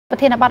ประ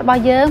เทศบัดบ่อย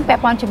เยิ้งแปะ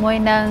ปอนจมวย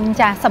นึง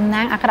จะสำ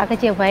นักอักขระกระ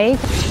เจียวไว้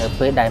เ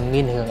พื่อได้มี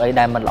เรื่องไอ้ไ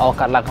ด้มันออก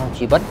การลักของ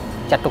ชีวิต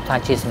จัดทุกทาง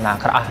ชีสำนัก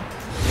ครับ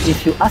If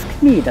you ask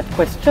me that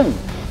question,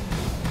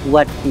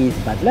 what is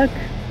bad luck?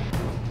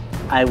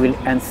 I will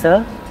answer,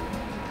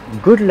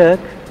 good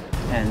luck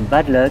and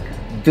bad luck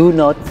do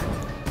not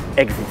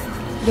exist.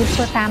 យើងធ្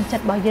វើតាមចិ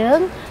ត្តរបស់យើង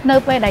នៅ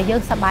ពេលដែលយើ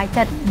ងសប្បាយ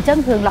ចិត្តអញ្ចឹង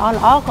រឿងល្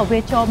អៗក៏វា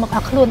ចូលមកដ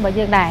ល់ខ្លួនរបស់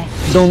យើងដែរ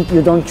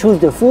You don't choose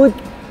the food,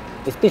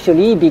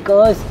 especially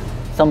because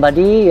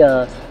somebody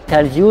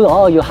tells you,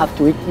 oh, you have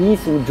to eat this,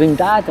 you drink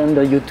that on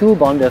the YouTube,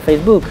 on the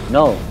Facebook.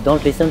 No,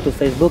 don't listen to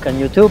Facebook and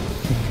YouTube.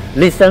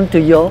 Listen to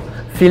your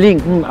feeling.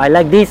 I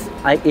like this,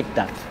 I eat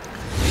that.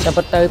 តែ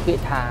ប៉ុន្តែពាក្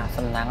យថា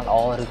សំណាងល្អ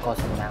ឬក៏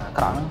សំណាងអា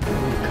ក្រក់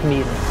គ្មា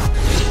ន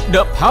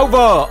The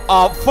power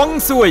of Feng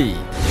Shui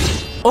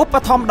ឧប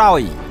ត្ថម្ភដោ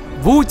យ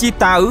វូជី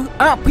តៅ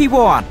អភិវ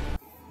ឌ្ឍ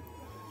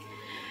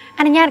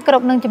អនុញ្ញាតគ្រ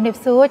ប់នឹងជំរាប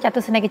សួរចាទ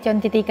ស្សនិកជន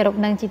ជាទីគោរព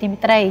និងជាទីមេ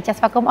ត្រីចា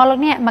ស្វាគមន៍អស់លោក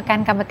អ្នកមកកា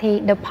ន់កម្មវិធី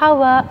The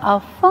Power of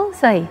Feng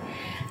Shui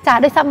ចា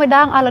ដោយសារមួយដ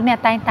ងអស់លោកអ្នក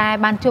តែងតែ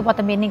បានជួបវត្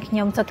តមាននឹងខ្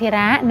ញុំសុធិ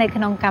រានៅ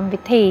ក្នុងកម្មវិ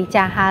ធី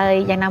ចាហើយ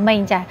យ៉ាងណាមិញ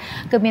ចា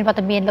គឺមានវត្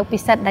តមានលោកពិ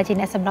សិដ្ឋដែលជា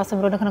អ្នកសម្របស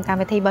ម្រួលនៅក្នុងកម្ម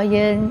វិធីរបស់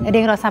យើង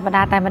រៀងរាល់សប្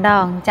តាហ៍តែម្ដ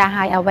ងចា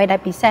ហើយអ្វីដែល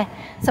ពិសេស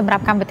សម្រា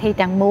ប់កម្មវិធី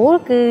ទាំងមូល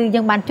គឺយើ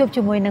ងបានជួប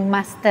ជាមួយនឹង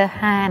Master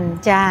Han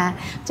ចា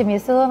ជំរា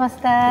បសួរ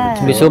Master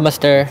ជំរាបសួរ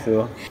Master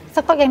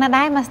សុខទុក្ខយ៉ាងណា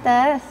ដែរ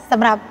Master ស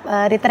ម្រាប់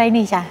រាត្រី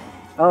នេះចា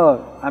Oh,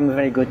 I'm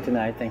very good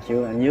tonight, thank you.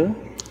 And you?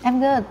 I'm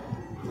good.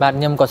 បាទ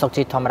ខ្ញុំក៏សុខ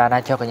ចិត្តធម្មតាដែ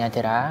រចុះកញ្ញា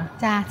ចារា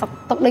ចាសុខ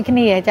ទុក្ខដូចគ្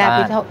នាចា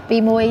ពី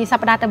មួយស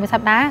ប្តាហ៍ទៅមួយស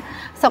ប្តាហ៍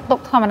សុខទុ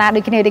ក្ខធម្មតាដូ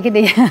ចគ្នា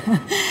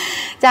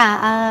ចា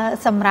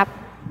សម្រាប់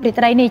រា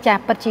ត្រីនេះចា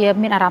ពិតជា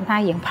មានអារម្មណ៍ថា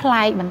រៀងប្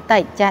លែកបន្តិ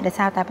ចចាដោយ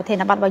សារតែប្រធាន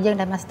បទរបស់យើង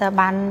ដែល Master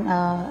បាន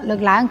លើ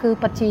កឡើងគឺ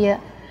ពិតជា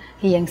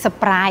រៀង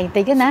surprise បន្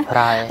តិចណា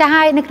ចា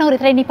ហើយនៅក្នុងរា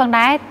ត្រីនេះផង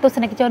ដែរទស្ស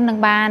និកជននឹង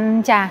បាន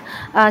ចា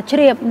ជ្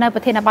រាបនៅប្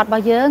រធានបទរប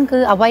ស់យើងគឺ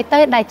អ្វីទៅ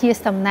ដែលជា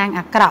សំណាង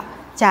អាក្រក់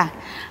ចា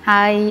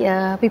ហើយ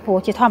ពីព្រោះ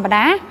ជាធម្ម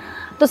តា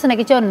ទស្សនិ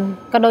កជន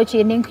ក៏ដូចជា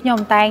នាងខ្ញុំ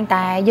តែង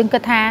តែយើងគិ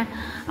តថា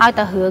ឲ្យ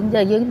តែរឿង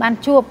យើងបាន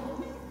ជួប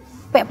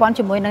ពាក់ព័ន្ធ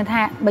ជាមួយនឹង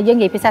ថាបើយើង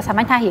និយាយភាសាសាម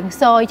ញ្ញថារឿង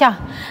សយចុះ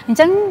អញ្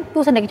ចឹងទ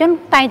ស្សនិកជន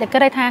តែងតែគិ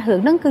តថារឿង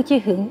ហ្នឹងគឺជា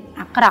រឿង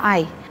អាក្រក់ហើ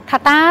យថា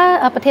តើ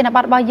ប្រធានប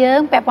ទរបស់យើង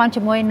ពាក់ព័ន្ធ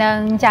ជាមួយនឹង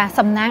ចា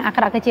សំណាងអា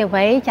ក្រក់គឺជាអ្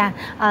វីចា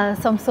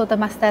សូមសួរទៅ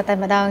Master តែ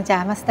ម្ដងចា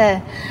Master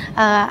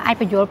អាច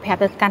បញ្យល់ប្រាប់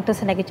ទៅកាន់ទស្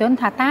សនិកជន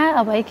ថាតើ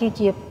អ្វីគឺ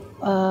ជា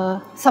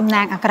សំ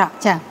ណាងអាក្រក់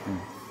ចា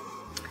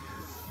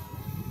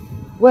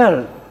Well,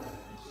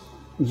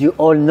 you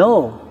all know,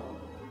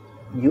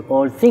 you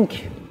all think,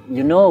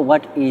 you know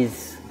what is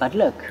bad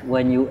luck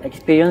when you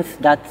experience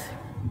that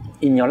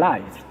in your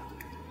life.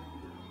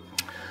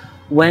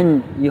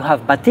 When you have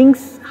bad things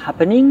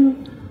happening,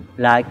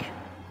 like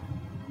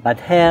bad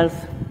health,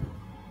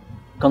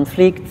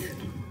 conflict,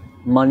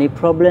 money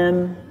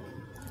problem,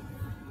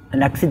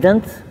 an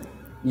accident,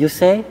 you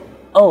say,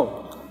 oh,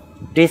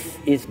 this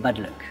is bad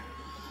luck.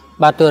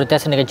 បាទទូរទ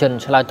ស្សនិកជន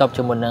ឆ្លើយតប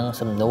ជាមួយនឹង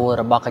សំណួរ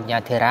របស់កញ្ញា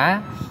ធីរ៉ា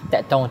ត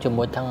កតងជា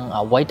មួយទាំង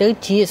អ្វីទៅ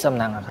ជាសំ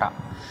ណាងអាក្រក់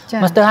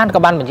Master Han ក៏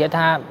បានបញ្ជាក់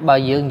ថាបើ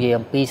យើងនិយាយ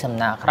អំពីសំ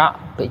ណាងអាក្រក់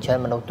ពេលច្រើន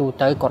មនុស្សទូ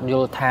ទៅគាត់យ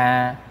ល់ថា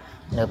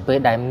នៅពេល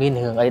ដែលមាន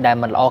រឿងអីដែល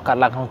មិនល្អកើត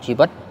ឡើងក្នុងជី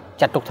វិត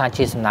ចាត់ទុកថា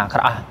ជាសំណាងអាក្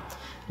រក់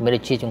មានដូ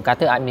ចជាចង្កា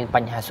ទៅអាចមានប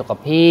ញ្ហាសុខ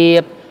ភាព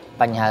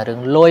បញ្ហារឿង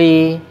លុយ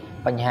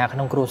បញ្ហាក្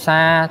នុងគ្រួ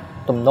សារ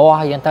ទំនាស់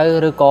យ៉ាងទៅ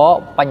ឬក៏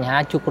បញ្ហា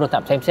ជួបគ្រោះថ្នា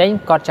ក់ផ្សេងៗ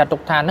គាត់ចាត់ទុ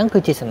កថានឹងគឺ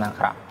ជាសំណាងអា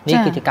ក្រក់នេះ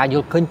គឺជាការយ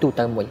ល់ឃើញទូ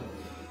ទៅមួយ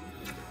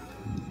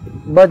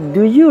But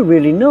do you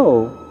really know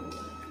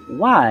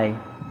why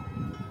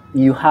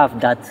you have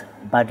that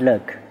bad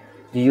luck?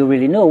 Do you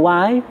really know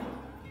why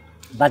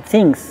bad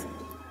things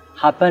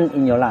happen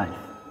in your life?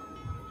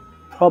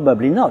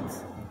 Probably not,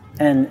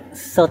 and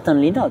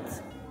certainly not.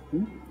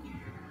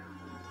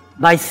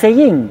 By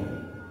saying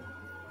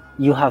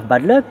you have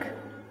bad luck,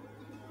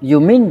 you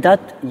mean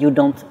that you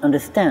don't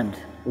understand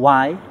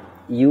why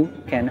you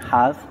can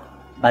have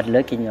bad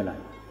luck in your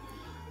life.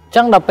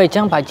 ចឹងដល់ពេល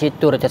ចឹងប្រហែលជា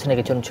ទូរទស្សនិក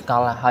ជនឆ្ង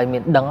ល់ហើយមា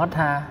នដឹង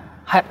ថា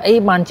ហេតុអី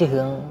បានជា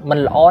រឿងមិន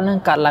ល្អនឹង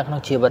កើតឡើងក្នុ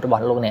ងជីវិតរប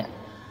ស់លោកអ្នក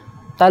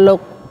តែលោក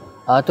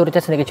ទូរទ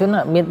ស្សនិកជន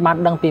មានបាន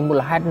ដឹងពីមូ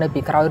លហេតុនៅពី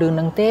ក្រោយរឿងហ្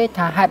នឹងទេ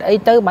ថាហេតុអី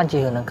ទៅបានជា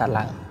រឿងហ្នឹងកើត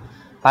ឡើង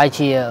ប្រហែល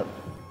ជា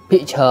ភា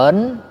គច្រើន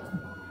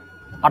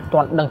អត់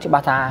ទាន់ដឹងច្បា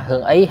ស់ថារឿ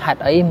ងអីហេ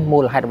តុអីមូ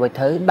លហេតុអ្វី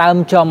ទៅដើម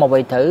ចំអ្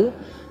វីទៅ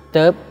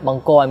ទើបប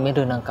ង្កឲ្យមាន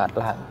រឿងហ្នឹងកើត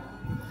ឡើង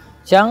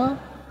ចឹង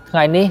ថ្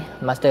ងៃនេះ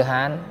Master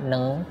Han នឹ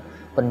ង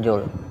បញ្យ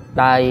ល់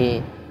ដោយ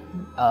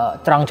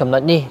ត្រង់ចំណុ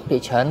ចនេះភាគ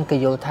ច្រើនគេ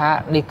យល់ថា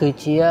នេះគឺ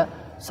ជា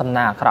សំ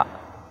ណាងអាក្រក់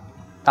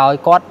ដោយ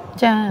គាត់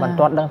មិន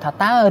ទាន់ដឹងថា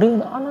តើរឿង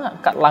ហ្នឹង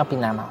កាត់ឡើងពី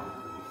ណាមក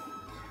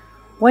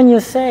When you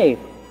say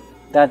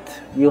that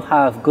you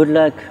have good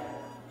luck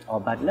or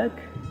bad luck,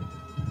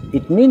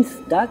 it means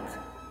that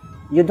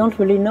you don't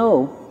really know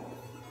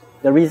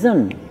the reason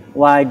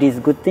why these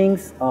good things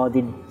or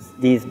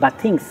these bad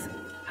things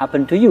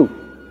happen to you.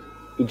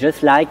 It's just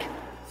like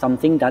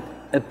something that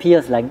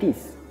appears like this,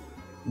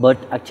 but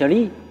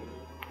actually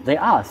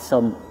there are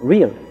some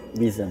real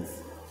reasons.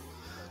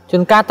 ជួ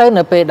នកាលទៅ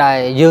នៅពេលដែល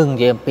យើងនិ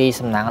យាយអំពី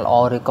សំណាងល្អ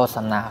ឬក៏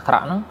សំណាងអាក្រ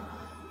ក់ហ្នឹង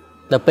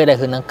ដល់ពេលដែល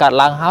រឿងនឹងកាត់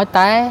ឡើងហើយ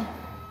តែ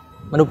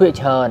មនុស្សភាគ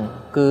ច្រើន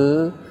គឺ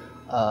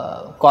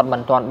គាត់មិ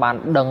នទាន់បាន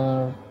ដឹង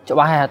ច្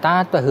បាស់ហើយថា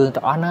តើរឿង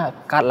ទាំងអស់ហ្នឹង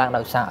កើតឡើង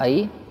ដោយសារអី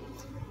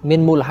មាន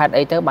មូលហេតុ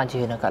អីទៅបានជា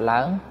រឿងកើតឡើ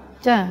ង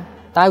ចា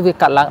តើវា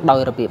កើតឡើងដោយ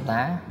របៀប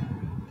ណា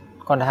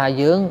គាត់ថា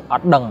យើងអ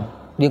ត់ដឹង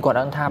យើងគាត់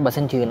ដឹងថាបើ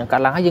សិនជានឹងកើ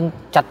តឡើងហើយយើង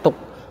ចាត់ទុក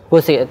ធ្វើ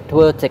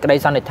សេចក្តី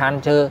សន្និដ្ឋាន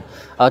ជើ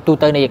ទូ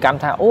ទៅនៃកម្ម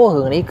ថាអូ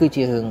រឿងនេះគឺ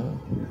ជារឿង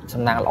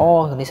សំណាងល្អ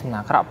រឿងនេះសំណា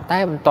ងអាក្រក់តែ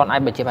មិនទាន់អា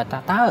ចបញ្ជាក់ថា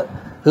តើ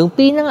រឿង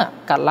ពីរហ្នឹង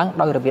កើតឡើង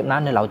ដោយរបៀបណា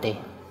នៅឡើយទេ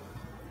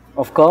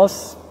Of course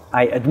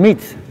I admit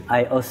I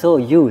also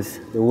use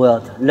the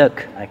word luck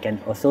I can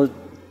also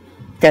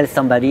tell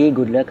somebody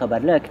good luck or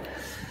bad luck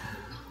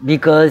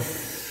because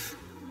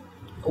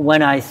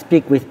when I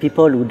speak with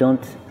people who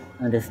don't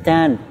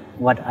understand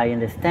what I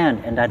understand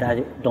and that I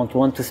don't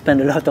want to spend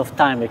a lot of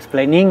time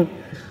explaining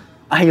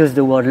I use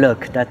the word luck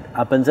that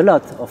happens a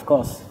lot of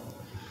course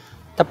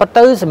តែប៉ុន្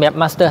តែសម្រាប់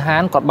Master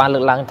Han គាត់បានលើ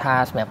កឡើងថា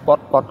សម្រាប់គា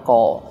ត់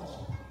ក៏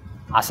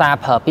អាសា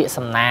ប្រើពាក្យ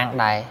សំណាង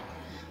ដែរ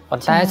ប៉ុ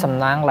ន្តែសំ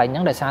ណាងឡើងហ្នឹ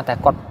ងដោយសារតែ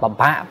គាត់ពិ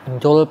បាកប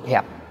ញ្យល់ប្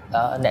រាប់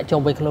អ្នកជុំ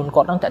វិញខ្លួន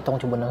គាត់ហ្នឹងតាក់ទង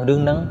ជាមួយនឹងរឿ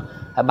ងហ្នឹង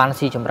ហើយបាន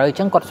ស៊ីជម្រៅអញ្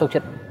ចឹងគាត់សុខចិ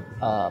ត្ត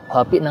ប្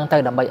រើពាក្យហ្នឹងទៅ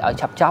ដើម្បីឲ្យ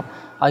ឆាប់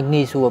ឲ្យ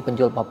ងាយស្រួលបញ្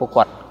យល់របស់ពួក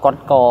គាត់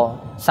ក៏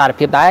សារ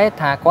ភាពដែរ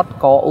ថាគាត់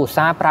ក៏ឧស្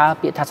សាហ៍ប្រើ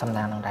ពាក្យថាសំ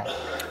ណាងហ្នឹងដែរ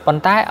ប៉ុ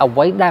ន្តែអ្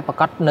វីដែលប្រ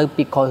កាសនៅ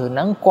ពីក្រោយរឿងហ្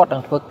នឹងគាត់នឹ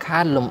ងធ្វើកា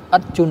រលម្អិ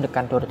តជូនទៅ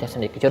កាន់ទូរទស្ស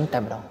និកជនតែ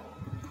ម្ដង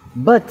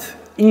But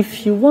if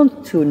you want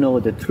to know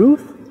the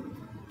truth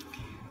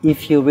if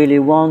you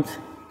really want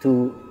to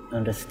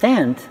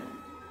understand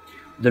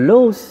the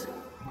laws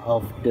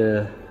of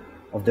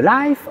the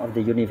life of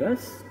the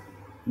universe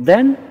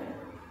then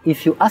if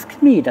you ask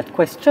me that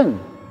question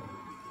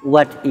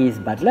what is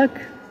bad luck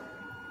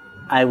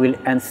I will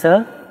answer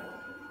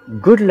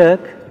good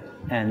luck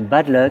and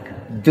bad luck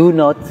do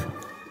not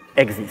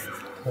exist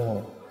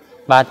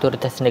បាទទូរ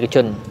ទស្សនិកជ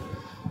ន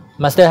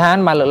Master Han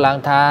បានលើកឡើង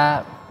ថា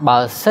បើ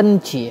សិន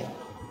ជា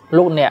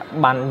លោកអ្នក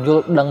បានយ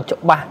ល់ដឹងច្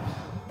បាស់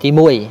ទី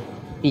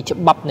1ពីច្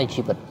បាប់នៃ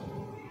ជីវិត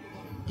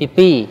ទី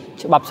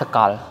2ច្បាប់សក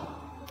ល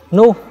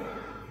នោះ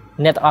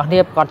អ្នកទាំងអស់គ្នា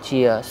ប្រកាសជា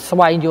ស្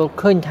វែងយល់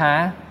ឃើញថា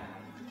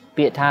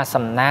ពាក្យថា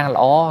សំណាងល្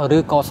អឬ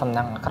ក៏សំ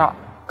ណាងអាក្រក់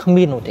គ្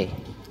មាននោះទេ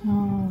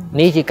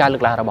នេះជាការលើ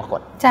កឡើងរបស់គា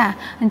ត់ចា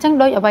អញ្ចឹង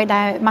ដូចអ្វី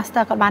ដែល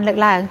Master គាត់បានលើក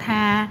ឡើង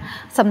ថា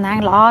សំណាង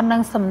ល្អនិ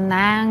ងសំ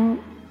ណាង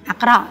អា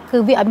ក្រក់គឺ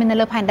វាអត់មាននៅ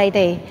លើផែនដី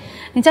ទេ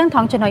អញ្ចឹងត្រ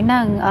ង់ចំណុចហ្នឹ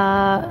ង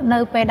នៅ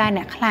ពេលដែល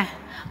អ្នកខ្លះ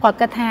គាត់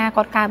គិតថា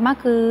គាត់កើតមក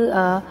គឺ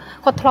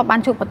គាត់ធ្លាប់បាន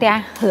ជួបប្រទះ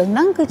រឿងហ្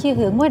នឹងគឺជា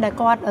រឿងមួយដែល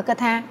គាត់គិត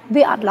ថា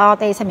វាអត់ល្អ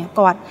ទេសម្រាប់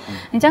គាត់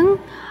អញ្ចឹង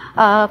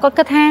គាត់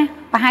គិតថា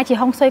ប្រហែលជា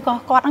ហុងស៊ុយក៏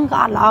គាត់ហ្នឹងក៏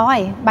អត់ល្អហើ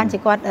យបានជា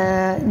គាត់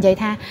និយាយ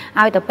ថា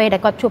ឲ្យទៅពេលដែ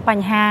លគាត់ជួបប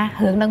ញ្ហា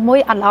រឿងហ្នឹងមួយ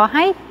អត់ល្អ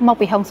ហើយមក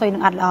ពីហុងស៊ុយនឹ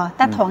ងអត់ល្អ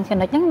តែត្រង់ចំ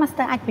ណុចហ្នឹង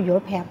Master អាចបញ្យ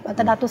ល់ប្រាប់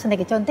ទៅដល់ទស្សនិ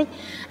កជនតិច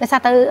ដោយសារ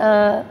ទៅ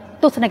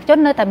ទស្សនិកជន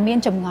នៅតែមាន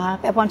ចម្ងល់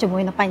ពាក់ព័ន្ធជាមួ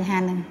យនឹងបញ្ហា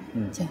ហ្នឹង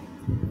ចា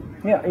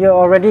Yeah, you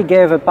already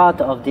gave a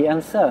part of the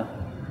answer.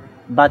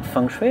 Bad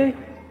feng shui,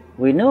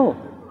 we know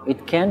it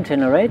can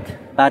generate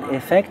bad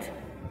effect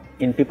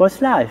in people's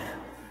life.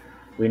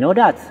 We know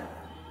that.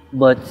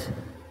 But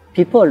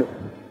people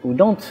who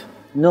don't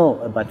know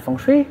about feng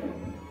shui,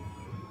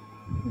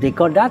 they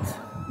call that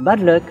bad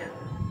luck.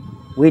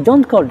 We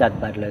don't call that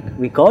bad luck.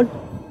 We call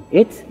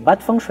it bad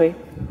feng shui.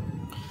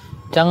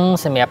 ចឹង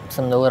សម្រាប់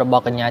សំណួររប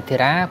ស់កញ្ញាធី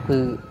រ៉ាគឺ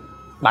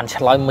បាន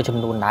ឆ្លើយមួយចំ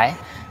នួនដែរ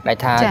ដែល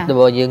ថា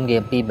បើយើងនិយា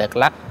យពី bad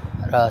luck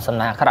សំ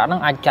ណាងអាក្រក់ហ្នឹ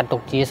ងអាចចាត់ទុ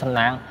កជាសំ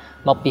ណាង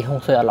មកពីហុង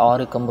ស៊ុយអត់ល្អ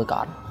ឬក៏មួយក៏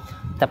អត់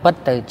តែពិត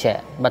ទៅជា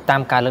បើតា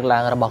មការលើកឡើ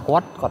ងរបស់គា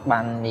ត់បា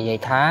ននិយាយ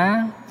ថា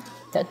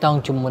តកតង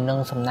ជាមួយនឹង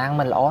សំណាង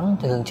មិនល្អហ្នឹង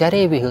រឿងចេះ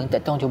ទេវារឿងត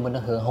កតងជាមួយនឹ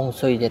ងរឿងហុង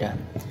ស៊ុយទេដែរ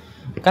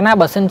កាលណា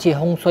បើសិនជា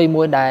ហុងស៊ុយ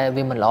មួយដែល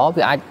វាមិនល្អ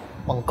វាអាច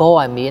បង្ក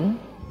ឲ្យមាន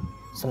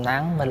សំណា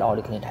ងមិនល្អ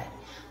ដូចគ្នាដែរ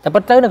តែពិ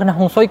តទៅនៅក្នុង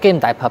ហុងស៊ុយគេមិ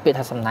នតែប្រើពាក្យ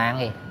ថាសំណាង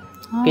ទេ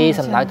គេ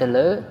សំដៅទៅ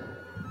លើ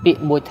ពាក្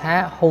យមួយថា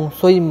ហុង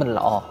ស៊ុយមិន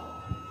ល្អ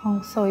ហុង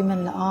ស៊ុយមិន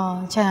ល្អ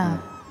ចា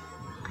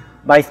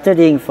By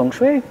studying feng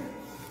shui,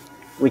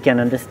 we can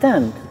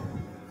understand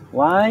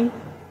why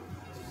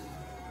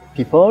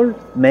people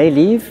may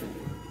live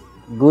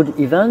good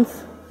events,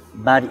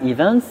 bad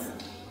events,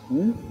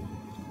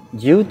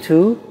 due to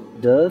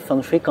the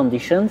feng shui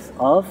conditions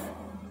of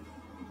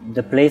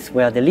the place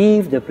where they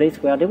live, the place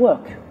where they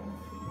work.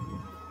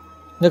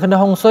 នៅក្នុង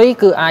ហុងស៊ុយ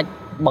គឺអាច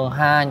បង្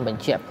ហាញប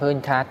ញ្ជាក់ឃើញ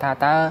ថា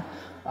តើ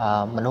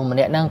មនុស្សម្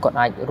នាក់ហ្នឹងគាត់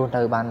អាចរស់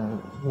នៅបាន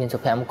មានសុ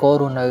ភមង្គល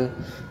រស់នៅ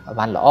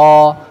បានល្អ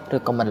ឬ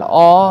ក៏មិនល្អ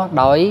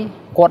ដោយ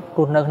គាត់រ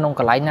ស់នៅក្នុង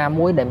កន្លែងណា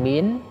មួយដែលមា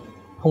ន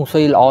ហុង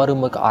ស៊ុយល្អឬ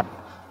មួយក៏អត់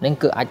នឹង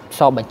គឺអាច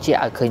សបញ្ជាក់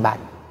ឲ្យឃើញបាន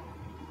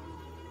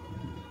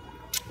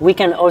We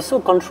can also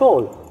control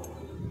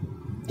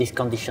these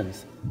conditions.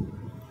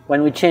 When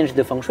we change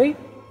the feng shui,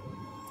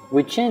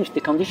 we change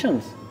the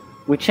conditions.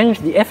 We change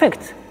the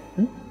effect.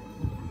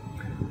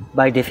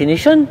 By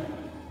definition,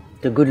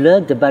 the good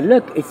luck, the bad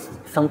luck is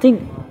something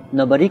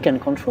nobody can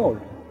control.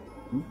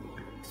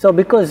 So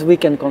because we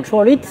can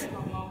control it,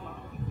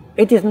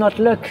 it is not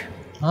luck.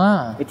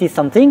 It is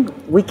something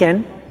we can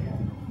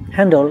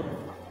handle.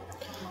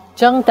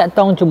 ចឹងតក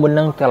តងជាមួយ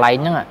នឹងកន្លែង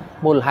ហ្នឹង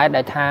មូលហេតុ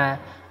ដែលថា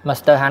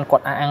Master Han គា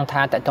ត់អះអាង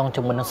ថាតកតង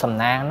ជាមួយនឹងសំ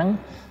ណាងហ្នឹង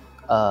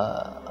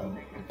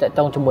តែ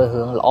តងជាមួយ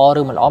រឿងល្អ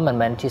ឬមិនល្អមិន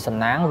មែនជាសំ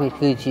ណាងវា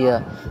គឺជា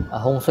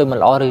ហុងស៊ុយមិន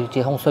ល្អឬ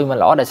ជាហុងស៊ុយមិន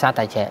ល្អដោយសារ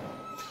តែចេះ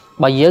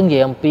បើយើងនិយា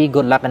យអំពី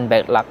good luck and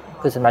bad luck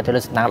គឺសម្រាប់ទៅ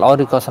លើសំណាងល្អ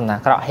ឬក៏សំណាង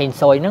អាក្រក់ហេង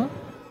ស៊ុយហ្នឹង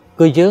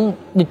គឺយើង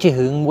ដូចជា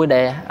រឿងមួយ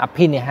ដែលអ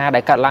ភិនិហាដែ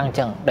លកាត់ឡើងអញ្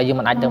ចឹងដែលយើង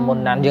មិនអាចទៅមុន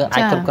ណានយើងអា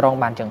ចគ្រប់គ្រង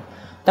បានអញ្ចឹង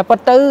តែប៉ុ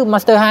ន្តែ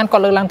Master Han គា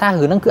ត់លើកឡើងថារឿង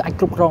ហ្នឹងគឺអាច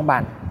គ្រប់គ្រងបា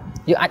ន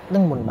យើងអាចនឹ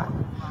ងមុនបាន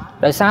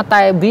ដោយសារ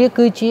តែវា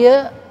គឺជា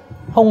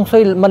ហុងស៊ុ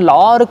យមិនល្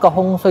អឬក៏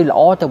ហុងស៊ុយល្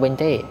អទៅវិញ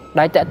ទេ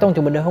ដែលតកតង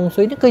ជាមួយនឹងហុង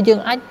ស៊ុយនេះគឺយើង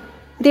អាច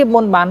រៀបមុ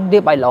នបានរៀ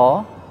បឲ្យល្អ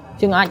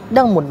យើងអាច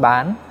ដឹងមុនបា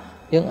ន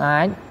យើងអា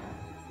ច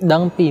ដឹ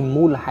ងពី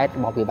មូលហេតុរ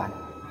បស់វាបាន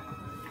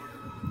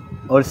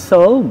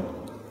Also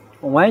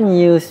when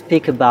you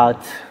speak about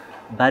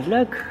bad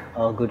luck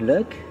or good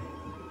luck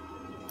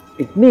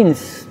it means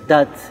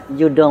that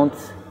you don't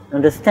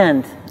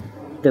understand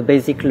the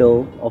basic law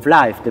of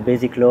life the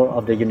basic law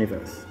of the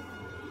universe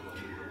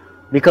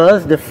because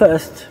the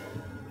first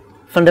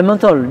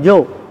fundamental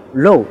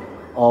law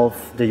of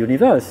the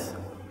universe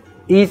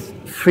is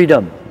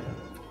freedom.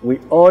 We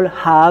all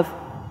have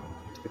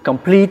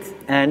complete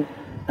and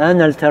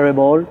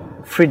unalterable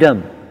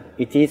freedom.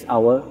 It is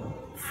our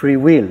free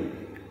will.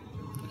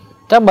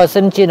 តែបើ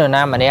សិនជានរ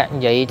ណាម្នាក់និ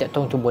យាយតកត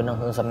ងជាមួយនឹង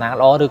រឿងសំណាង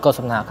ល្អឬក៏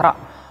សំណាងអាក្រក់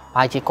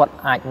ហើយជាគាត់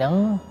អាចនឹង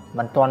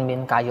មិនទាន់មាន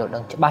ការយល់ដឹ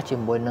ងច្បាស់ជា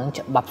មួយនឹង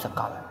ច្បាប់សក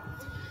ល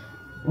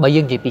បើ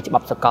យើងនិយាយពីច្បា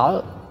ប់សកល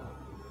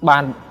បា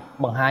ន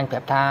បង្ហាញប្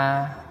រាប់ថា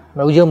ម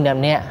នុស្សយើងម្នាក់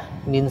ៗ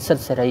មានសិទ្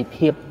ធិសេរី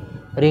ភាព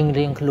រៀង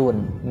ៗខ្លួន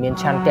មាន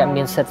ឆន្ទៈ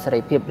មានសិទ្ធិសេរី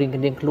ភាពរៀង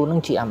ៗខ្លួននឹ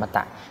ងជាអម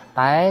តៈ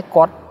តែ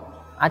គាត់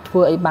អាចធ្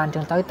វើអីបានចឹ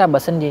ងទៅតែបើ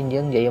សិនយើងនិ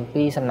យាយអំ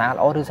ពីសំណាង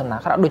ល្អឬសំណាង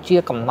អាក្រក់ដូចជា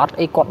កំណត់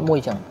អីគាត់មួយ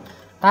ចឹង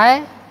តែ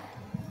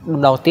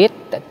ម្ដងទៀត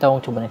តកតង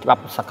ជាមួយនឹងច្បា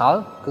ប់សកល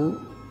គឺ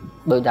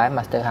ដោយដែរ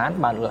Master Han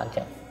បានលើកឡើង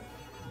ចឹង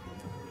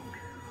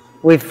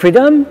With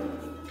freedom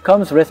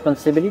comes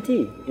responsibility.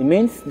 It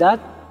means that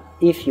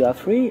if you are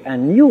free and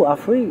you are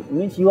free, it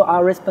means you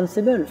are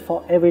responsible for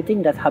everything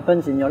that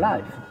happens in your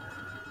life.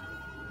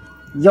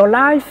 Your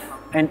life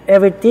and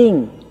everything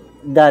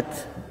that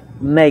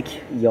make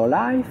your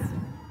life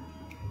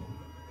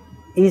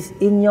is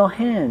in your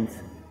hands.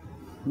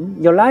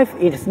 Your life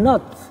is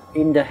not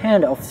in the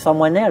hand of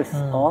someone else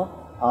or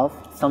of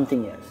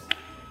something else.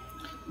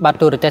 បាទ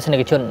ទូរទស្សនិ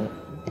កជន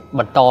ប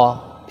ន្ត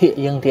ភាគ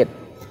យើងទៀត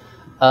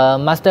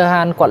Master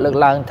Han គាត់លើក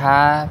ឡើងថា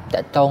ត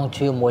កតង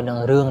ជាមួយនឹង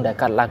រឿងដែល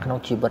កើតឡើងក្នុង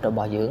ជីវិតរប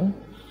ស់យើង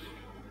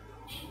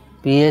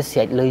វាស្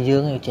រេចលើយើ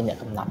ងជាអ្នក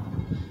កំណត់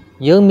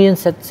យើងមាន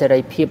សិទ្ធិសេរី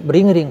ភាព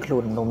រៀងៗខ្លួ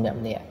នក្នុងម្នាក់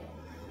ៗ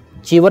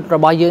ជីវិតរ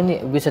បស់យើងនេះ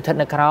វាស្ថិត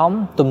នៅក្រោម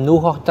ទំនួល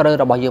ខុសត្រូវ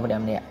របស់យើងម្នា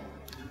ក់ៗអ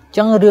ញ្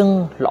ចឹងរឿង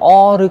ល្អ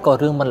ឬក៏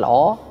រឿងមិនល្អ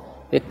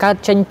វាកើត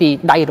ចេញពី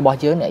ដៃរបស់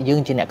យើងអ្នកយើង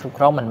ជាអ្នកគ្រប់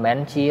គ្រងមិនមែន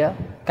ជា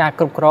ការ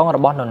គ្រប់គ្រងរ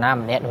បស់នរណា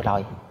ម្នាក់នោះឡើ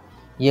យ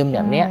យើងម្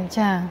នាក់ៗ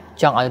ចា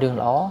ចង់ឲ្យរឿង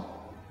ល្អ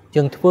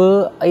យើងធ្វើ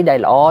អីដែល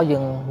ល្អយើ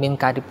ងមាន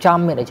ការរៀបចំ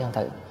មានអីចឹង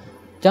ទៅអ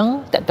ញ្ចឹង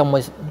តើតើមួ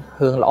យ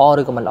រឿងល្អ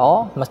ឬក៏មិនល្អ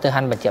Master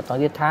Han បញ្ជាក់ត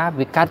ទៀតថា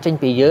វាកើតចេញ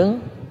ពីយើង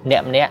ម្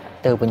នាក់ៗ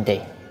ទៅវិញទេ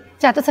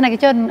ចាទស្សនិក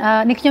ជន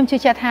នេះខ្ញុំជឿ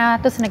ជាក់ថា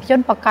ទស្សនិកជន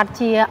ប្រកាស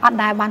ជាអត់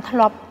ដែលបានធ្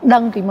លាប់ដឹ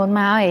ងពីមុន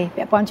មកឯង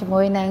ពាក់ព័ន្ធជាមួ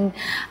យនឹង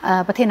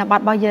ប្រធានបទ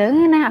របស់យើង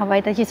ណាអ្វី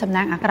ទៅជាសំ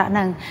ណាងអាក្រក់ហ្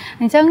នឹង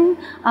អញ្ចឹង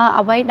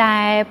អ្វីដែ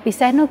លពិ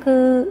សេសនោះគឺ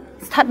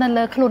ស្ថិតនៅ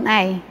លើខ្លួន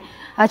ឯង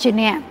ជា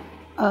អ្នក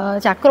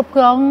ចាគ្រប់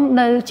គ្រង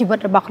នៅជីវិត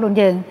របស់ខ្លួន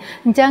យើង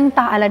អញ្ចឹង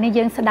តោះឥឡូវនេះ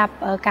យើងស្ដាប់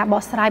ការប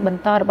កស្រាយប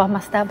ន្តរបស់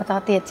Master បន្ត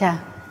ទៀតចា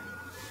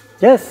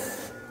Yes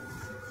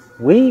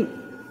we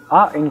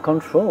are in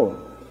control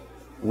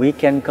we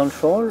can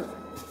control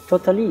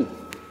totally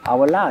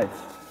our life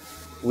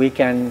we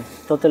can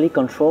totally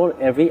control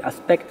every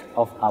aspect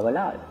of our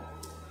life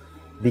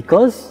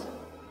because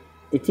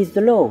it is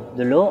the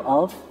law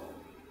of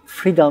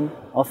freedom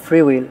of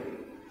free will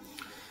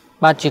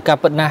បាទជាការ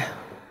ពិតណាស់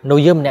នៅ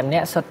យើងម្នា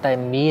ក់ៗសុទ្ធតែ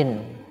មាន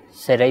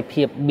សេរី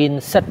ភាពមាន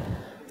សិទ្ធិ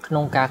ក្នុ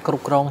ងការគ្រ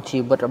ប់គ្រងជី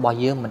វិតរបស់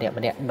យើងម្នាក់ៗ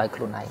ដោយខ្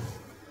លួនឯង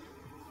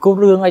គ្រប់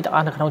រឿងអីទាំងអ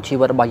ស់នៅក្នុងជី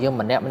វិតរបស់យើង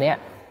ម្នាក់ៗ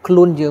ខ្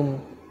លួនយើង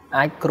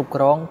អាចគ្រប់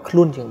គ្រងខ្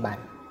លួនយើងបាន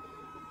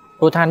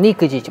ព្រោះថានេះ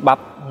គឺជាច្បា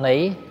ប់នៃ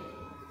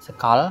ស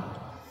កល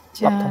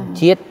ច្បាប់ធម្ម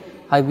ជាតិ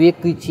ហើយវា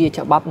គឺជា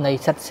ច្បាប់នៃ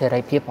សិទ្ធិសេ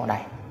រីភាពផងដែ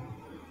រ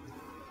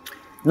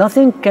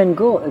Nothing can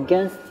go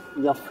against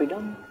your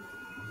freedom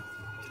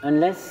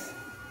unless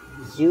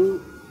you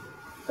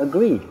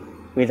agree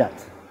with that.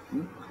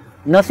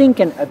 Nothing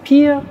can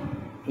appear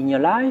in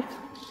your life,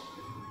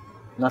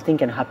 nothing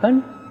can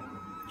happen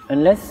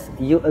unless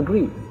you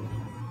agree.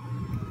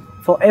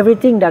 For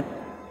everything that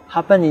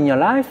happens in your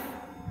life,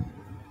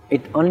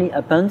 it only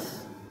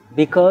happens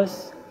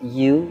because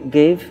you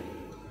gave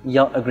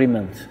your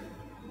agreement.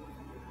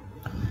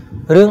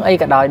 រឿងអី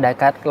ក៏ដោយដែល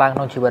កើតឡើងក្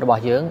នុងជីវិតរប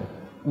ស់យើង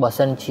បើ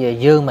សិនជា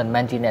យើងមិន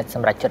មែនជាអ្នកស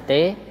ម្រេចចិត្ត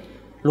ទេ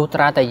លុះត្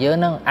រាតែយើង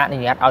នឹងអនុ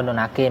ញ្ញាតឲ្យនរ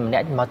ណាគេម្នា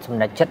ក់មកស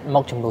ម្រេចចិត្តម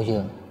កជំនួសយើ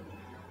ង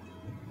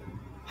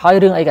ហើយ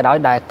រឿងអីក៏ដោយ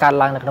ដែលកើត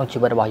ឡើងនៅក្នុងជី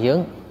វិតរបស់យើង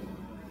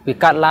វា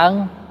កើតឡើង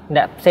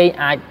អ្នកផ្សេង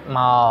អាចម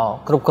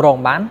កគ្រប់គ្រង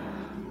បាន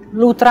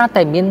លុះត្រា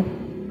តែមាន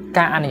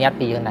ការអនុញ្ញាត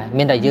ពីយើងដែរ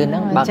មានតែយើងហ្នឹ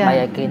ងបើកដៃ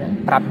ឲ្យគេហ្នឹង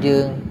ប្រាប់យើ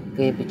ង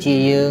គេបញ្ជា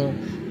យើង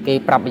គេ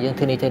ប្រាប់ឲ្យយើង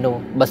ធ្វើនេះធ្វើនោះ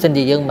បើសិន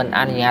ជាយើងមិនអ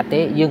នុញ្ញាត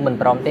ទេយើងមិន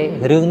ព្រមទេ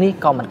រឿងនេះ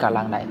ក៏មិនកើត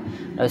ឡើងដែរ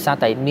ដោយសារ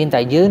តែមាន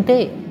តែយើងទេ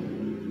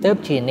ទើប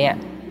ជាអ្នក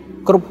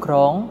គ្រប់គ្រ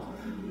ង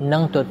នឹ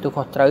ងទទួល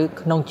ខុសត្រូវ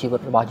ក្នុងជីវិត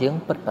របស់យើង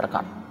ពិតប្រាក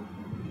ដ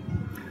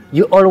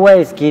You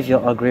always give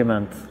your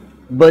agreement,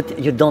 but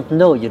you don't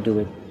know you do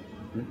it.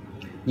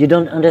 You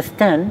don't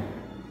understand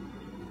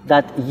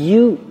that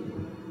you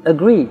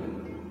agree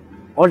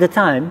all the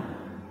time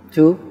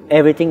to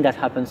everything that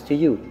happens to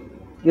you.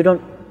 You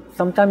don't.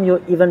 Sometimes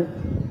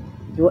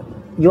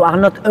you are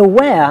not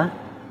aware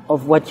of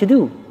what you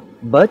do,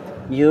 but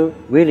you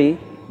really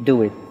do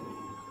it.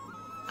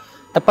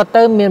 តែប៉ុន្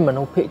តែមានម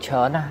នុស្សភាគច្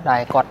រើនណាដែ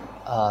លគាត់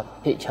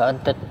ភាគច្រើន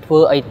ទៅធ្វើ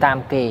អីតាម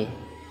គេ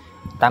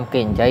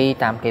និយាយ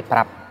តាមគេប្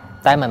រាប់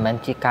តែមិនមែន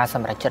ជាការស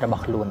ម្រេចចិត្តរប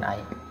ស់ខ្លួនឯង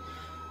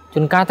ជួ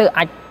នកាលទៅ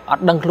អាចអ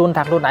ត់ដឹងខ្លួន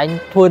ថាខ្លួនឯង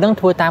ធ្វើនឹង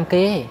ធ្វើតាម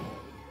គេ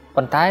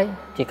ប៉ុន្តែ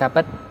ជាការ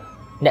ពិត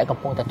អ្នកកំ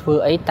ពុងតែធ្វើ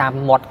អីតាម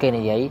មាត់គេ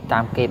និយាយតា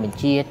មគេបញ្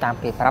ជាតាម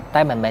គេប្រាប់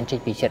តែមិនមែនចេញ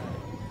ពីចិត្ត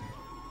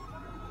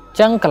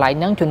ចឹងកន្លែង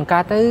ហ្នឹងជួនកា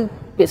លទៅ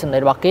ពាក្យសម្ដី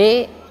របស់គេ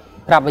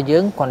ប្រាប់ឲ្យយើ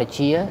ងគ្រាន់តែ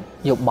ជា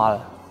យោបល់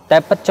តែ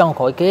ពិតចុង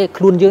ក្រោយគេ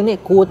ខ្លួនយើងនេះ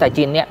គួរតែ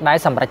ជាអ្នកដែល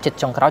សម្រេចចិត្ត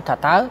ចុងក្រោយថា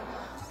តើ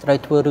ត្រូវ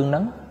ធ្វើរឿងហ្នឹ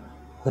ង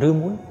ឬ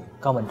មួយ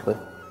ក៏មិនធ្វើ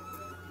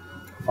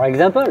For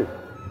example,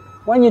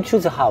 when you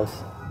choose a house,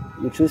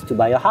 you choose to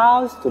buy a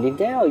house to live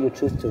there, or you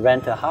choose to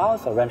rent a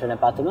house or rent an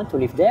apartment to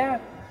live there.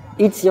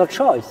 It's your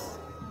choice.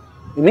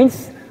 It means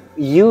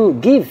you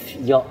give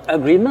your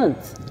agreement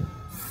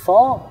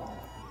for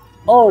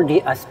all the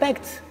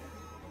aspects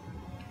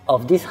of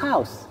this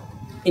house,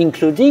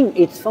 including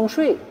its feng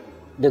shui,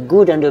 the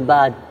good and the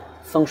bad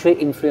feng shui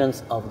influence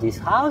of this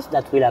house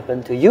that will happen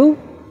to you.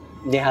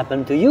 They happen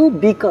to you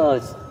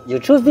because you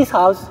choose this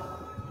house,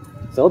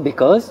 so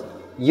because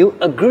you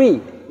agree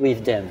with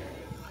them.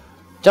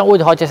 ចឹងឧ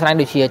ទាហរណ៍ជាក់ស្ដែង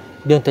ដូចជា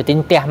យើងទៅទិញ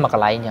ផ្ទះមួយក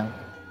ន្លែងអញ្ចឹង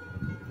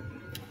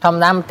ធម្ម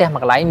តាផ្ទះមួ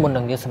យកន្លែងមុន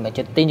នឹងយើងសម្រេច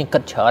ចិត្តទិញយើងគិ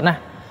តច្រើនណា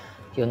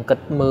យើងគិត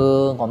មើ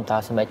លកុំតើ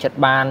សម្រេចចិត្ត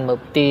បានមើល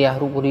ផ្ទះ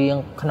រូបរាង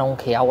ក្នុង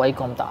ក្រៅអី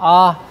កុំតើអ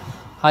ស់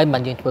ហើយមិ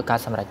នយើងធ្វើការ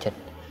សម្រេចចិត្ត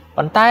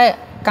ប៉ុន្តែ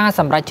ការ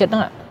សម្រេចចិត្តហ្នឹ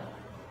ង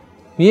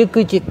វា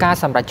គឺជាការ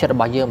សម្រេចចិត្តរ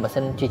បស់យើងបើ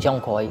សិនជាចុង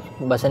ក្រោយ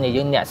បើសិនជា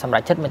យើងអ្នកសម្រេ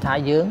ចចិត្តមិនថា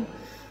យើង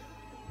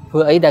ធ្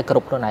វើអីដែលគ្រ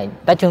ប់ខ្លួនឯង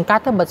តែជួនកាល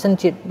ទៅបើសិន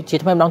ជា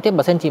ថ្មីម្ដងទៀត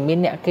បើសិនជាមាន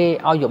អ្នកគេ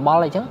ឲ្យយោប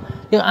ល់អីចឹង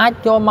យើងអាច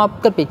យកមក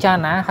គិតពិចារ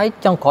ណាហើយ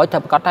ចុងក្រោយត្រូ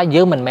វប្រកាសថា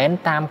យើងមិនមែន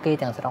តាមគេ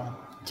ទាំងស្រុង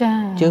ចា៎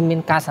យើងមាន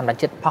ការសម្រេច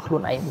ចិត្តផុសខ្លួ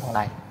នឯងផង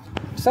ដែរ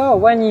So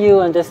when you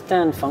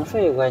understand Feng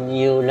Shui, when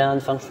you learn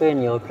Feng Shui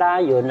and you apply,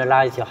 you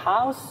analyze your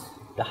house,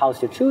 the house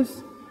you choose,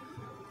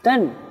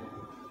 then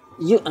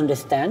you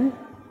understand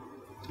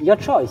your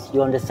choice.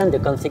 You understand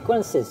the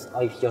consequences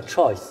of your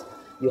choice.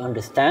 You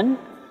understand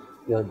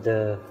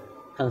the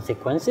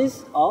consequences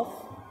of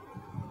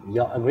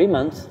your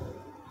agreement.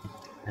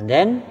 And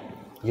then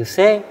you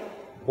say,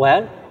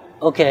 well,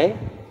 okay,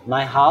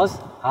 my house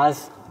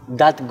has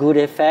that good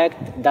effect,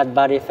 that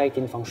bad effect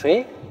in Feng Shui,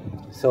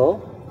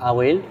 so I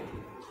will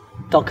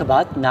talk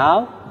about now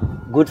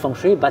good Feng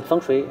Shui, bad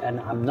Feng Shui, and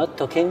I'm not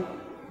talking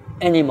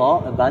anymore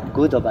about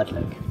good or bad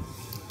luck.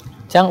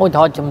 ចឹងឧទា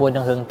ហរណ៍ជាមួយ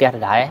នឹងរឿងផ្ទះ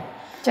ដែរ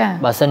ចា៎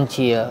បើសិន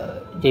ជា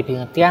និយាយពី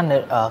ផ្ទះ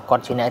គា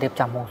ត់ជាអ្នករៀប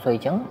ចំហុងស៊ុយ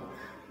ចឹង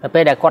នៅពេ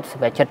លដែលគាត់ស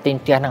ម្រេចចិត្តទិញ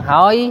ផ្ទះហ្នឹង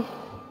ហើយ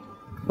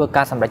ធ្វើ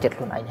ការសម្រេចចិត្ត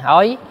ខ្លួនឯងហើ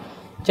យ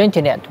ចឹងជា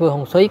អ្នកធ្វើហុ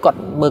ងស៊ុយគាត់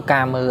មើលកា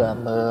រមើល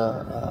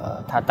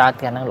ថាតើផ្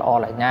ទះហ្នឹងល្អ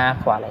ឡើងណា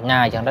ខ្វះឡើងណា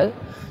អញ្ចឹងទៅ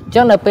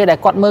ចឹងនៅពេលដែល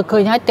គាត់មើលឃើ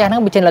ញហើយផ្ទះហ្នឹ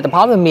ងបញ្ចេញលទ្ធផ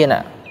លវាមាន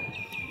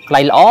កន្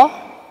លែងល្អ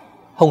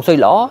ហុងស៊ុយ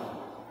ល្អ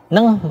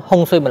និងហុ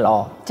ងស៊ុយមិនល្អ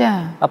ចា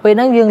ដល់ពេលហ្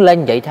នឹងយើងលែង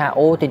និយាយថា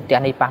អូទិញផ្ទះ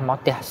នេះប៉ះមក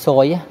ផ្ទះស៊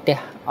យផ្ទះ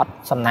អត់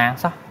សំណាង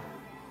សោះ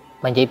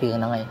មិននិយាយពីរឿង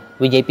ហ្នឹងឯង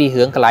វានិយាយពី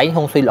រឿងកន្លែង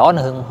ហុងស៊ុយល្អ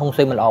និងហុង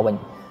ស៊ុយមិនល្អវិញ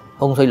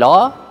ហុងស៊ុយល្អ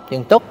យើ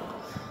ងទុក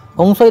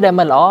ហុងស៊ុយដែល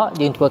មិនល្អ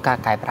យើងធ្វើការ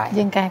កែប្រែ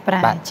យើងកែប្រែ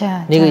ចា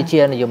នេះគឺជា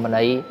និយម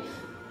ន័យ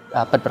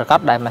ពិតប្រាកដ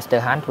ដែល Master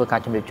Han ធ្វើការ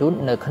ជម្រាបជូន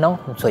នៅក្នុង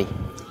ហុងស៊ុយ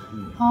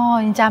អូ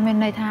អញ្ចឹងមាន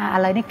ន័យថាឥ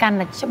ឡូវនេះកាន់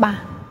តែច្បាស់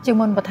ជាង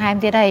មុនបន្ថែម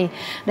ទៀតហើយ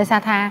ដោយសា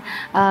រថា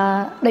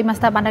ដោយ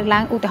Master បានលើកឡើ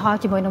ងឧទាហរណ៍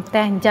ជាមួយនឹងផ្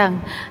ទះអញ្ចឹ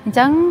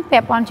ងពា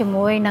ក់ព័ន្ធជា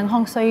មួយនឹងហុ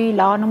ងស៊ុយ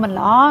ល្អនិងមិន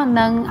ល្អ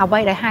និងអ្វី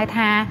ដែលហៅ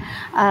ថា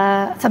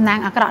សំណាង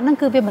អាក្រក់ហ្នឹង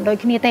គឺវាមិនដូច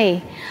គ្នាទេ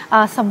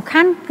សំ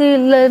ខាន់គឺ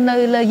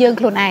លើយើង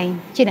ខ្លួនឯង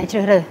ជាអ្នកជ្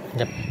រើសរើស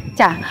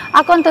ចាអ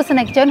រគុណទស្ស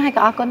និកជនហើយ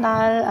ក៏អរគុណដ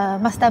ល់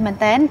Master មែន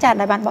តើចា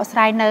ដែលបានបកស្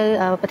រាយនៅ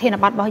ប្រធាន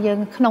បទរបស់យើង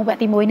ក្នុងវគ្គ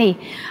ទី1នេះ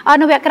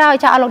នៅវគ្គក្រោយ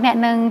ចាអរលោកអ្នក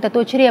នឹងទទួ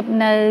លជ្រាប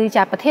នៅ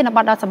ចាប្រធានប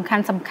ទដ៏សំ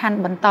ខាន់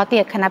បន្តទៀ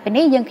តខណៈពេល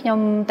នេះយើងខ្ញុំ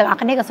ទាំងអស់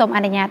គ្នាក៏សូមអ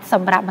នុញ្ញាតស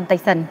ម្រាប់បន្តិច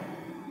សិន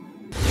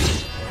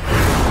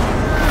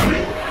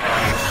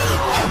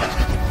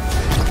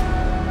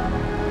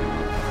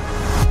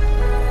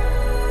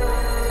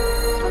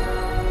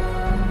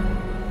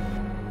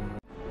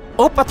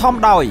ឧបត្ថម្ភ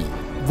ដោយ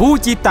វូ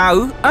ជីតៅ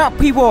អ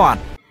ភិវឌ្ឍ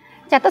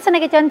ចាទស្សនិ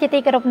កជនជាទី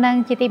គោរពនិង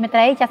ជាទីមេត្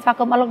រីចាស្វា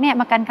គមន៍អរលោកអ្នក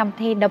មកកាន់កម្មវិ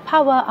ធី The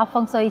Power of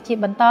Feng Shui ជា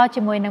បន្ត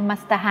ជាមួយនឹង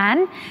Master Han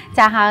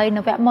ចាហើយ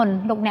នៅវគ្គមុន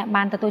លោកអ្នក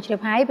បានទទួលជ្រាប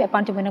ហើយពាក់ព័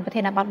ន្ធជាមួយនឹងប្រ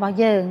ធានបទរបស់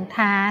យើង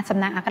ថាសំ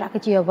ណាងអាក្រក់គឺ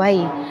ជាអ្វី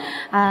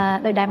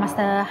ដោយដែល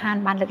Master Han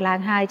បានលើកឡើង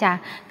ហើយចា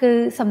គឺ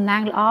សំណា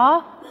ងល្អ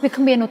វា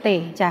គ្មាននោះទេ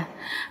ចា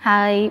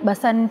ហើយបើ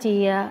សិនជា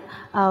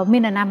មា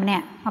ននរណាម្នា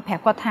ក់មកប្រា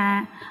ប់គាត់ថា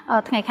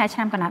ថ្ងៃខែឆ្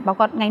នាំកណាត់របស់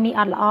គាត់ថ្ងៃនេះ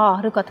អត់ល្អ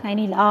ឬក៏ថ្ងៃ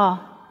នេះល្អ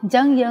អញ្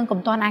ចឹងយើងកុំ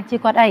ទាន់អាចជឿ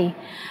គាត់អី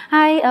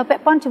ហើយពា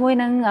ក់ព័ន្ធជាមួយ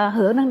នឹង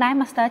រឿងនឹងដែរ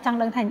Master ចង់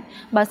ដឹងថា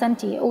បើសិន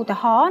ជាឧទា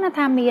ហរណ៍ណា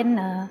ថាមាន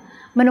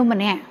មនុស្សម្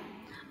នាក់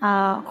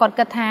គាត់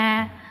គិតថា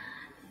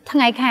ថ្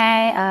ងៃខែ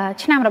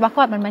ឆ្នាំរបស់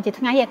គាត់មិនមែនជា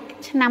ថ្ងៃ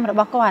ឆ្នាំរប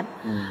ស់គាត់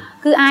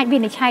គឺអាចវិ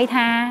និច្ឆ័យ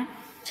ថា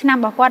ឆ្នាំ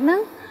របស់គាត់នឹ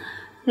ង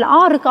ល្អ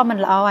ឬក៏មិន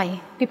ល្អហើយ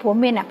ពីព្រោះ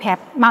មានអ្នកប្រា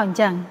ប់មកអញ្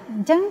ចឹង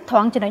ត្រ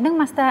ង់ចំណុចហ្នឹង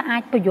Master អា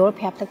ចបញ្យល់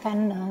ប្រាប់ទៅកា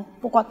ន់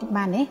ពួកគាត់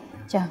បានទេ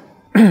ចា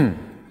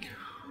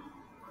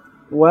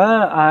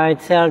Well, I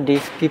tell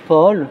these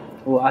people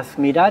who ask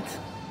me that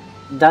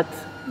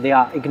they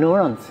are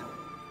ignorant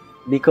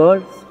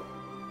because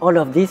all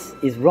of this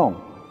is wrong.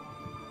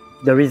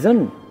 The reason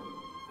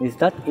is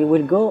that it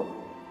would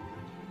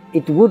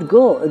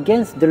go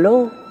against the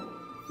law,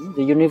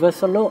 the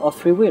universal law of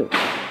free will.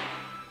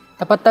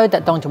 តែប៉ុន្តែតើ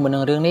តើជាមួយនឹ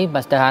ងរឿងនេះ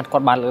Master ហាតគា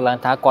ត់បានលើកឡើង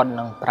ថាគាត់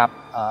នឹងប្រាប់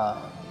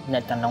អ្ន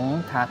កតំណង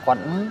ថាគា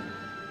ត់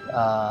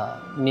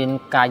មាន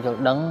ការយល់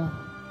ដឹង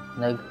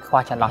នៅខ្វះ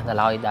ចន្លោះនៅ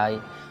ឡើយដែល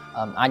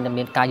អាចនឹង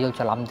មានការយល់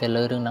ច្រឡំទៅ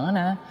លើរឿងហ្នឹង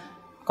ណា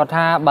គាត់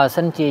ថាបើ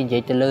សិនជានិយា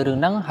យទៅលើរឿង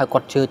ហ្នឹងហើយគា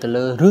ត់ជឿទៅ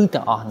លើរឿង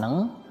ទាំងអស់ហ្នឹង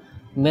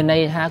មានន័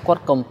យថាគា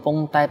ត់កំពុង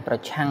តែប្រ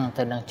ឆាំង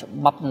ទៅនឹងច្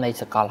បាប់នៃ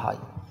សកលហើយ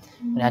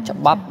មានថាច្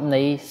បាប់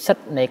នៃសិ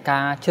ទ្ធិនៃកា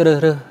រជ្រើស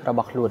រើសរប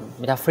ស់ខ្លួន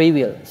មានថា free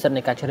will សិទ្ធិ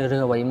នៃការជ្រើសរើ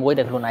សអ្វីមួយ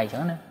ដែលខ្លួនឯងអញ្ចឹ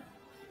ងណា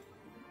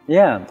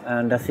Yeah,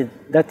 and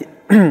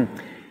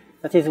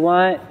that is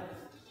why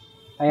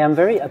I am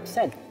very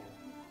upset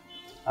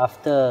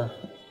after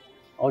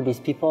all these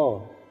people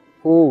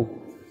who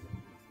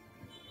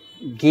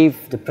give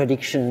the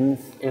predictions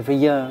every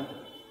year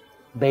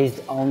based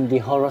on the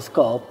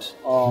horoscopes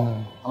or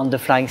on the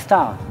flying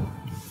star.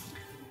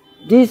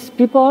 These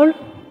people,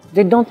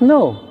 they don't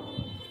know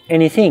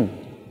anything.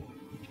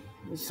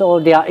 So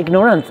they are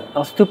ignorant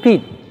or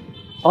stupid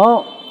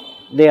or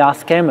they are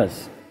scammers.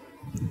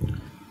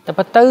 តែ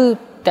ប៉ុន្តែ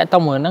តើតើ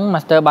មើលហ្នឹង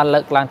Master បានលើ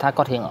កឡើងថា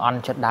គាត់រៀងអន់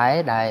ចិត្តដែរ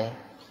ដែល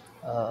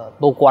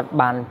ពួកគាត់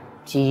បាន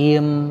ជា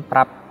មប្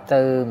រាប់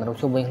ទៅមនុស្ស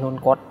ជុំវិញខ្លួន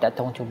គាត់តើ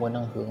តើជាមួយ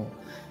នឹងរឿង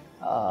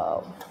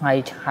ថ្ងៃ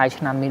ខែ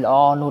ឆ្នាំនេះល្អ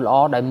នោះល្អ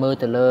ដែលមើល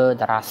ទៅលើ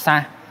តារាសា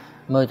ស្ត្រ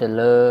មើលទៅ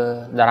លើ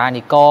តារា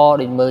និករ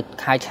ដូចមើល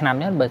ខែឆ្នាំ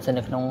នេះបើសិន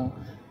នៅក្នុង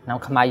ឆ្នាំ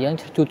ខ្មែរយើង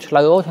ជូតឆ្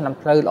លូវឆ្នាំ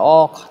ឆ្លូវល្អ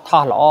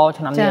ថោះល្អ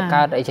ឆ្នាំនេះ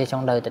កើតអីចេះច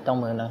ង់ទៅតើ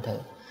មើលហ្នឹងទៅ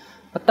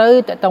ប៉ុន្តែ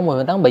តើមើល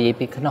ហ្នឹងបើនិយាយ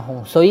ពីក្នុងហុង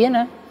ស៊ុយ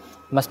ណា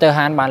Master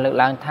Han បានលើក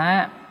ឡើងថា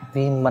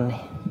វាមិន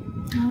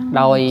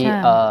ដោយ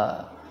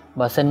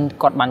បើសិន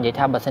គាត់បាននិយាយ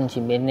ថាបើសិនជា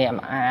មានអ្នកម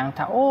កអាង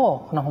ថាអូ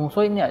ក្នុងហុង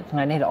ស៊ុយនេះថ្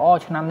ងៃនេះល្អ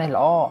ឆ្នាំនេះ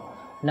ល្អ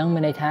នឹងមា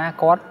នន័យថា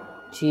គាត់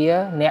ជា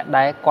អ្នក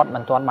ដែលគាត់មិ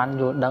នទាន់បាន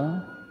យល់ដឹង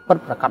ពិត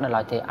ប្រាកដនៅ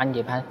ឡើយទេអញនិ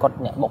យាយថាគាត់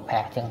អ្នកបុកប្រា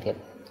ស់ចឹងទៀត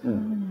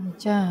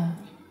ចា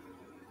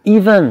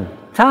Even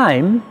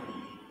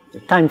the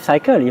time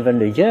cycle, even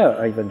the year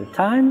or even the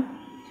time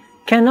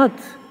cannot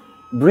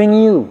bring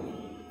you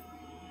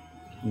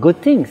good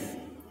things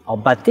or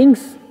bad things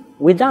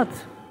without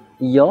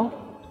your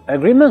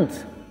agreement.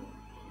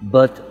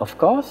 But of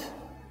course,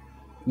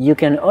 you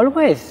can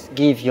always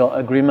give your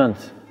agreement,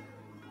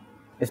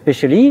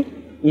 especially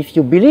if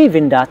you believe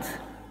in that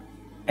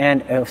and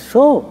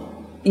also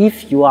if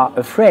you are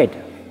afraid.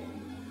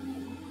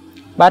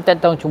 បាទតើ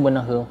តើជាមួយ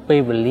នឹងរឿងពេល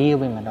វេលា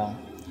វិញម្ដង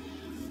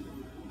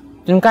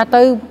ជួនកាល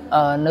ទៅ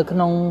នៅក្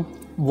នុង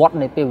វត្ត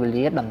នៃពេលវេ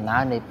លាដំណើ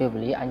រនៃពេលវេ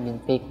លាអាចមាន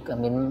ពេ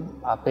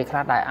លខ្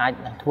លះដែលអាច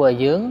នឹងធ្វើឲ្យ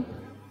យើង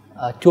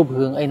ជួប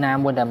រឿងអីណា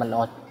មួយដែលមិនល្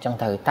អចឹង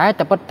ទៅ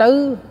តែប៉ុន្តែ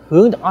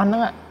រឿងទាំងអស់ហ្នឹ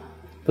ង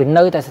វា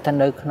នៅតែស្ថិត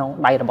នៅក្នុង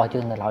ដៃរបស់យើ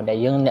ងនៅឡើយដែល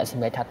យើងអ្នកស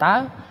ម្រេចថាតើ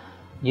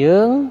យើ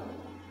ង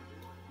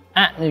អ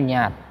នុញ្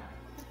ញាត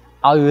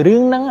ឲ្យរឿ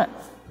ងហ្នឹង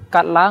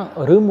កាត់ឡើង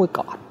ឬមួយ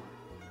ក៏អត់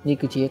នេះ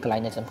គឺជាកន្លែ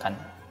ងដែលសំខាន់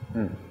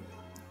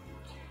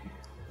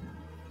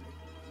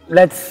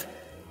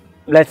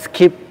Let's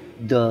keep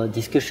the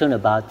discussion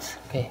about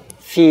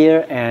fear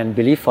and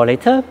belief for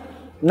later.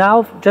 Now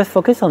just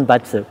focus on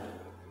Batsu.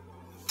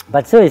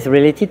 Batsu is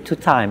related to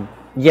time,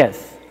 yes,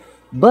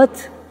 but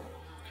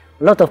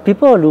a lot of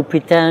people who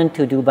pretend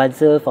to do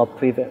Batsu for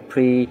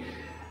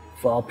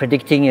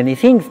predicting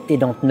anything, they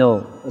don't know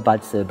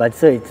Batsu.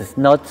 Batsu is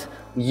not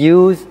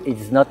used, it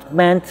is not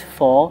meant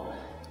for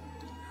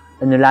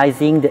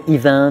analyzing the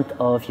event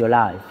of your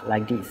life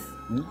like this.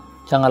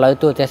 ចឹងឥឡូវ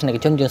ទូទៅទស្សនិក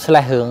ជនយើងស្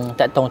លេះរឿង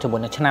តាក់ទងជាមួយ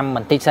នឹងឆ្នាំប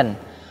ន្តិចសិន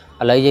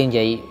ឥឡូវយើងនិ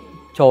យាយ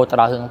ចូលទៅ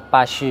ដល់រឿង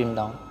ប៉ាឈឺម្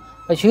ដង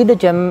ប៉ាឈឺដូច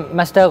ជា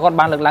Master គាត់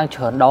បានលើកឡើងច្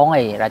រើនដងឯង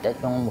ដែលតាក់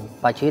ទង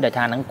ប៉ាឈឺដែល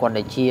ថាហ្នឹងគាត់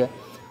ដែលជា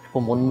ប្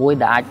រមុនមួយ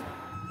ដែលអាច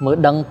មើល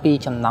ដឹងពី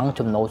ចំណង់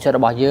ចំណូលចិត្តរ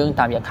បស់យើង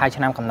តាមរយៈខែ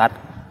ឆ្នាំកំណត់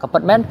ក៏ពិ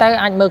តមែនតែ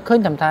អាចមើលឃើញ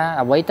ថា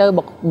អ្វីទៅ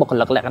បុគ្គ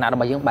លិកលក្ខណៈរ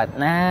បស់យើងបែប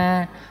ណា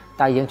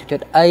តើយើងចូលចិ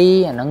ត្តអី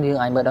អាហ្នឹងយើង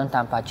អាចមើលដឹង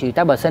តាមប៉ាឈឺ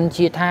តែបើសិន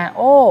ជាថា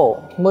អូ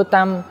មើល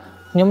តាម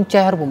ខ្ញុំ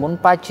ចេះរូបមន្ត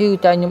ប៉ាឈឺ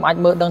តែខ្ញុំអាច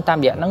មើលដឹងតាម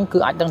រយៈហ្នឹងគឺ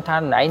អាចដឹងថា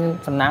ណែ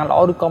សំណាងល្អ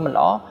ឬក៏មិន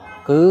ល្អ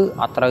គឺ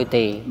អត់ត្រូវ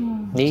ទេ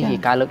នេះជា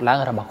ការលើកឡើង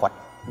របស់គាត់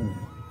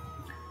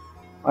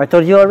I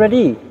told you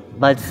already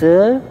Batsu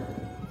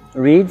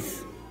reads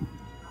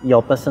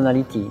your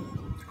personality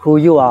who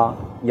you are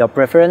your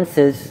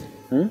preferences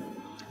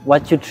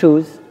what you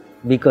choose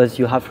because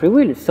you have free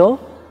will so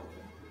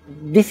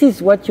this is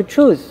what you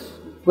choose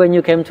when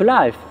you came to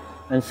life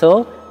and so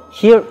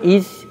here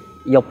is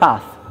your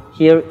path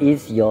here is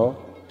your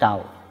Tao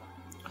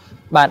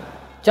បាទ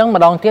អញ្ចឹង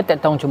ម្ដងទៀតតក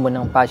តងជាមួយ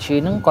នឹងប៉ាឈី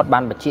ហ្នឹងគាត់បា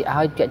នបញ្ជាក់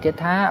ឲ្យទៀត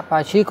ថាប៉ា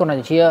ឈីគា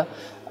ត់ជា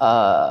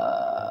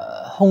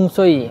ហុង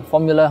ស៊ុយ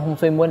formula ហុង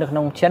ស៊ុយមួយនៅក្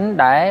នុងចិន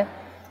ដែល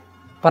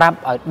ប្រាប់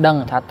ឲ្យដឹង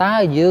ថាតើ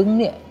យើង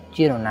នេះ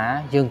ជានរណា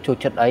យើងចូល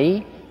ចិត្តអី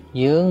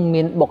យើង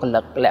មានបុគ្គលិ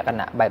កលក្ខ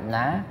ណៈបែប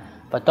ណា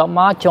បន្ទាប់ម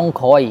កចុង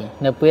ក្រោយ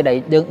នៅពេលដែល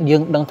យើ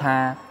ងដឹងថា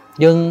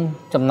យើង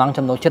ចំណង់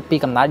ចំណូលចិត្តពី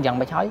កំណើតយ៉ាង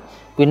ម៉េចហើយ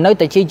វានៅ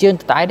តែជាយើង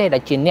តែដែ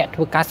លជាអ្នកធ្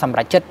វើការសម្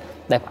រេចចិត្ត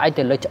ដែលផ្អែក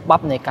ទៅលើច្បា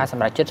ប់នៃការស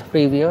ម្រេចចិត្ត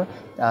free will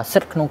សិ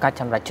ទ្ធិក្នុងការ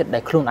សម្រេចចិត្តដែ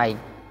លខ្លួនឯង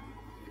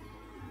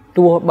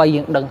ទោះបី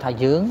យើងដឹងថា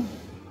យើង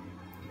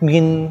មា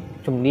ន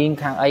ជំនាញ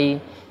ខាងអី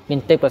មាន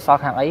ទេពកោសល្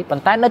យខាងអីប៉ុ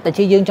ន្តែនៅតែ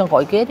ជាយើងចុងក្រោ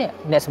យគេនេះ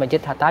អ្នកសម្រេចចិ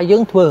ត្តថាតើយើ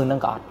ងធ្វើនឹង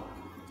ក៏អត់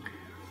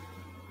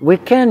We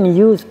can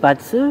use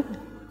Batsu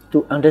to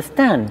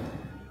understand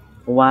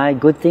why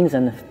good things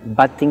and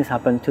bad things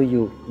happen to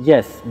you.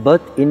 Yes,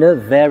 but in a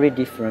very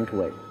different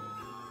way.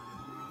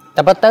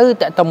 តែបើទៅ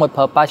តើទៅមួយ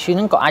ប្រើប៉ាឈីហ្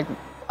នឹងក៏អាច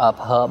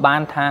ប្រើបា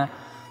នថា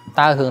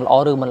តើរឿងល្អ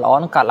ឬមិនល្អ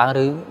ហ្នឹងកើតឡើង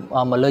ឬ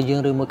មកលើយើ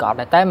ងឬមួយក៏អត់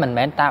ដែរតែមិន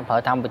មែនតាមប្រើ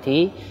តាមវិធី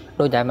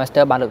ដោយដែល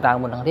master បានលើកឡើង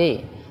មុនហ្នឹងទេ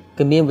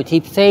គឺមានវិធី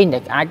ផ្សេងដែ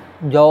លអាច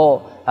យក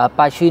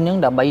ប៉ាឈីហ្នឹង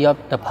ដើម្បីយក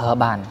ទៅប្រើ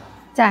បាន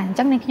ចាអញ្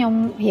ចឹងនេះខ្ញុំ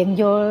រៀង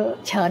យល់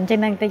ច្រើនជាង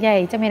ហ្នឹងទៅយាយ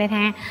អញ្ចឹងមានន័យ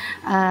ថា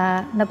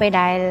នៅពេល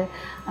ដែល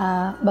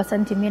បើសិន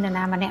ជាមាននរ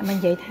ណាម្នាក់មក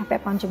និយាយថាពា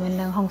ក់ព័ន្ធជាមួយ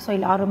នឹងហុងស៊ុយ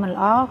ល្អឬមិន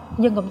ល្អ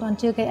យើងកុំតន់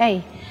ជឿគេអី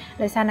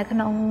ដោយសារនៅក្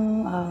នុង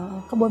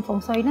ក្បួនហុង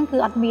ស៊ុយហ្នឹងគឺ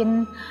អត់មាន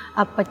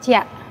បច្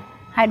ចៈ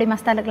ហើយដោយ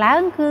master លើកឡើ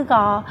ងគឺ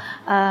ក៏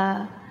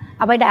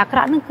អ្វីដែលអាក្រ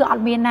ក់ហ្នឹងគឺអ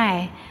ត់មានដែរ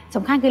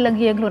សំខាន់គឺលឹង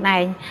យើងខ្លួនឯ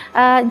ងអ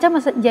ញ្ចឹងម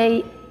កនិយាយ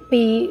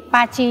ពី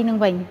ប៉ាជីនឹង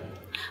វិញ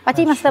ប៉ា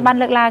ជី master បាន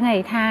លើកឡើងហើ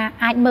យថា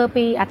អាចមើល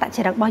ពីអត្តច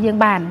រិតរបស់យើង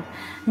បាន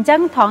អញ្ចឹង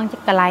ត្រង់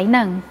កន្លែងហ្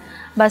នឹង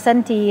បើសិន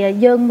ជា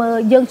យើងមើល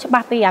យើងច្បា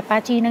ស់ពីអាប៉ា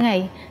ជីហ្នឹងហើ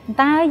យ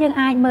តើយើង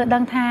អាចមើលដឹ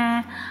ងថា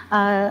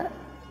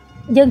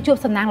យើងជួប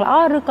សំណាងល្អ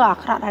ឬក៏អា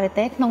ក្រក់ដែរ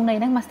ទេក្នុងន័យ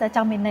ហ្នឹង master ច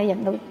ង់មានន័យយ៉ាង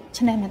ដូច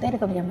ឆ្នាំមែនទេឬ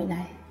ក៏យ៉ាងមិន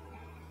ដែរ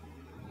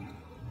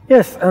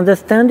Yes,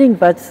 understanding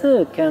Batsu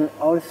can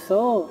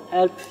also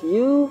help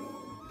you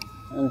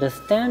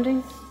understanding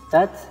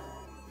that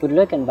good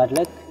luck and bad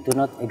luck do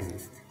not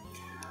exist.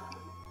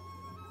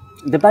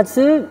 The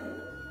Batsu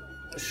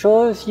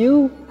shows you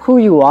who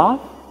you are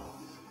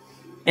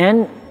and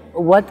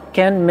what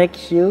can make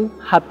you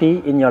happy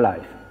in your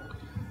life.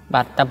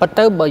 បាទតែពិត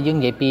ទៅបើយើង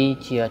និយាយពី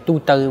ជាទូ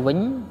ទៅវិញ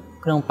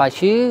ក្នុងប៉ា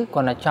ឈី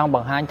គាត់តែចង់ប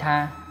ង្ហាញថា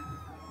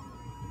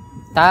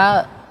តើ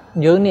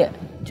យើងនេះ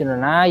ជានរ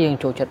ណាយើង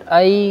ចូលចិត្ត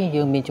អី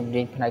យើងមានជំ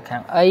នាញផ្នែកខា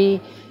ងអី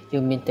យើ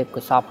ងមានទេព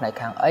កោសល្យផ្នែក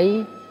ខាងអី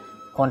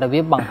គាត់តែវា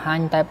បង្ហាញ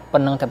តែប៉ុ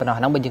ណ្្នឹងតែប៉ុណ្ណោះ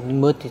ហ្នឹងបើយើង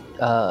មើល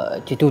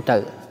ជាទូទៅ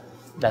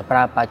ដែលប្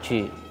រើប៉ាឈី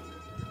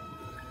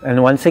And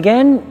once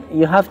again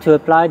you have to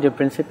apply the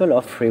principle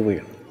of free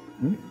will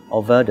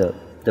over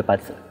the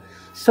Batsu.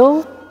 So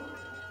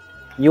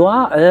you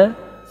are a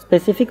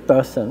specific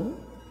person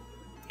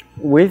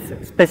with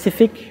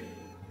specific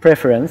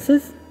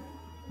preferences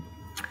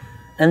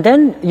and then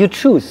you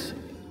choose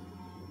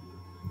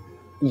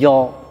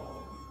your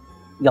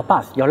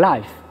path, your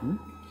life.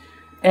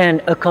 And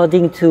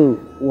according to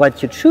what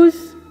you choose,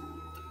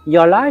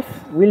 your life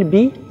will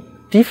be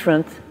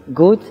different,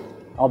 good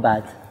or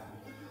bad.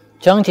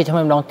 ចឹងជាឆ្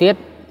លើយម្ដងទៀត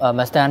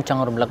Master ច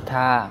ង់រំលឹក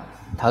ថា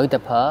ត្រូវតែ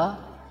ប្រើ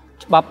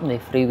ច្បាប់នៃ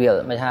free will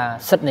មានថា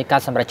សិទ្ធិនៃការ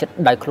សម្រេចចិត្ត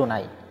ដោយខ្លួនឯ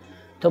ង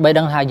ទោះបី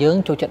ដឹងថាយើង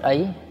ចូលចិត្តអី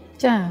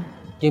ចា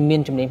យើងមាន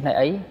ជំនាញផ្នែក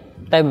អី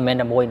តែមិនមែន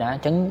តែមួយណាអ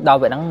ញ្ចឹងដល់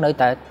ពេលហ្នឹងនៅ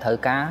តែត្រូវ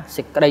ការ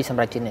សេចក្តីស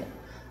ម្រេចចិត្តនេះ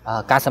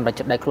ការសម្រេច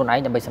ចិត្តដោយខ្លួនឯង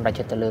ដើម្បីសម្រេច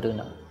ចិត្តទៅលើរឿង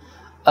ហ្នឹង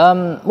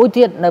មួយ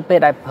ទៀតនៅពេល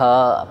ដែលប្រើ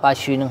ប៉ា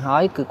ឈីនឹងហើ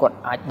យគឺគាត់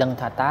អាចដឹង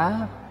ថាតើ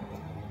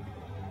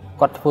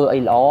គាត់ធ្វើអី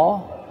ល្អ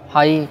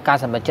ហើយការ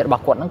សម្រេចចិត្តរប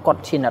ស់គាត់ហ្នឹងគាត់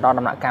ឈានដល់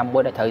ដំណាក់កាលមួ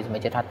យដែលត្រូវសម្រេ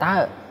ចចិត្តថាតើ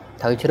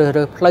ត្រូវជ្រើស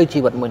រើសផ្លូវជី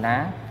វិតមួយណា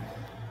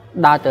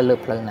ដើរទៅលើ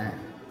ផ្លូវណា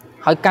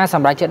ហើយការស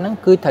ម្រេចចិត្តហ្នឹង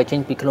គឺត្រូវចេញ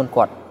ពីខ្លួន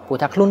គាត់ព្រោះ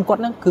ថាខ្លួនគា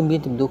ត់ហ្នឹងគឺមាន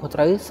ទំនួលខុសត្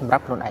រូវសម្រា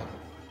ប់ខ្លួនឯង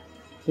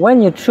When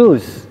you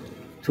choose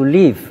to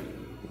live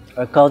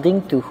according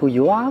to who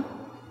you are,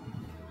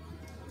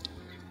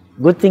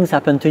 good things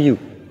happen to you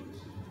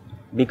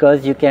because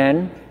you can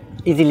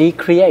easily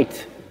create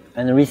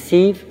and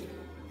receive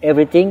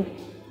everything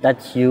that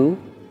you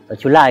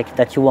like,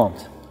 that you want.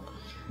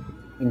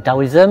 In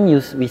Taoism,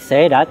 we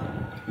say that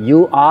you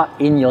are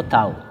in your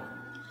Tao.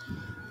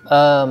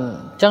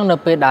 ចឹងនៅ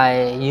ពេលដែល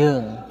យើ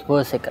ងធ្វើ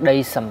សេចក្តី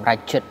សម្រេច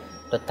ចិត្ត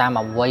ទៅតាម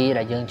អ្វី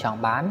ដែលយើងចង់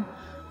បាន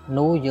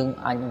នោះយើង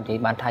អាចនិយាយ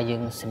បានថាយើ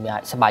ង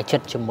សប្បាយចិ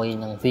ត្តជាមួយ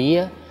នឹងវា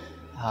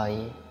ហើយ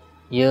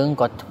យើង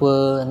ក៏ធ្វើ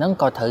ហ្នឹង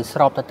ក៏ត្រូវស្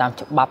របទៅតាម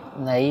ច្បាប់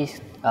នៃ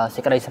សេ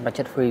ចក្តីសម្រេច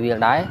ចិត្ត free will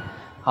ដែរ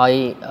ហើយ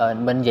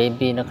មិននិយាយ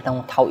ពីនៅក្នុង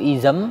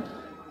Taoism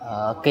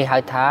គេហៅ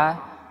ថា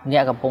អ្ន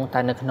កកំពុងតែ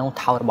នៅក្នុង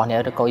Tao របស់អ្នក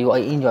ឬក៏ you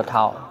are in your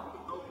Tao.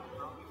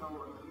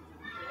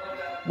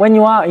 When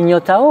you are in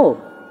your Tao,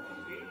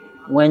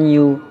 when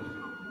you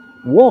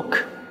walk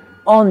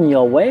on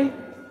your way,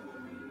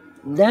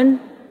 then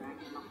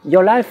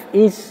your life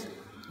is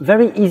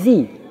very easy,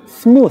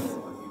 smooth.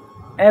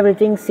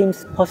 Everything seems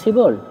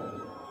possible.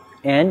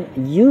 And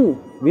you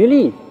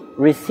really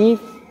receive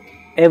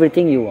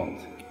everything you want.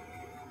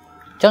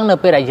 ចឹងនៅ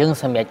ពេលដែលយើង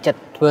សម្រេចចិត្ត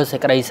ធ្វើសេច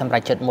ក្តីសម្រេ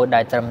ចចិត្តមួយដែ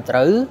លត្រឹមត្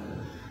រូវ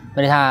មា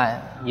នន័យថា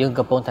យើង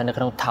កំពុងតែនៅ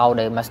ក្នុង Tao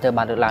ដែល Master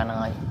បានលើកឡើងហ្នឹង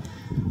ហើយ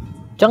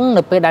ចឹង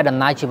នៅពេលដែលដំ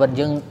ណើរជីវិត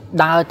យើង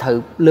ដើរទៅ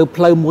លើ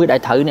ផ្លូវមួយដែល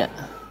ត្រូវនេះ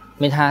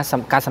មានថា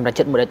ការសម្រេច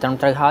ចិត្តមួយដែលត្រឹម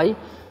ត្រូវហើយ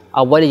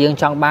អ្វីដែលយើង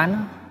ចង់បាន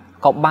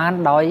ក៏បាន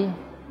ដោយ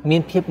មា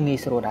នភាពងាយ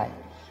ស្រួលដែរ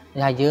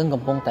ហើយយើង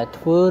កំពុងតែ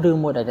ធ្វើរឿង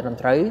មួយដែលត្រឹម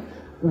ត្រូវ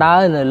ដើ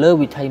រលើ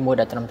វិថីមួយ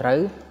ដែលត្រឹមត្រូវ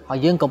ហើយ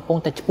យើងកំពុង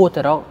តែឆ្ពោះ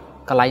ទៅរក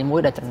កន្លែងមួយ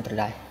ដែលត្រឹមត្រូវ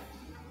ដែរ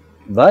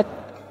But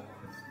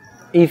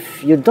if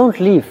you don't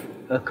live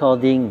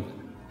according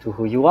to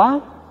who you are,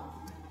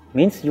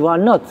 means you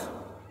are not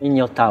in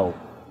your Tao.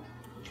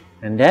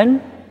 And then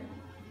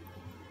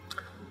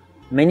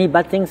many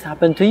bad things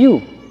happen to you,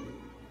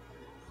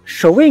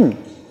 showing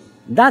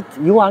that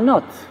you are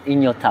not in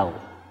your Tao.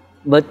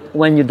 But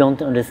when you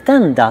don't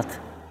understand that,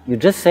 you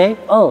just say,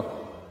 oh,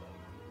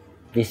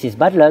 this is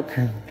bad luck.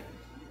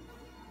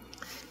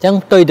 ចឹង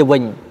ផ្ទុយទៅវិ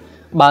ញ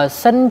បើ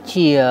សិន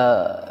ជា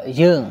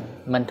យើង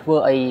មិនធ្វើ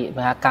អី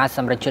ការស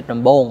ម្រេចចិត្ត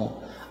ដំបូង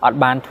អត់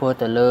បានធ្វើ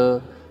ទៅលើ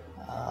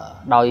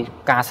ដោយ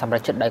ការសម្រេ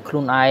ចចិត្តដោយខ្លួ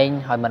នឯង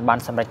ហើយមិនបាន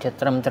សម្រេចចិត្ត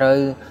ត្រឹមត្រូវ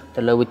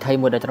ទៅលើវិធី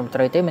មួយដែលត្រឹមត្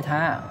រូវទេមាន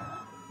ថា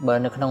បើ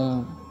នៅក្នុង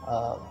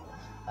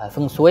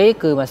Feng Shui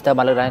គឺ Master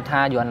បានលើកឡើងថា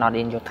you are not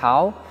in your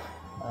Tao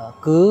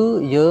គឺ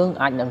យើង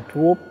អាចនឹង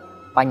ជួប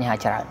បញ្ហា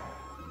ច្រើន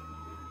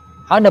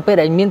ហើយនៅពេល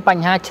ដែលមានប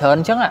ញ្ហាច្រើន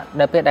អញ្ចឹង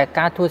ដល់ពេលដែល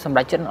ការធ្វើសម្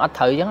រេចចិត្តអត់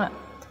ត្រូវអញ្ចឹង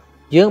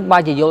យើងបែ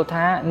រជាយល់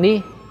ថានេះ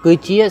គឺ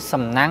ជា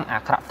សំណាងអា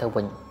ក្រក់ទៅ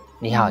វិញ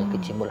នេះហើយគឺ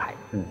ជាមូលហេតុ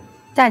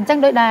ចាអញ្ចឹង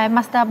ដោយដែល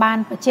Master បាន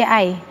បញ្ជាក់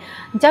អី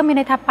អញ្ចឹងមាន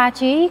ន័យថាប៉ា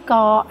ជី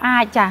ក៏អា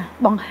ចចា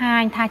បង្ហា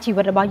ញថាជី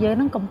វិតរបស់យើង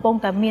នឹងកំពុង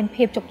តែមាន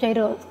ភាពជោគជ័យ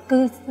គឺ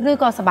ឬ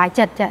ក៏សប្បាយ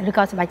ចិត្តចាឬ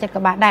ក៏សប្បាយចិត្ត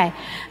ក៏បានដែរ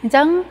អញ្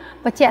ចឹង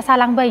បញ្ជាក់សារ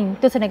ឡើងវិញ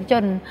ទស្សនិកជ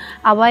ន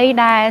អ្វី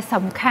ដែល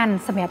សំខាន់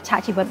សម្រាប់ឆាក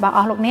ជីវិតរបស់អ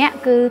ស់លោកអ្នក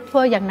គឺធ្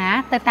វើយ៉ាងណា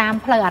ទៅតាម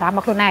ផ្លូវអារម្មណ៍រ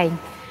បស់ខ្លួនឯង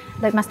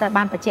ដោយ Master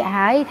បានបញ្ជាក់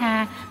ហើយថា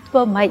ធ្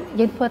វើមិន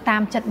យើងធ្វើតា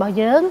មចិត្តរបស់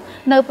យើង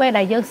នៅពេល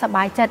ដែលយើងសប្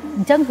បាយចិត្តអ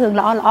ញ្ចឹងរឿង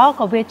ល្អ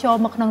ក៏វាចូល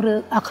មកក្នុងរឿង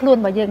ខ្លួន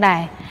របស់យើងដែ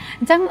រ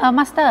អញ្ចឹង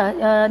Master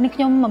នេះខ្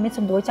ញុំមាន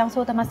សំណួរចង់សួ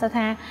រតើ Master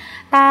ថា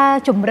តើ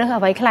ជំរើស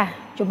អ្វីខ្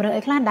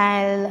លះដែ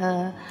ល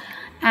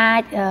អា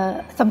ច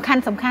សំខា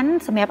ន់ស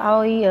ម្រាប់ឲ្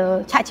យ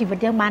ឆាកជីវិត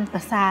យើងបានប្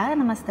រសើរ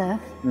ណា Master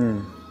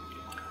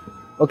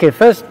Okay,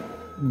 first,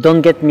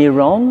 don't get me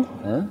wrong.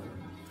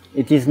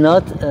 It is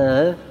not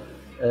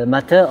a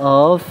matter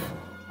of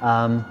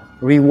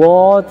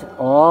reward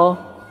or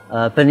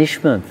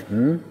punishment.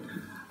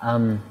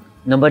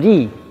 Nobody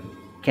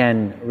can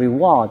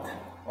reward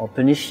or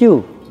punish you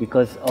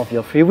because of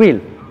your free will,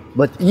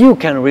 but you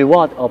can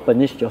reward or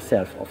punish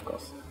yourself, of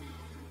course.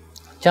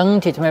 ចឹង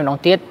ជាថ្មីម្ដង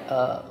ទៀត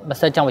បើ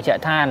សិនចង់បញ្ជា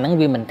ក់ថានឹង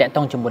វាមិនតកត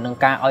ងជាមួយនឹង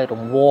ការឲ្យរ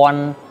ង្វាន់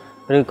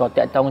ឬក៏ត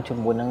កតងជា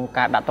មួយនឹង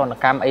ការដាក់ទណ្ឌ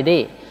កម្មអីទេ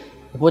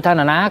ព្រោះថា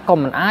ណាក៏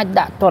មិនអាច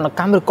ដាក់ទណ្ឌ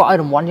កម្មឬក៏ឲ្យ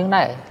រង្វាន់យើង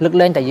ដែរលើក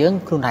លែងតែយើង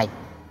ខ្លួនឯង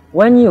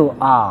When you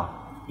are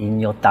in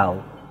your Tao,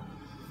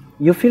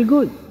 you feel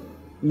good.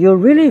 You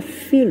really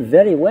feel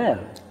very well.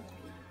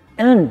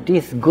 And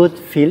these good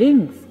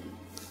feelings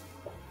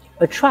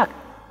attract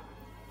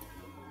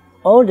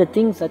all the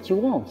things that you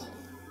want,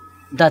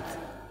 that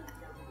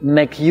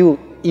make you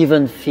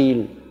even feel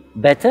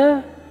better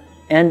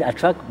and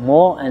attract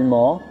more and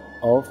more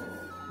of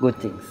good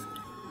things.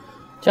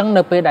 ចឹង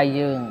នៅពេលដែល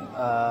យើង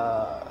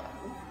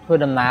ធ្វើ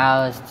ដំណើរ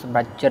សម្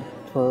រាប់ចិត្ត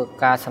ធ្វើ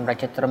ការសម្រេច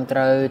ចិត្តត្រឹមត្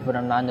រូវធ្វើ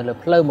ដំណើរនៅលើ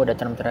ផ្លូវមួយដែល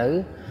ត្រឹមត្រូវ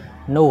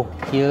នោះ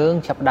យើង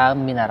ចាប់ដើម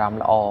មានអារម្ម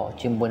ណ៍ល្អ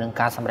ជាមួយនឹង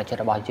ការសម្រេចចិត្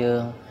តរបស់យើ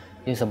ង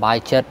សប្បាយ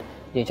ចិត្ត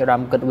យើងចាប់ដើ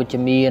មគិតវិជ្ជ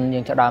មានយើ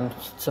ងចាប់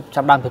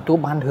ដើមទទួល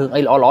បានរឿង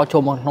អីល្អៗចូ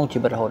លមកក្នុងជី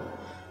វិតរហូត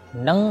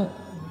ហ្នឹង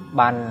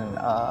បាន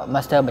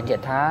Master បញ្ជា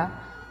ក់ថា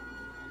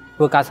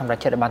ធ្វើការសម្រេច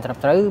ចិត្តឲ្យបានត្រឹម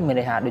ត្រូវមាន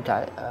ន័យថាដូចថា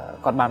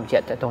គាត់បានបញ្ជា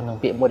ក់ទៅក្នុង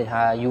ពាក្យមួយ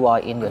ថា you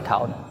are in your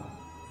town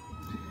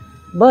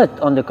But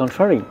on the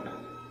contrary,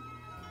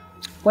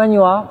 when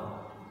you are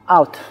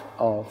out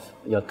of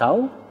your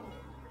Tao,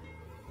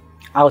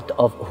 out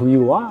of who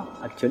you are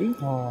actually,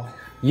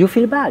 you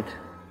feel bad.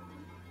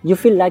 You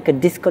feel like a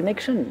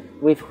disconnection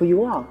with who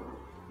you are.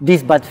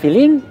 This bad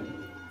feeling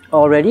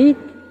already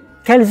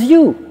tells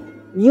you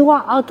you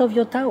are out of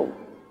your Tao.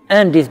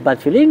 And this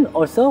bad feeling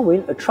also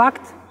will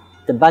attract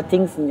the bad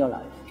things in your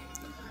life.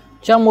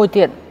 ចឹងមួយ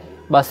ទៀត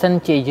បើសិន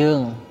ជាយើង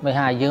មិន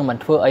ថាយើងមិន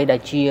ធ្វើអីដែល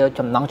ជា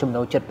ចំណង់ចំ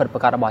ណូលចិត្តពិតប្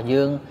រាកដរបស់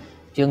យើ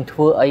ងធ្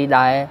វើអី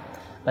ដែល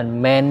មិន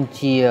មែន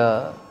ជា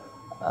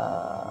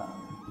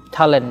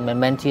talent មិន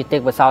មែនជាទេព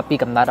កោសល្យពី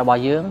កំណើតរប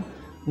ស់យើង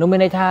នោះមាន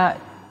ន័យថា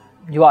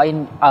you are in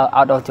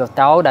out of your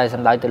Tao ដែល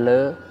សំដៅទៅលើ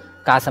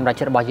ការសម្រេច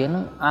ចិត្តរបស់យើងនឹ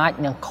ងអាច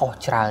នឹងខុស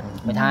ច្រើន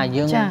មានថា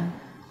យើង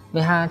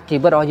មានថាជី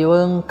វិតរបស់យើ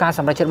ងការស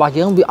ម្រេចចិត្តរបស់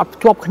យើងវាអត់ភ្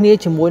ជាប់គ្នា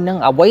ជាមួយនឹង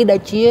អ្វីដែ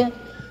លជា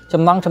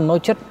ចំណង់ចំណូល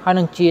ចិត្តហើយ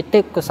នឹងជាទេ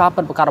ពកោសល្យ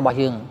ពិតប្រាកដរបស់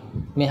យើង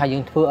មានថាយើ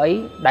ងធ្វើអី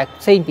ដែល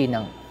ផ្សេងពីហ្នឹ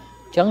ង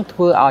អញ្ចឹងធ្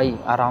វើឲ្យ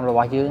អារម្មណ៍រប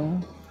ស់យើង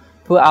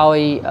ធ្វើឲ្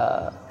យ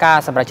ការ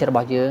សម្រេចចិត្តរប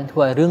ស់យើងធ្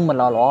វើឲ្យរឿងមិន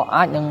ល្អ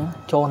អាចនឹង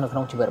ចូលនៅក្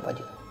នុងជីវិតរបស់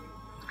យើង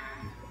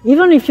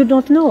Even if you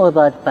don't know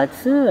about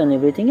Patsu and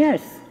everything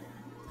else,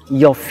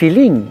 your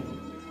feeling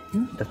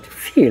that you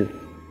feel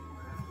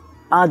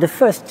are the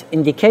first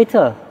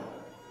indicator,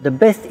 the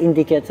best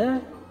indicator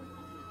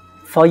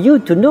for you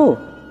to know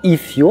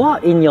if you are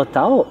in your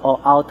Tao or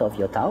out of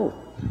your Tao.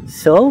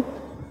 So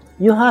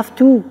you have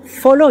to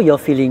follow your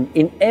feeling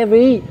in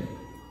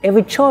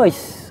every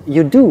choice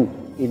you do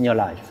in your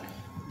life.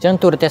 ចឹង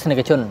ទូរទស្សនិ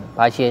កជនប្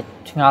រហែលជា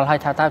ឆ្ងល់ហើយ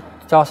ថាតើ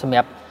ចោះសម្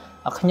រាប់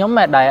ខ្ញុំ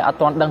ដែលអត់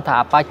ទាន់ដឹងថា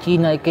អបាជី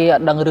នៅគេអ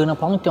ត់ដឹងរឿងនោះ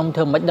ផងខ្ញុំធ្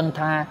វើមិនដឹង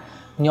ថា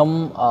ខ្ញុំ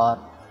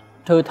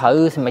thử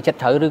thử mà chất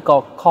thử rồi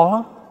có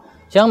khó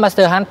chẳng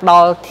master hắn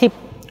đo tip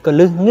cái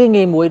lưng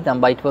nghe mũi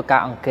làm bài thưa cả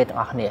ăn kê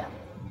tặng nè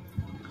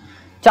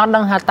chọn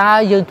đăng hà ta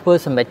dương thưa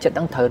xem mà chất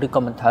đăng thử rồi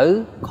còn mình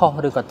thử khó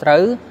rồi còn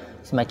trứ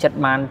mà chất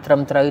man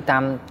trầm trứ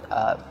tam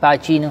ba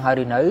chi năng hơi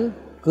rồi nữ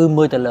cứ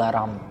mưa từ lửa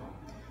rầm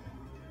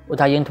ủa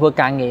thay dương thưa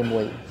càng nghe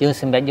mũi dương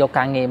xem bé vô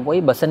càng nghe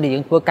mũi bờ sân thì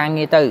dương thưa càng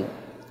nghe từ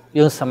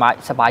dương sờ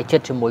bài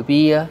chất cho mũi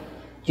bia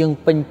dương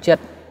pin chất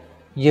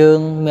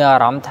dương mờ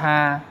rầm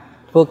tha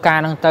thưa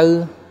càng năng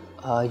tư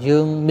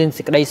dương miên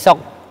xịt đây sọc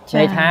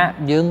này tha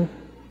dương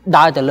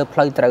đai từ lớp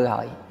phơi từ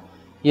hỏi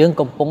dương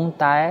cùng búng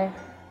té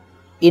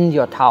in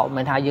vào thảo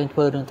mình hai dương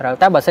thưa đường từ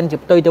té bờ sân chụp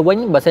tươi từ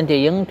quýnh bờ sân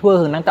thì dương thưa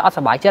hưởng năng tao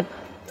sờ bài chất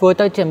thưa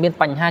tới trên miên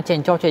bành hai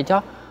trên cho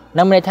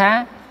năm này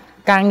tha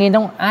càng nghe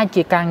đông ai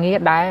chỉ càng nghe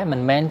đá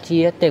mình men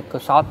chia tiệc của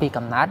xó pi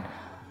cầm nát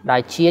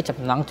đại chia chập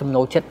nắng chấm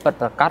nấu chất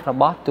vật cát rồi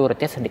bó tôi là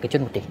test được cái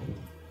chân một tí.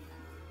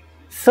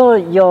 So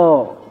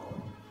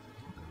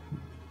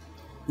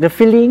the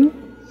feeling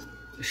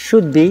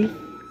should be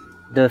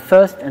the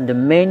first and the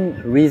main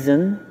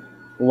reason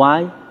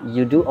why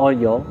you do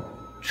all your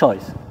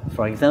choice.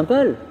 For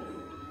example,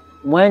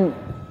 when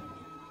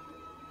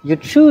you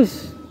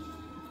choose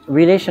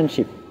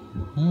relationship,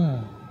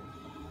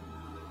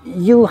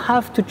 you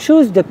have to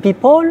choose the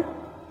people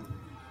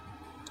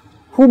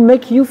who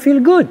make you feel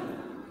good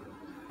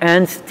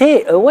and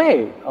stay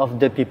away of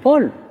the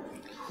people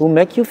who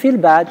make you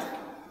feel bad.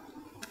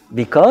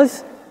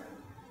 Because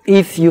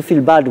if you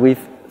feel bad with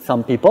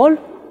some people,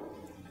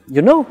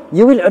 you know,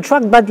 you will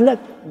attract bad luck,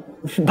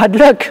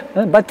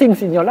 bad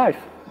things in your life.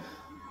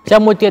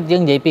 Trong một tiết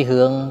dương vậy bị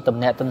hưởng tầm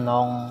nẹt tầm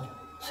nòng,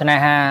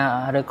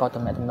 ha rồi có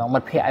tầm nẹt tầm nòng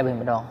mất phệ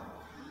bên đó.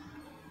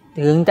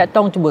 Hướng tại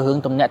tông trong buổi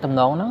hưởng tầm nẹt tầm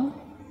nòng nó,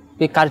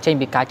 bị cá trên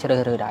bị cá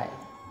chơi rơi đại.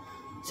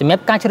 Chỉ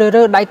mép cá chơi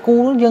rơi đại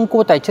cu dương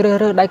cu tại chơi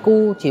rơi đại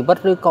cu chỉ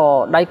bắt rơi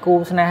cò đại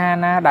cu ha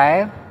na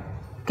đại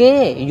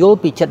cái vô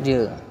bị chật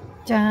dừa,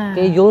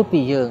 cái vô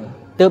bị dừa,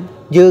 từ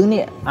dừa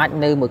nè anh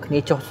nơi một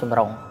cái cho sầm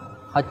rồng.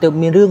 Họ từ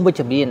miền rương với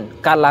chấm biên,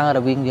 cá lang là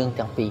viên dương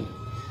chẳng pì.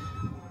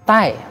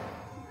 Tai,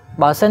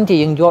 bảo sân chỉ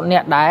dương dọn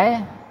nẹt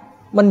đá,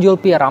 mình vô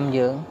pì rầm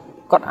dương,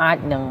 còn ai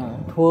nâng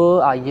thua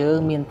ở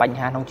dương miền bành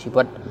hà không chỉ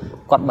vật,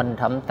 còn mình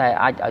thầm tại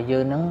ai ở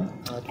dương nâng,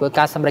 với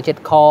cá sâm ra chết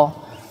kho,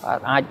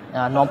 ai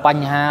non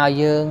bành hà ở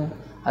dương,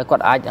 còn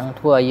ai nâng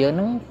thua ở dương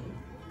nâng,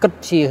 cất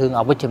chi hưởng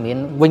ở với chấm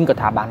biên vinh của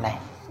thả bàn này.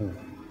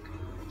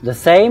 The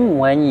same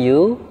when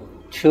you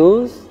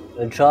choose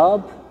a job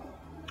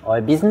or a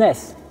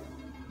business.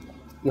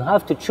 You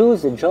have to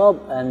choose a job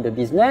and a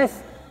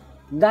business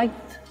that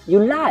you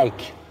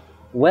like,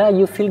 where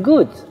you feel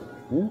good.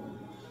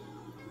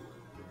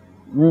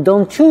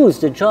 Don't choose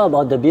the job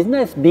or the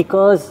business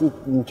because it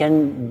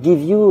can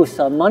give you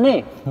some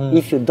money.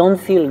 If you don't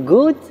feel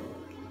good,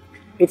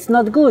 it's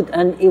not good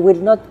and it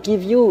will not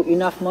give you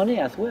enough money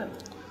as well.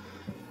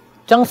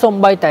 Chẳng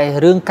xong bay tại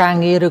rương ca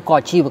nghe rồi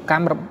có chi vật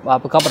cam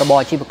có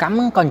bò chi vật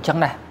cam còn chẳng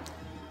này.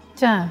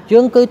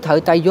 Dương cứ thở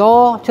tại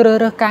do chơi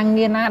rơi càng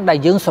nghe ná đại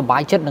dương sờ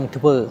bài chất đằng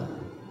thừa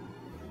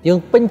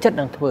dương pin chất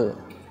đằng thừa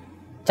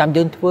chăm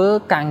dương thừa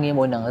càng nghe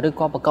mùi nằng rồi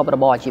có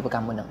bò chỉ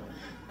càng mùi nằng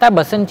ta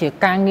bờ sân chỉ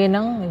càng nghe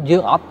nắng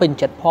dương ở pin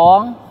chất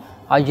phong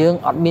ở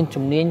dương ở miền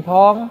trung niên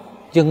phong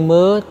dương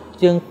mưa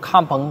dương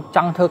không phận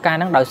trăng thơ ca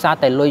nắng đợi xa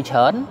tại lôi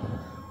chớn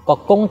có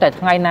cung tại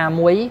ngày nào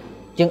muối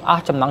dương ở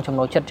chầm nắng chầm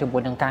nổi chất chầm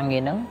mùi nằng càng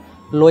nghe nắng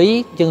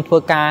lối dương thừa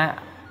ca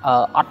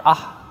ở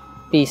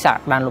pi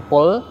sạc đàn lục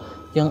bố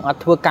dương ở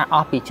thưa ca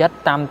ở bị chất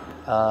tam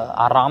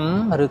ở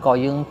rắm rồi có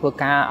dương thưa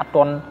ca ở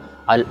tuần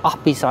ở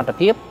bị sạt tập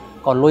tiếp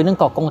còn lối nó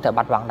có công thể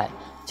bạt vàng này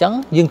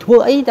chẳng dương thưa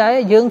ấy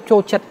đấy dương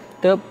cho chất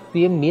tới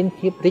phía miền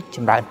phía rich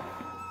chậm rãi.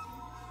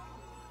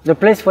 The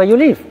place where you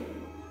live,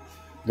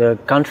 the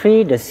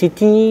country, the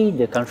city,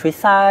 the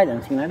countryside,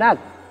 and things like that.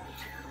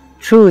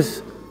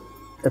 Choose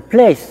a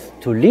place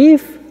to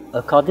live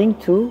according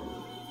to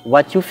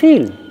what you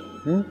feel,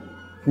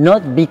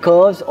 not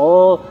because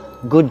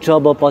good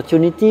job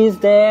opportunities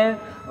there,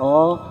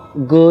 or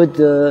good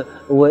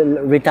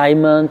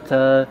retirement,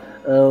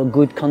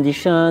 good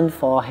condition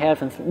for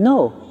health and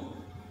no.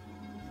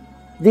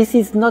 This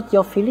is not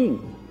your feeling.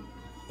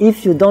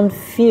 If you don't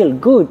feel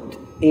good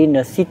in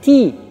a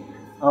city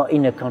or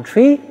in a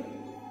country,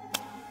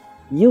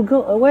 you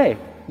go away.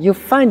 You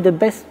find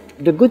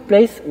the good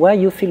place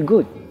where you feel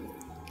good.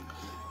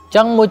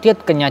 Chẳng môi tiết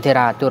cả nhà thầy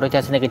ra tôi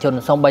ra xin cái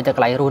chôn xong bây giờ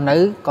lại luôn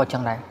nữ coi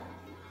chẳng này.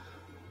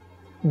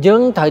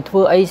 Dương thời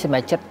thưa ấy sẽ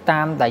mẹ chất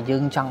tam đại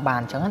dương chẳng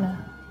bàn chẳng nữa.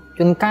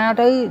 Chừng ca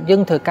đấy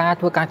dương thời ca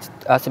thưa ca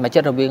sẽ mẹ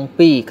chất rồi biếng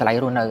pi cái lại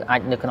rồi nữ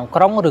ảnh được cái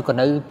nòng rồi còn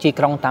nữ chi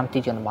krong tam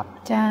ti chôn bát.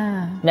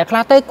 Cha. Nè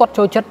khá tới quật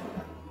trôi chất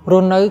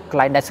rồi nữ cái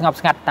lại đại ngọc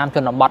ngặt tam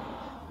chôn bát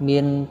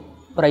miền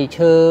Bray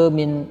chơ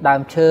miền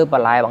đàm chơ và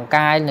lại bằng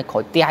cai này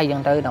khỏi tia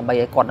dân tới đằng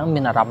bây còn nó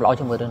miền là rập lõi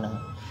cho người đương nữa.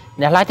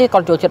 Nè lại tới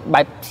con trôi chất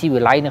bài si bị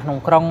lại được nòng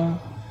krong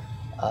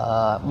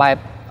bài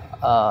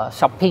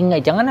shopping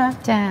này chẳng á.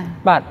 Cha.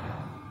 Bạn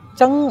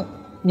chẳng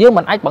dương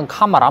mình ách bằng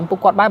không mà rắm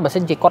bút quát bái bà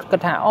xin chỉ quát cái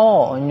thả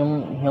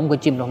nhóm cái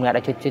chim đồng nhà đã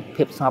cho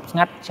thiệp ngọc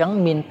ngắt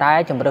chẳng miên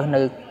tái cho một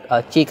nơi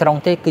chi krong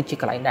thế cứ chi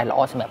cái này là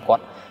o xem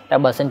quạtแต่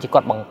បើសិនជាគា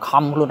ត់បង្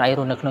ខំខ្លួនឯងរ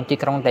ស់នៅក្នុងទី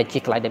ក្រុងតែជា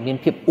កន្លែងដែលមាន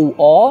ភាពអ៊ូ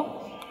អរ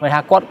មិន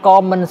ថាគាត់ក៏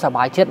មិនសប្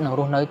បាយចិត្តនឹង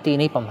រស់នៅទី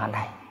នេះប្រហែល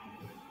ដែរ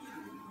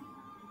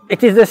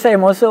It is the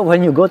same also when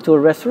you go to a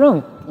restaurant,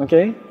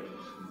 okay?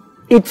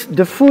 Eat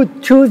the food,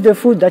 choose the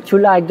food that you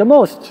like the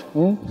most.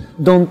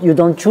 You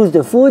don't choose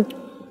the food,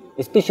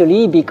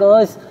 especially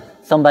because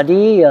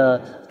somebody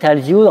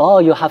tells you, oh,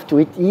 you have to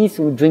eat this,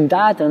 drink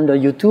that on the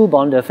YouTube,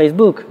 on the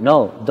Facebook. No,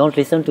 don't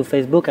listen to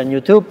Facebook and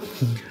YouTube.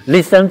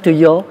 Listen to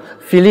your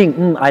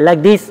feeling. I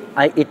like this,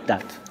 I eat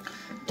that.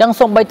 ចឹង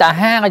សូម្បីតែ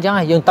ហាងអញ្ចឹង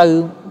យើង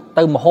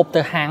ទៅមហូប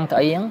ទៅហាងទៅ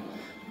អីហ្នឹង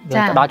យើ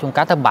ងទៅដល់ជួន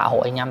កាលទៅបាក់រ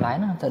កអីញ៉ាំដែរ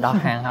ណាទៅដល់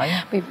ហាងហើយ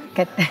ពី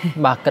គិត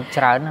បាទគិត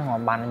ច្រើនហ្នឹងម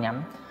កបានញ៉ាំ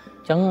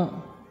អញ្ចឹង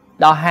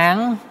ដល់ហាង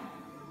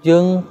យើ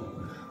ង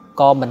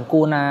ក៏មិន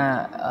គួរណា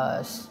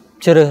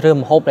ជ្រើសរើសម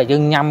ហូបដែលយើ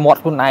ងញ៉ាំមាត់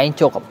ខ្លួនឯង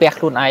ចូលកាពះ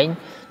ខ្លួនឯង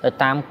ទៅ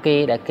តាមគេ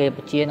ដែលគេប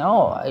ញ្ជាអូ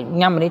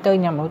ញ៉ាំនេះទៅ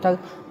ញ៉ាំនោះទៅ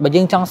បើ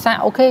យើងចង់សាក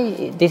អូខេ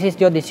this is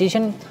your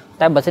decision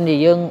តែបើសិនជា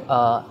យើង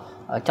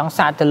ចង់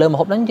សាកទៅលើម្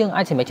ហូបហ្នឹងយើង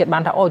អាចសម្រេចចិត្តបា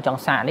នថាអូច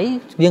ង់សាកនេះ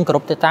យើងគោរ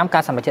ពទៅតាមកា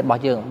រសម្រេចចិត្តរប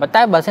ស់យើងប៉ុន្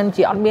តែបើសិន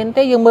ជាអត់មាន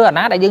ទេយើងមើលអា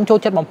ណាដែលយើងចូល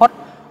ចិត្តបំផុត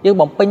យើង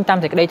បំពេញតាម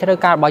សេចក្តីត្រូវ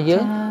ការរបស់យើ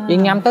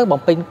ងញ៉ាំទៅបំ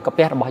ពេញកា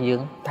ពះរបស់យើង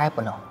តែ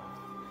ប៉ុណ្ណោះ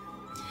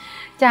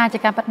ចាជា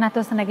ការប្រាថ្នាទ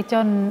ស្សនិកជ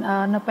ន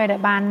នៅពេលដែ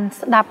លបាន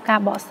ស្ដាប់ការ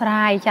បកស្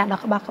រាយចាដ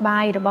ល់ក្បោះក្បា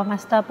យរបស់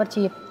Master ពិត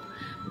ជា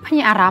ភ្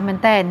ញាក់អារម្មណ៍មែន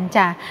តើ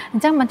ចាអ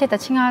ញ្ចឹងមិនចេះតែ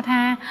ឆ្ងល់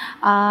ថា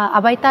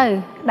អ្វីទៅ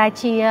ដែល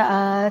ជា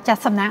ចា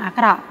ស់សំណាងអា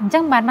ក្រក់អញ្ចឹ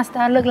ងបាន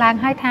Master លើកឡើង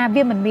ឲ្យថា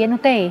វាមិនមាន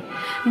នោះទេ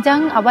អញ្ចឹង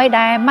អ្វី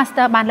ដែល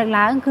Master បានលើក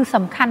ឡើងគឺ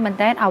សំខាន់មែន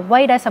តើអ្វី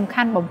ដែលសំ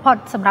ខាន់បំផុត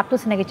សម្រាប់ទ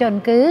ស្សនិកជន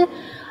គឺ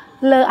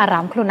លើអារ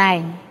ម្មណ៍ខ្លួនឯ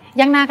ង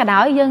យ៉ាងណាក៏ដោ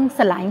យយើង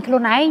ស្រឡាញ់ខ្លួ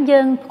នឯងយើ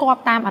ងផ្គា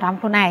ប់តាមអារម្មណ៍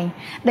ខ្លួនឯង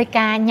ដោយ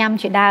ការញ៉ាំ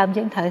ជាដើម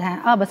យើងត្រូវថា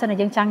បើសិនជា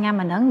យើងចង់ញ៉ាំ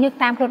អាហ្នឹងយើង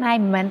តាមខ្លួនឯង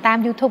មិនមែនតាម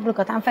YouTube ឬ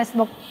ក៏តាម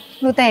Facebook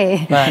នោះទេ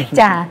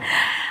ចា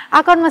អ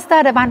រគុណ Master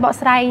ដែលបានបក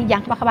ស្រាយយ៉ា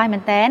ងក្បោះក្បាយមែ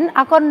នតើ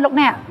អរគុណលោក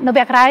អ្នកនៅវ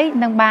គ្គក្រោយ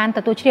នឹងបានទ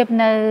ទួលជ្រាប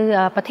នៅ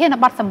ប្រធាន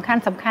បទសំខា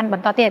ន់ប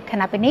ន្តទៀតខ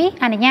ណៈពេលនេះ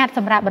អនុញ្ញាតស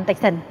ម្រាប់បន្តិច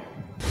សិន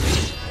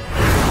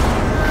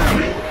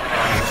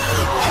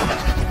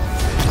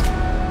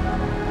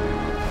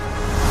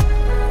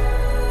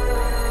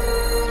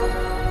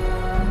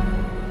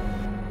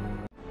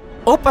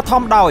ឧបត្ថ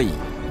ម្ភដោយ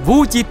វូ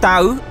ជីតៅ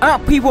អ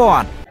ភិវ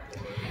ឌ្ឍ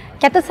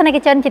ចាទស្សនិក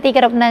ជនជាទី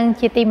គោរពនិង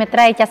ជាទីមេត្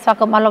រីចាស្វា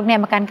គមន៍អស់លោកអ្នក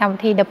មកកាន់កម្មវិ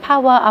ធី The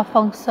Power of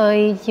Feng Shui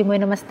ជាមួយ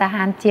នឹង Master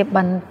Han ជាប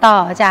ន្ត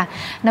ចា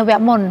នៅវគ្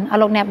គមុនអស់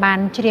លោកអ្នកបាន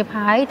ជ្រាប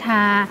ហើយ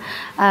ថា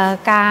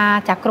ការ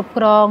ចាគ្រប់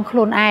គ្រងខ្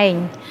លួនឯង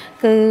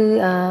គឺ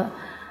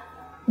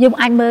យើង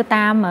អាចមើល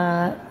តាម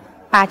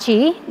ប៉ាជី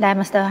ដែល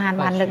Master Han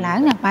បានលើកឡើង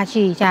ណាប៉ា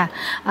ជីចា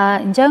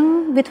អញ្ចឹង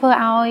វាធ្វើ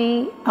ឲ្យ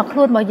ខ្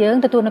លួនរបស់យើង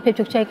ទទួលនូវភាព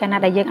ជោគជ័យកាលណា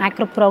ដែលយើងអាច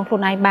គ្រប់គ្រងខ្លួ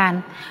នឯងបាន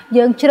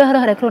យើងជ្រើសរើ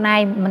សដោយខ្លួនឯ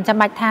ងមិនចាំ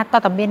បាច់ថាត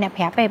តែមានអ្នក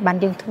ប្រាប់ទេបាន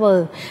យើងធ្វើ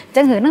អញ្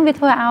ចឹងរឿងហ្នឹងវា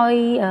ធ្វើឲ្យ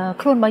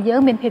ខ្លួនរបស់យើង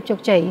មានភាពជោគ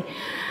ជ័យ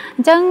អ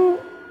ញ្ចឹង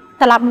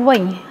ត្រឡប់មកវិ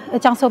ញ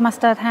ចង់សួរ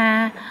Master ថា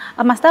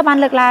Master បាន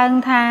លើកឡើង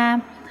ថា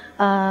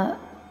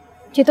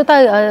ជាទូទៅ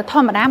ធ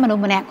ម្មតាមនុស្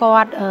សម្នាក់គា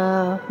ត់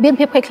មាន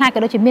ភាពភ័យខ្លាចក៏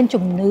ដូចជាមាន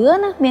ជំនឿ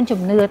ណាមាន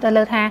ជំនឿទៅ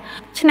លើថា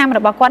ឆ្នាំរ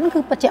បស់គាត់គឺ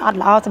ពិតជាអត់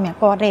ល្អសម្រាប់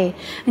គាត់ទេ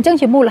អញ្ចឹង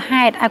ជាមូល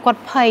ហេតុឲ្យគា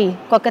ត់ភ័យ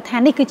គាត់គិតថា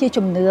នេះគឺជា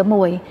ជំនឿ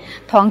មួយ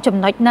ត្រង់ចំ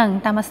ណុចហ្នឹង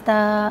តា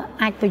Master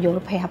អាចពន្យ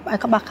ល់ប្រាប់ឲ្យ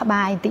ក្បោះក្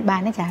បាយបន្តិចបា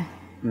នទេចា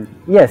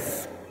Yes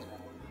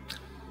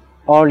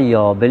all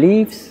your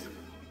beliefs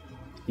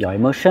your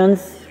emotions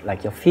like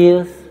your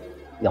fears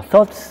your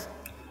thoughts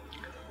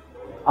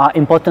are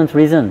important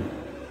reason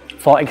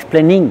for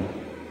explaining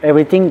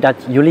everything that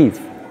you live.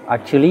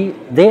 Actually,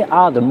 they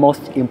are the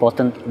most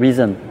important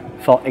reason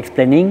for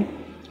explaining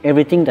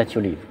everything that you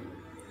live.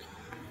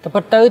 តែ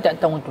ប៉ុន្តែតើ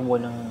តើជាមួយ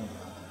នឹង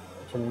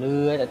ជំនឿ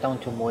តើតើ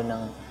ជាមួយនឹ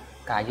ង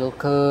ការយល់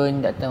ឃើញ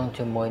តើតើ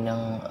ជាមួយនឹង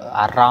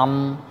អារម្ម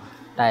ណ៍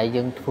ដែល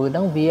យើងធ្វើហ្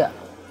នឹងវា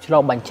ឆ្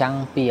លុះបញ្ចាំង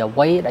ពីអ្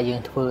វីដែលយើ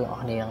ងធ្វើអ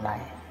ស់នេះហ្នឹងដែ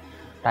រ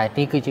តែ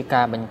នេះគឺជា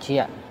ការបញ្ជា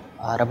ក់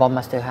របស់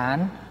Master Han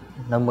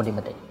នៅមុននេះប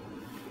ន្តិច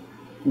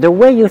The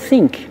way you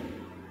think,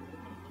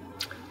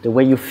 the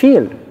way you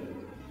feel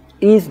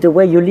is the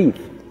way you live.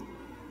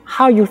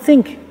 How you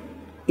think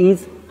is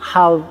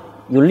how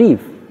you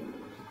live.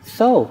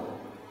 So,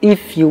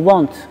 if you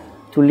want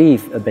to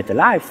live a better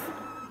life,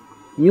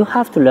 you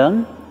have to learn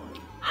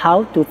how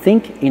to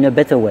think in a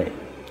better way.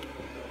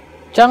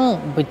 ចឹង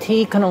វិធី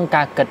ក្នុង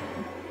ការគិត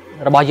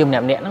របស់យើងម្នា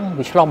ក់ៗហ្នឹង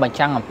វាឆ្លុះបញ្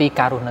ចាំងអំពី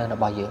ការរស់នៅរ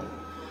បស់យើង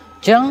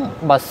ចឹង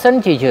បើសិន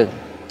ជាយើង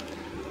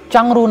ច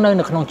ង់រស់នៅ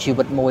ក្នុងជី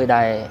វិតមួយ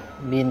ដែល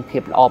មានភា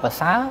ពល្អប្រ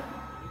សើរ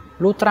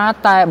លុះត្រា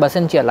តែបើ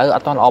សិនជាឥឡូវអ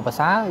ត់ទាន់ល្អប្រ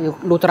សើរ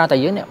លុះត្រាតែ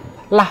យើងនេះ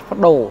ផ្លាស់ប្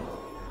ដូរ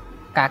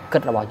ការគិ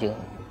តរបស់យើង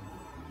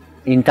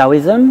In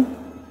Taoism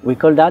we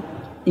call that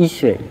Feng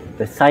Shui,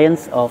 the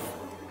science of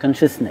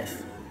consciousness.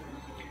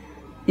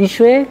 Feng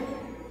Shui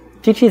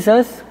teaches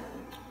us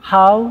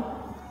how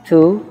to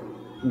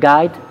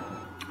guide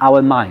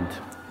our mind.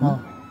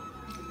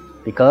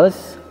 Because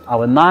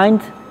our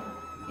mind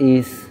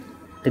is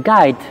the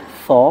guide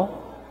for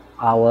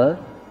our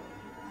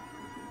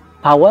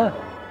power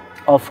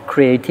of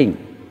creating,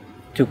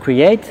 to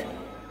create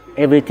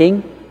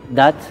everything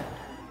that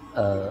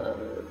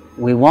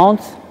we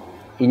want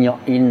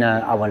in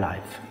our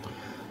life.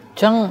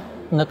 ចឹង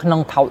នៅក្នុង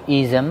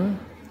Taoism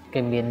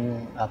គេមាន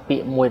ពា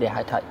ក្យមួយដែល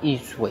ហៅថា Feng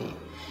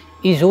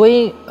Shui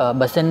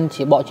បើសិន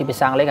ជាបកជាភា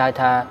សាអង់គ្លេសគេហៅ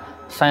ថា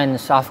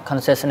Science of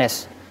Consciousness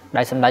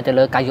ដែលសំដៅទៅ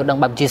លើការយល់ដឹង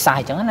បែបវិទ្យាសាស្ត្រ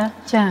អញ្ចឹងណា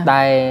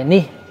ដែល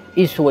នេះ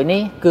Feng Shui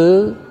នេះ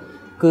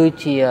គឺ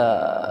ជា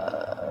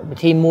វិ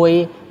ធីមួយ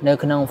នៅ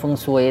ក្នុង Feng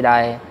Shui ដែ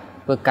ល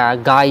ធ្វើការ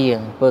guide យើ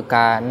ងធ្វើ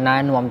ការណែ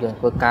នាំយើង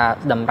ធ្វើការ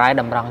តម្រែ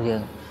តម្រង់យើ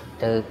ង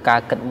ទៅការ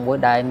គិតមួយ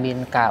ដែលមាន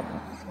ការ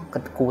គិ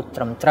តគូរ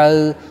ត្រឹមត្រូវ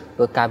ធ្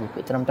វើការវិភា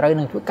គត្រឹមត្រូវ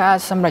និងធ្វើការ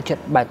សម្រេចចិត្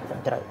តបែបត្រឹម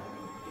ត្រូវ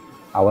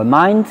Our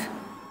mind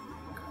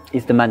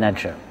is the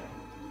manager.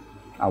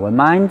 Our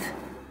mind,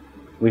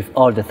 with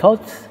all the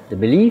thoughts, the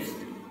beliefs,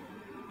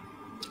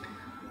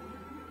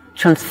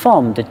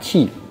 transform the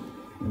chi,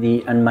 the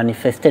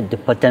unmanifested, the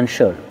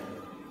potential,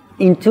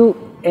 into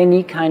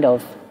any kind of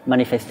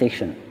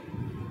manifestation,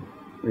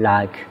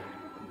 like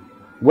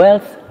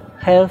wealth,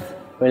 health,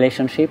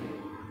 relationship,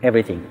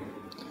 everything.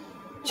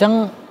 ចឹង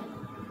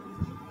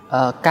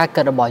ការ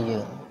គិតរបស់យើ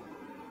ង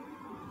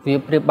វា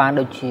ប្រៀបបាន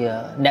ដូចជា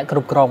អ្នកគ្រ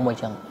ប់គ្រងមួយ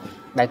ចឹង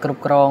ដែលគ្រ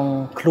ប់គ្រង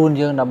ខ្លួន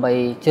យើងដើម្បី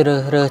ជ្រើស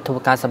រើសធ្វើ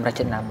ការសម្រេច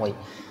ចិត្តណាមួយ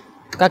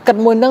ការគិត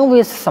មួយហ្នឹង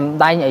វាសម្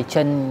ដែងឲ្យ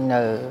ចេញ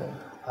នៅ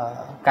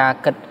ការ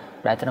គិត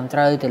ដែលត្រឹមត្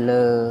រូវទៅ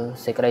លើ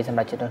សេចក្តីសម្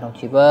រេចចិត្តក្នុង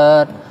ជីវិ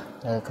ត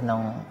នៅក្នុង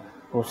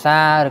គ្រួសា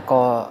រឬ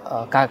ក៏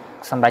ការ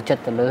សម្រេចចិត្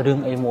តទៅលើរឿង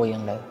អីមួយយ៉ា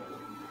ងដែរ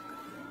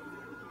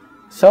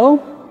So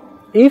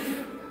if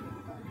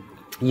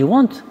you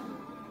want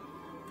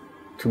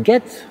to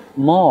get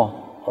more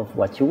of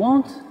what you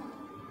want,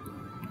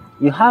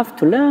 you have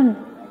to learn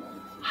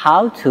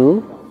how to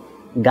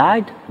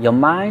guide your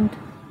mind,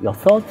 your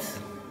thoughts,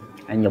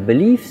 and your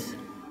beliefs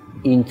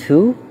into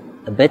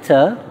a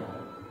better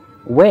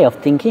way of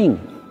thinking,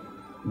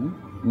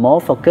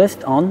 more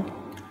focused on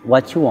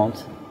what you want.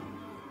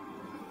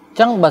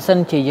 ចឹងបើសិន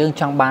ជាយើង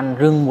ចង់បាន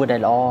រឿងមួយដែ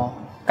លល្អ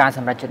ការស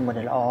ម្រេចចិត្តមួយ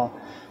ដែលល្អ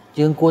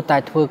យើងគួរតែ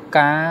ធ្វើ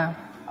ការ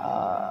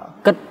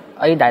គិត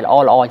អីដែលល្អ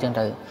អញ្ចឹង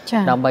ទៅ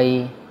ដើម្បី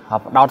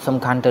ផ្ដោតសំ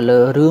ខាន់ទៅលើ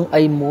រឿង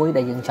អីមួយ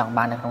ដែលយើងចង់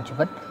បាននៅក្នុងជី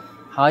វិត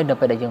ហើយដល់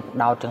ពេលដែលយើងផ្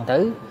ដោតអញ្ចឹងទៅ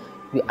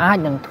វាអាច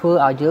នឹងធ្វើ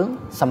ឲ្យយើង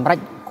សម្រេច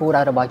គោល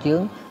ដៅរបស់យើ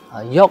ង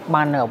យក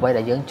បាននៅអ្វី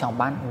ដែលយើងចង់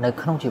បាននៅ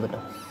ក្នុងជីវិត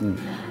នោះ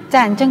ចា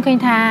អញ្ចឹងឃើញ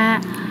ថា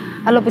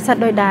លោកពិសិដ្ឋ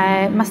ដោយដែល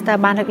Master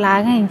បានលើកឡើង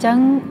ហើយអញ្ចឹង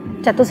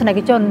ចាទស្សនិក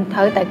ជនត្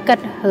រូវតែគិត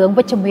រឿង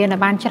វិជ្ជមានឲ្យ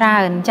បានច្រើ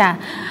នចា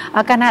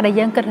កាលណាដែល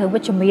យើងគិតរឿងវិ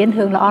ជ្ជមាន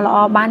រឿងល្អ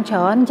បានច្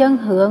រើនអញ្ចឹង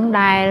រឿង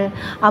ដែល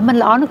មិន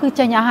ល្អនោះគឺ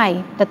ចេញអស់ហើយ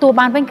ទទួល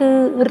បានវិញគឺ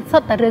សុ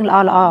ទ្ធតែរឿងល្អ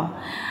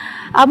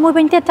មួយ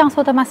វិញទៀតចង់សួ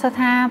រទៅ Master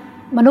ថា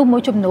មនុស្សមួ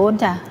យចំនួន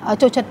ចា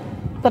ចូលចិត្ត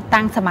គាត់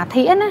តាំងសមា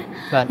ធិណា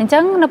អញ្ចឹ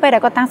ងនៅពេលដែ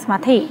លគាត់តាំងសមា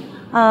ធិ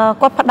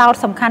គាត់ផ្ដោត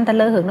សំខាន់ទៅ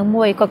លើរឿងនោះ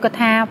មួយគាត់គិត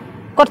ថា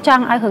គាត់ច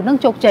ង់ឲ្យរឿងនោះ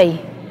ជោគជ័យ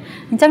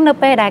អញ្ចឹងនៅ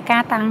ពេលដែលកា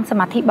រតាំងស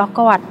មាធិរបស់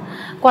គាត់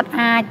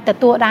អាចទ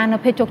ទួលបាននូ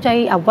វភាពជោគជ័យ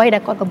អ្វីដែ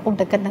លគាត់កំពុង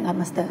តែគិតនឹងអត់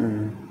Master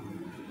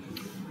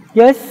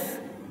Yes,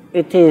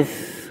 it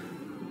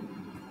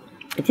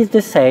is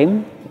the same,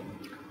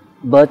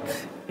 but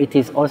it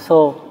is also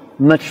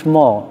much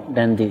more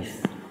than this.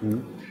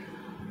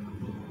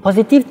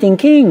 Positive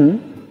thinking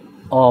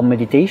or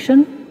meditation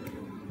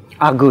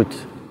are good,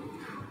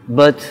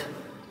 but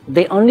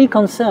they only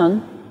concern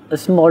a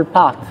small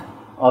part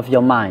of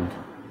your mind.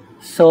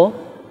 So,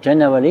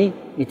 generally,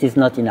 it is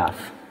not enough.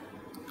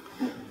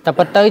 តែ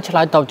ប៉ុន្តែឆ្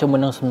លើយតបជាមួយ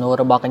នឹងសំណួរ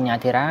របស់កញ្ញា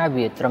ធីរ៉ា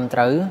វាត្រឹមត្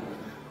រូវ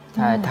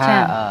ថា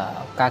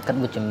ការគិត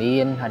វិជ្ជមា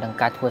នហើយនឹង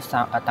ការធ្វើ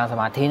តាំងស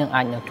មាធិនឹង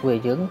អាចនឹងជួយឲ្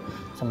យយើង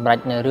សម្រេច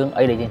នៅរឿង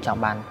អីដែលយើងចង់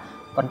បាន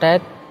ប៉ុន្តែ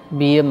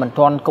វាមិន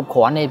ទាន់គ្រប់គ្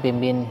រាន់ទេវា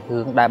មានរឿ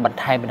ងដែលបន្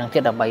ថែមពីនឹងទៀ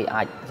តដើម្បី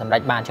អាចសម្រេ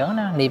ចបានអញ្ចឹង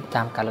ណានេះ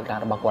តាមការលើកឡើង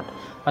របស់គាត់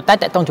ប៉ុន្តែ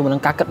តើតើជាមួយនឹ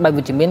ងការគិតបែប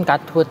វិជ្ជមានការ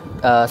ធ្វើ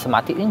សមា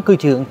ធិនេះគឺ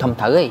ជារឿងធំ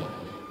ត្រូវឯង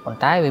ប៉ុន្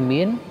តែវា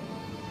មាន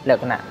ល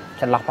ក្ខណៈ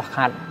ចន្លោះខ្វះ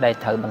ខាតដែល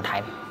ត្រូវបន្ថែ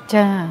ម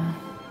ចា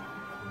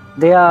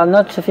They are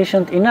not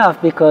sufficient enough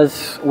because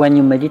when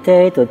you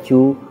meditate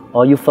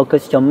or you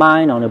focus your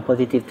mind on a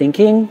positive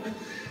thinking,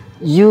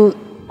 you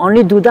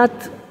only do that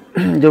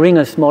during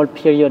a small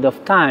period of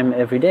time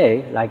every day,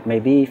 like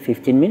maybe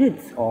 15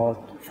 minutes or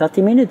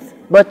 30 minutes.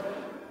 But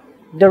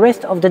the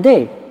rest of the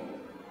day,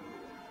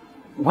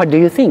 what do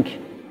you think?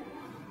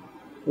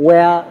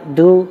 Where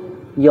do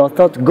your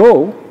thoughts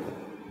go?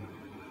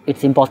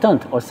 It's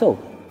important also.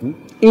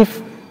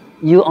 If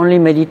you only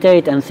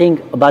meditate and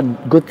think about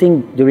good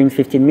things during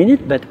 15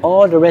 minutes, but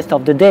all the rest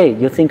of the day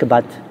you think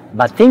about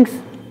bad things,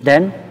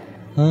 then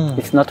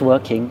it's not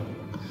working.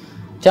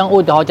 ចឹងឧ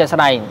ទាហរណ៍ជាក់ស្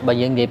ដែងបើ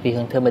យើងនិយាយពី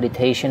រឿងធ្វើ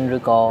meditation ឬ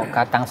ក៏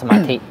ការតាំងសមា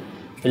ធិ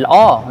វាល្អ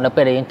នៅ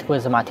ពេលដែលយើងធ្វើ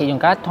សមាធិយើង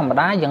កើតធម្ម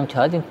តាយើងច្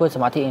រើនយើងធ្វើស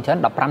មាធិយើងច្រើន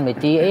15នា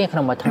ទីអីក្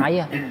នុងមួយថ្ងៃ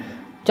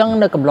ចឹង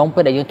នៅកំឡុងពេ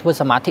លដែលយើងធ្វើ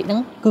សមាធិហ្នឹង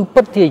គឺ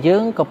ពិតជាយើ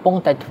ងកំពុង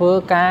តែធ្វើ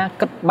ការ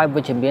គិតបែប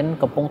វិជ្ជមាន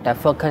កំពុងតែ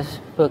focus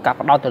ធ្វើការ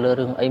ផ្ដោតទៅលើ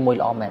រឿងអីមួយ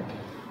ល្អមែន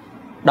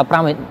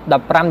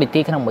15នាទី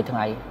ក្នុងមួយថ្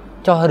ងៃ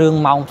ចុះរឿង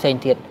ម៉ោងផ្សេង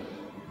ទៀត23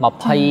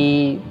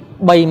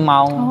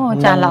ម៉ោង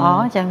ចាល្អ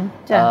ចឹង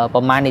ចាប្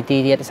រហែលនាទី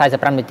ទៀត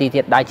45នាទី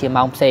ទៀតដែលជា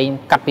ម៉ោងផ្សេង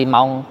កាត់ពី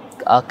ម៉ោង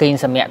គេង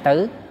សម្រាកទៅ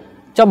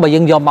ចុះបើយើ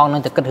ងយកម៉ោងហ្នឹ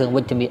ងទៅគិតរឿង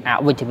វិជ្ជមានអ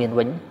វិជ្ជមាន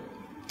វិញ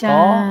ចា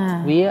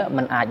វា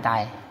មិនអាចដែ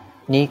រ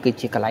នេះគឺ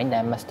ជាកន្លែងដែ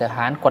ល Master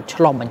Han គាត់ឆ្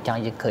លុះបញ្ចាំង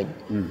យើងឃើញ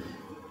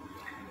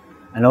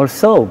And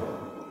also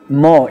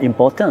more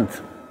important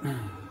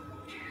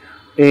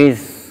is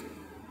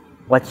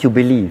what you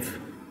believe.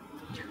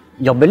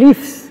 Your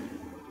beliefs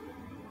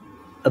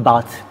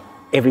about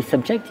every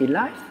subject in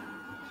life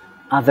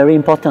are very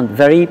important,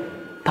 very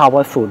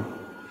powerful,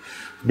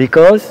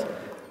 because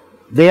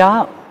they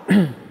are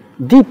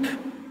deep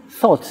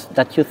thoughts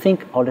that you think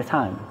all the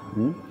time.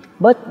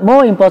 But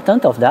more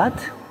important of that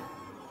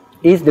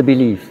is the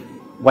belief,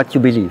 what you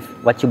believe.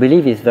 What you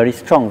believe is very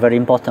strong, very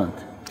important.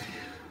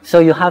 So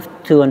you have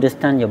to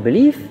understand your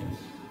belief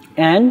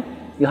and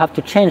you have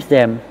to change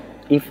them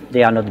if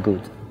they are not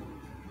good.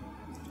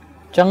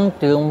 ចឹង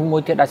រឿងមួ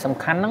យទៀតដែលសំ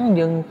ខាន់ហ្នឹង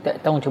យើងតក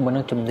តងជាមួយ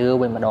នឹងជំនឿ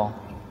វិញម្ដង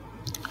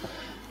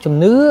ជំ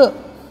នឿ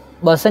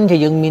បើសិនជា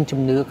យើងមាន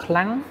ជំនឿខ្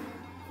លាំង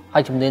ហើ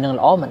យជំនឿនឹង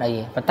ល្អមិនអី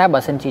ទេប៉ុន្តែបើ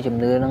សិនជាជំ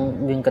នឿនឹង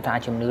យើងគិតថា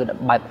ជំនឿ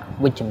បែប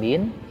វិជ្ជមាន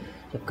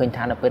យើងឃើញ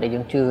ថានៅពេលដែលយើ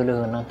ងជឿលើ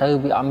ហ្នឹងទៅ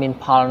វាអត់មាន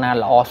ផលណា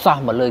ល្អសោះ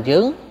មកលើ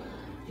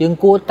យើង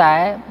គួរតែ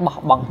បោះ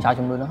បង់ចោល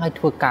ជំនឿហ្នឹងហើយ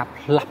ធ្វើការ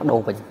ផ្លាស់ប្ដូរ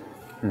វិញ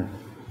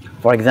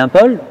For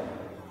example,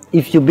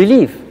 if you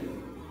believe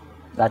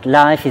that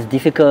life is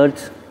difficult,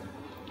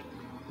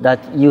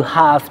 that you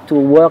have to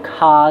work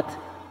hard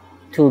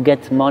to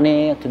get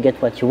money, to get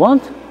what you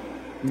want,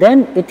 then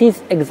it is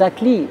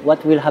exactly what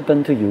will happen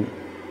to you.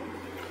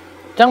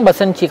 ចឹងបើ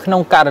សិនជាក្នុ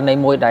ងករណី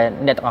មួយដែល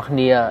អ្នកទាំងអស់គ្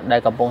នាដែល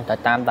កំពុងតែ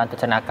តាមដានទ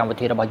ស្សនាកម្មវិ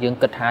ធីរបស់យើង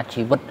គិតថា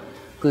ជីវិត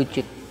គឺ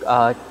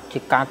ជា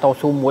ការត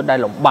ស៊ូមួយដែល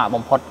លំបាក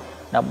បំផុត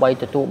ដើម្បី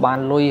ទទួលបាន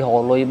លុយរ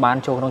កលុយបាន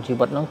ចូលក្នុងជី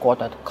វិតហ្នឹងគាត់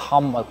តែ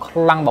ខំឲ្យខ្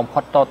លាំងបំផុ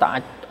តតតែអា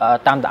ច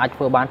តាមតែអាចធ្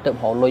វើបានទើប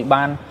រកលុយ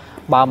បាន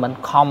បើមិន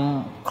ខំ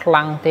ខ្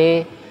លាំងទេ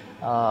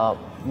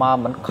បើ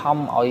មិនខំ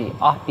ឲ្យ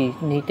អស់ពី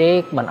នេះទេ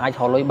មិនអាច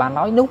រកលុយបាន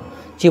ឡើយនោះ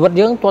ជីវិត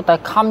យើងទោះតែ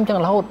ខំចឹង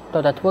រហូត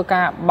ទោះតែធ្វើ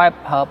ការបែប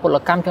ពល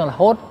កម្មចឹងរ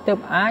ហូតទើប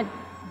អាច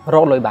រ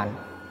កលុយបាន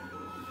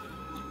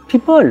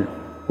People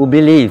who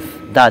believe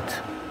that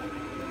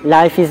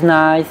life is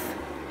nice,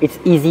 it's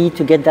easy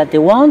to get that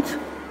they want,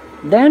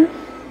 then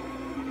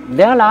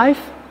their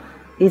life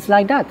is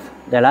like that.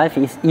 Their life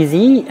is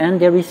easy and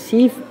they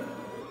receive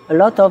a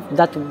lot of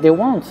that they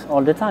want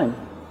all the time.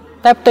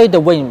 តែផ្ទុយទៅ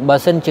វិញបើ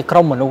សិនជាក្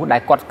រុមមនុស្សដែ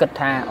លគាត់គិត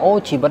ថាអូ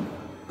ជីវិត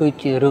គឺ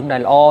ជារឿងដែ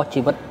លល្អ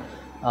ជីវិត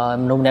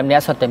មនុស្សម្នា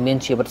ក់ៗសុទ្ធតែមាន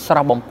ជីវិតស្រ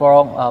ស់បំ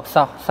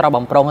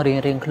ព្រងរៀ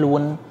ងៗខ្លួ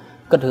ន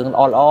គិតរឿង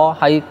ល្អ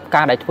ហើយ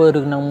ការដែលធ្វើ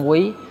រឿងនឹងមួ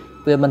យ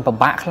វាមិនពិ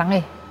បាកខ្លាំងទេ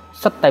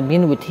សុទ្ធតែមា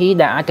នវិធី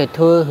ដែលអាចទៅ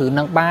ធ្វើរឿង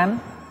នឹងបាន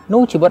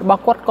នោះជីវិតរប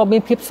ស់គាត់ក៏មា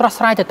នភាពស្រស់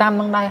ស្រាយទៅតាម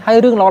នឹងដែរហើយ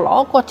រឿងល្អ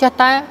ៗគាត់ចេះ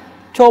តែ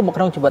ចូលមក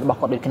ក្នុងជីវិតរបស់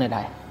គាត់ដូចគ្នា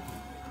ដែរ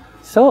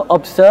So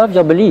observe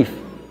your belief.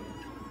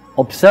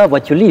 Observe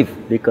what you live,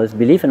 because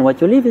belief and what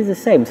you live is the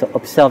same. So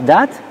observe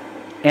that,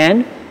 and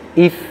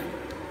if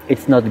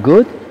it's not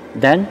good,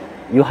 then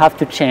you have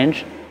to change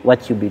what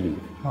you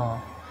believe.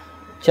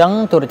 ចឹង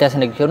ទូរទស្ស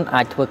និកជន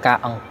អាចធ្វើការ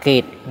អង្កេ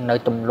តនៅ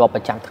ទម្លាប់ប្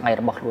រចាំថ្ងៃ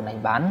របស់ខ្លួនឯង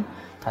បាន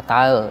ថា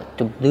តើ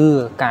ជំនឿ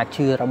ការ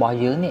ជឿរបស់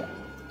យើងនេះ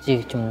ជា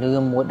ជំនឿ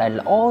មួយដែល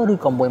ល្អឬ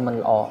ក៏មួយមិន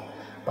ល្អ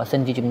បើសិ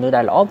នជាជំនឿ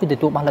ដែលល្អវាទ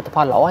ទួលបានលទ្ធផ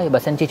លល្អហើយបើ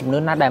សិនជាជំនឿ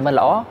ណាដែលមិន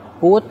ល្អ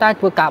គួរតែ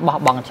ធ្វើការបោះ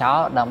បង់ចោល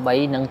ដើម្បី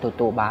នឹងទ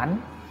ទួលបាន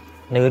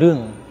នៅរឿង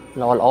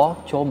ល្អ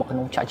ចូលមកក្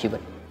នុងជីវិ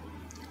ត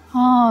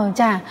អូ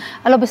ចា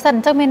ឥឡូវបើសិនអ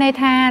ញ្ចឹងមានន័យ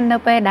ថានៅ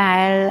ពេលដែ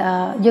ល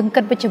យើង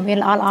គិតវិជ្ជមាន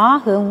ល្អ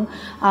រឿង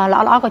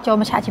ល្អក៏ចូល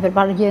មកឆាកជីវិតរប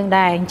ស់យើង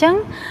ដែរអញ្ចឹង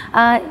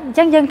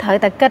យើងត្រូវ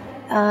តែគិត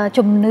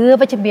ជំនឿ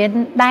វិជ្ជមាន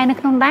ដែរនៅ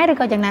ក្នុងដែរឬ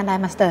ក៏យ៉ាងណាដែរ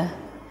Master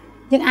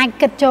យើងអាច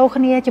គិតចូល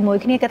គ្នាជាមួយ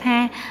គ្នាគិតថា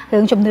រឿ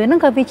ងជំនឿហ្នឹង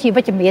ក៏វាជា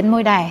វិជ្ជមានមួ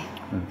យដែរ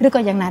ឬក៏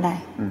យ៉ាងណាដែរ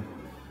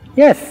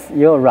Yes,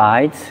 you're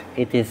right.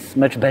 It is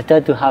much better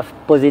to have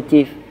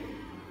positive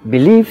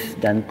beliefs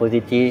than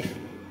positive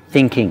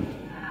thinking.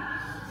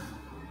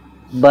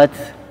 But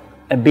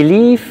a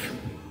belief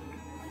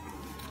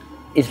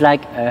is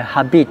like a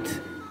habit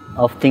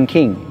of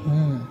thinking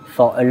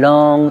for a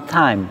long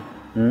time.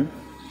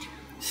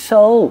 So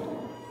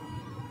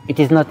it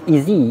is not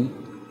easy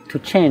to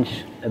change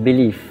a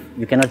belief.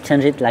 You cannot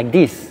change it like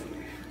this.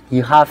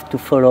 You have to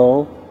follow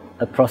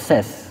a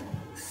process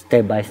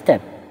step by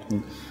step.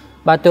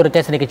 បាទទូរទ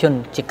ស្សនិកជន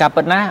ជាការ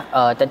ពិតណា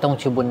តើតង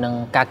ជាមួយនឹង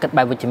ការគិត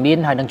បែបវិជ្ជមាន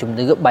ហើយនឹងជំ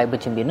នឿបែបវិ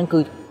ជ្ជមានហ្នឹងគឺ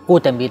គួរ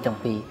តែមានទាំង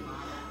ពីរ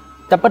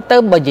តែប៉ុន្តែ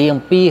បើនិយាយ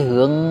អំពី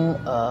រឿង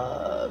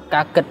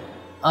ការគិត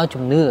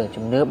ជំនឿ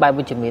បែប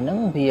វិជ្ជមានហ្នឹង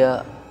វា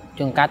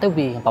ជួនកាលទៅ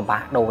វាពិបា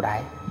កដូរដែរ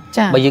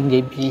បើយើងនិយា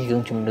យពីរឿ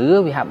ងជំនឿ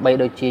វាហាក់បី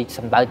ដូចជា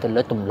សំដៅទៅ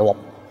លើទម្លា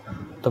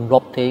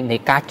ប់ទេនៃ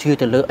ការជឿ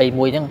ទៅលើអី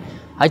មួយហ្នឹង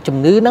ហើយជំ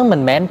នឿហ្នឹងមិ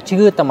នមែនជឿ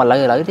តែមក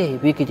ឥឡូវទេ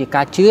វាគឺជា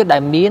ការជឿដែ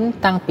លមាន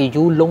តាំងពី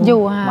យូរលង់ម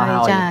កហើយ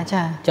ចាអ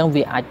ញ្ចឹង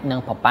វាអាចនឹង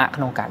ពិបាក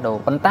ក្នុងការដូរ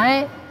ប៉ុន្តែ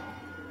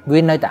វា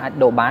នៅតែអាច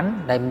ដូរបាន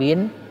ដែលមាន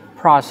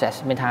process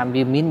មានថា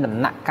វាមានដំ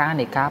ណាក់កាល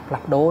នៃការផ្លា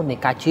ស់ប្ដូរនៃ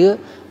ការជឿ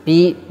ពី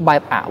បែ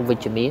បអវិ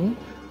ជ្ជមាន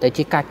ទៅ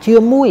ជាការជឿ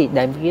មួយ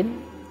ដែលមាន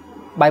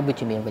បែបវិជ្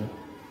ជមានវិញ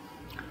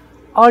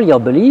All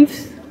your beliefs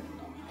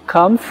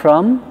come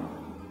from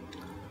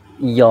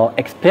your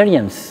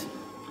experience,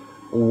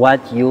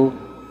 what you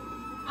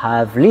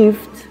have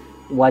lived,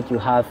 what you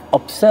have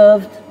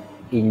observed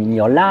in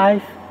your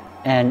life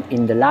and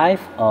in the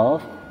life of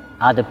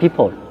other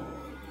people.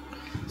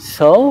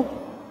 So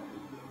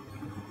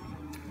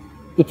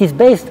it is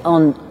based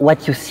on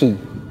what you see.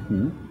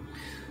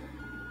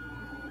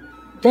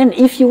 Then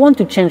if you want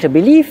to change a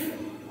belief,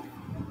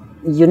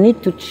 you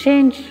need to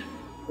change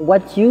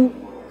what you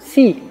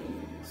see.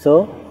 So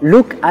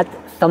look at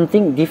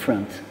something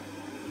different.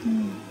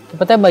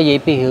 ប៉ុន្តែបើនិយាយ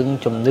ពីរឿង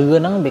ជំនឿ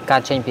ហ្នឹងវាកើ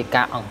តចេញពី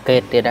ការអង្កេ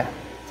តទៀតណា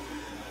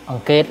អ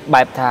ង្កេត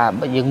បែបថា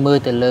បើយើងមើល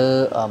ទៅលើ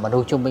មនុ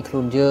ស្សជុំវិញខ្លួ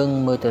នយើង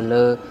មើលទៅ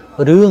លើ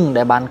រឿង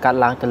ដែលបានកើត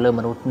ឡើងទៅលើម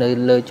នុស្សនៅ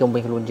លើជុំវិ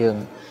ញខ្លួនយើង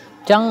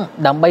អញ្ចឹង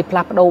ដើម្បីផ្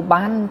លាស់ប្ដូរ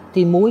បាន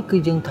ទី1គឺ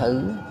យើងត្រូវ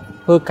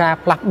ធ្វើការ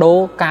ផ្លាស់ប្ដូរ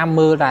ការ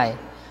មើលដែរ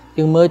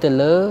យើងមើលទៅ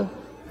លើ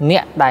អ្ន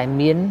កដែល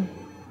មាន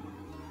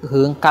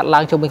រឿងកាត់ឡើ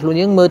ងជុំវិញខ្លួន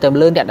យើងមើលទៅ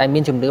លើអ្នកដែលមា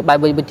នជំនឿបែប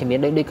វិជ្ជមាន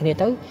ដូចគ្នា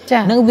ទៅ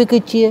ហ្នឹងវាគឺ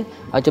ជា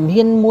ជំ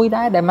ហានមួយ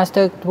ដែរដែល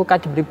Master ធ្វើការ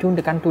ជម្រាបជូន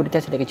ទៅកាន់ទូរទ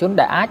ស្សនិកជន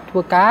ដែលអាចធ្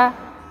វើការ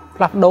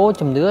ផ្លាស់ប្ដូរ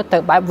ជំនឿទៅ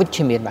បែបវិជ្ជ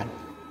មានបាន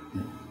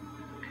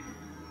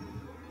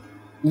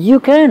You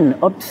can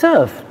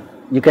observe.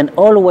 You can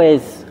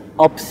always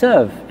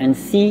observe and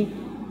see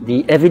the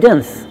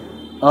evidence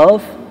of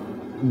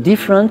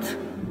different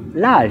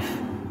life,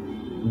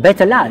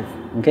 better life.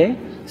 Okay,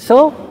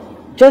 so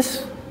just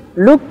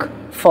look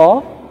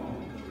for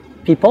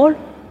people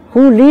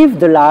who live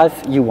the life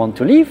you want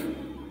to live,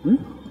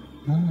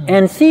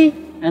 and see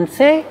and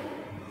say,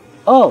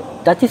 "Oh,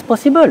 that is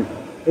possible.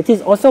 It is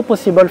also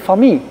possible for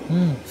me."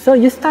 So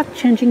you start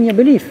changing your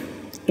belief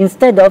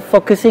instead of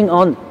focusing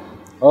on,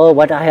 "Oh,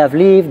 what I have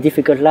lived,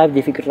 difficult life,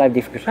 difficult life,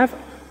 difficult life."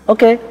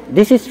 Okay,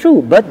 this is true,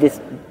 but this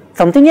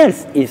something else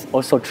is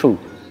also true.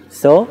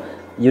 So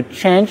you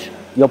change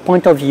your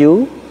point of view.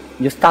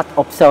 You start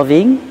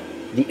observing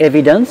the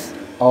evidence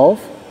of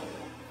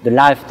the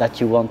life that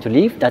you want to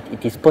live, that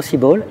it is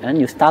possible, and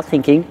you start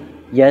thinking,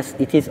 yes,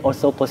 it is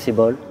also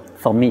possible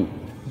for me.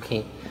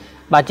 Okay.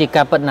 បើជា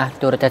ការពិតណាស់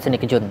ទូរទស្សនិ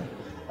កជន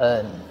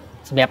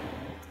សម្រាប់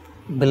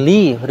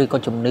belief ឬក៏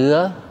ជំនឿ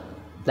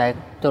ដែល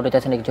ទូរទ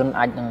ស្សនិកជន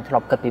អាចនឹងធ្លា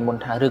ប់គិតពីមុន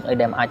ថារឿងអី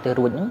ដែលមិនអាចទៅ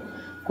រួចហ្នឹង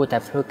គួរតែ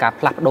ធ្វើការ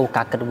ផ្លាស់ប្ដូរ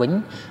ការគិតវិញ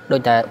ដោ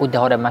យតែឧទា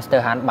ហរណ៍ដែល Master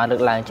Han បានលើ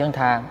កឡើងអញ្ចឹង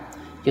ថា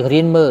យើងរៀ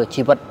នមើល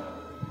ជីវិត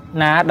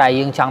ណាដែល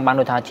យើងចង់បាន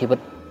ដូចថាជីវិត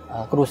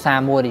គ្រួសារ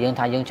មួយដែលយើង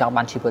ថាយើងចង់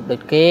បានជីវិតដូ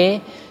ចគេ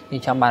យើ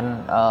ងចង់បាន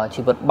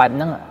ជីវិតបែបហ្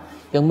នឹង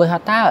យើងមើលថា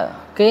តើ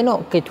គេនោះ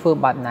គេធ្វើ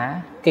បែបណា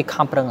គេ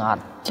ខំប្រឹងអ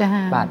ត់ចា៎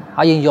បាទ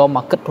ហើយយើងយកម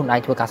កគិតខ្លួនឯង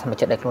ធ្វើការសម្រេច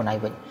ចិត្តដោយខ្លួនឯង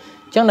វិញ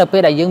អញ្ចឹងដល់ពេ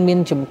លដែលយើងមាន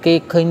គេ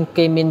ឃើញ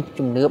គេមាន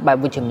ជំនឿបែប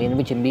វិជ្ជមា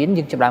ន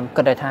យើងចាប់ផ្ដើម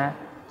គិតថា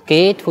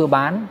គេធ្វើ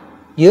បាន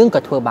យើងក៏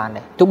ធ្វើបាន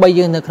ដែរទោះបី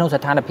យើងនៅក្នុង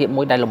ស្ថានភាព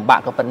មួយដែលលំបាក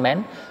ក៏ពិតមែន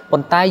ប៉ុ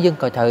ន្តែយើង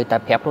ក៏ត្រូវតែ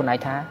ប្រាប់ខ្លួនឯង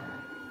ថា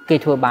គេ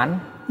ធ្វើបាន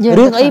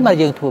រឿងអីមក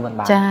យើងធ្វើមិន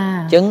បានអ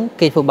ញ្ចឹង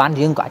គេធ្វើបាន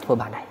យើងក៏អាចធ្វើ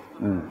បានដែរ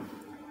អ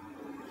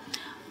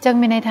ញ្ចឹង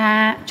មានន័យថា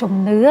ជំ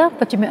នឿ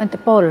ពិតជាមានឥទ្ធិ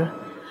ពល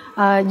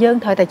យើង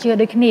ត្រូវតែជឿ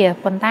ដូចគ្នា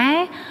ប៉ុន្តែ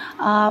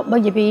បើ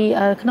និយាយពី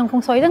ក្នុង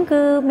Feng Shuiហ្នឹងគឺ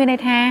មានន័យ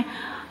ថា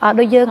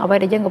ដូចយើងអ្វី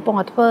ដែលយើងកំពុង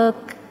ធ្វើ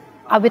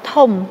ឲ្យវា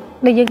ធំ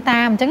ដូចយើង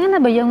តាមអញ្ចឹងណា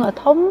បើយើង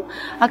ធំ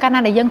កាលណា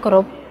ដែលយើងគោរ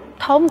ព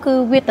ធំគឺ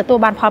វាទទួល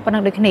បានផលប៉ុណ្ណឹ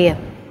ងដូចគ្នា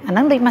អាហ្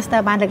នឹងដូច Master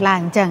បានលើកឡើង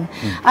អញ្ចឹង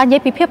និយាយ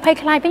ពីភាពភ័យ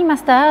ខ្លាចវិញ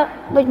Master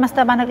ដូច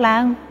Master បានលើកឡើ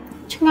ង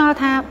ឆ្ងល់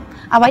ថា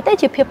អ្វីទៅ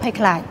ជាភាពភ័យ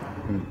ខ្លាច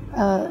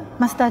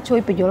Master ជួយ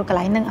បញ្យល់កន្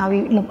លែងហ្នឹងឲ្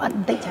យលម្អិតប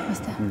ន្តិចចា៎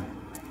Master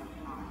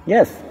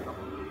Yes,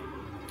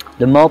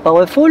 the more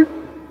powerful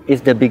is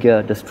the bigger,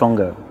 the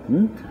stronger.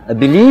 A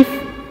belief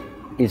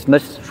is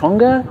much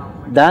stronger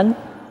than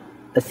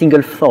a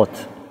single thought,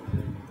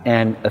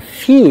 and a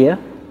fear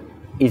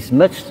is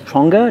much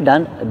stronger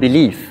than a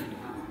belief.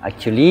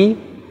 Actually,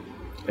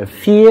 a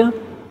fear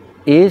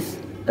is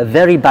a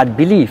very bad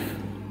belief,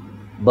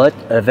 but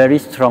a very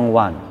strong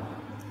one.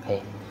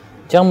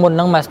 ចឹងមុនហ្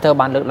នឹង Master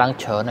បានលើកឡើង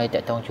ច្រើនហើយត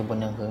កតងជាមួយ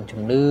នឹងរឿង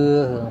ជំនឿ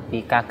រឿងពី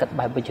ការគិត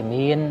បែបវិជ្ជ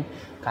មាន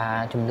ការ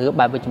ជំនឿ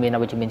បែបវិជ្ជមានអ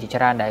វិជ្ជមានជា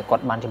ច្រើនដែលគា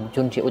ត់បានជំ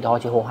រុញជាឧទាហរ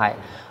ណ៍ជាហោហែឥ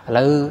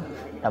ឡូវ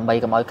ដើម្បី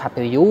កុំឲ្យខាត់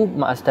ពេលយូរ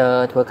Master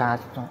ធ្វើការ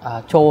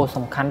ចូល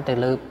សំខាន់ទៅ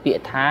លើពាក្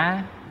យថា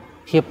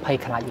ភាពភ័យ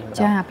ខ្លាចវិញ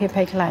ចាភាព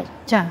ភ័យខ្លាច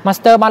ចា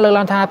Master បានលើក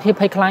ឡើងថាភាព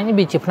ភ័យខ្លាចនេះ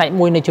វាជាផ្នែក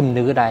មួយនៃជំ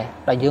នឿដែរ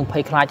ដែលយើងភ័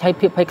យខ្លាចហើយ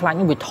ភាពភ័យខ្លាច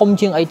នេះវាធំ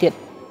ជាងអីទៀត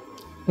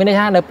មានន័យ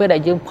ថានៅពេលដែ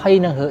លយើងភ័យ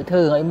នឹងរឿងធ្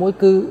វើរឿងអីមួយ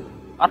គឺ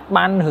អត់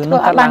បានរឿងនោះ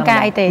កើតឡើងការ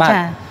អីទេចា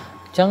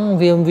អញ្ចឹង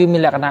វាមា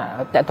នលក្ខណៈ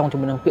តកតងជា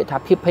មួយនឹងពាក្យថា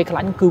ភាពភ័យខ្លា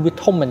ចគឺវា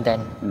ធំមែនតើ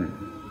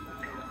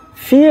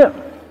Fear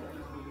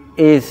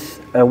is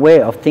a way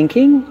of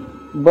thinking,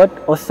 but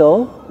also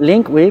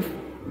linked with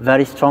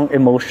very strong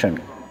emotion.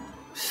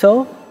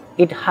 So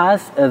it has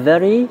a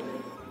very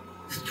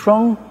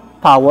strong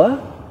power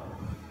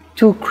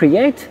to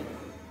create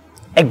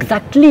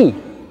exactly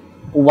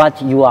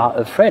what you are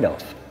afraid of.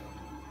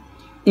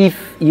 If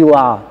you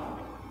are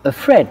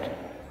afraid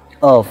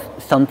of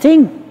something,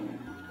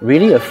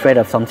 really afraid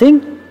of something,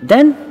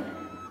 then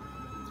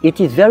it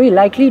is very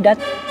likely that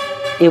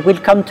it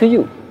will come to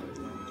you.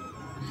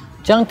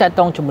ចឹងតើ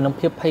តងជាមួយនឹង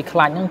ភាពភ័យខ្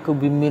លាចហ្នឹងគឺ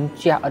វាមាន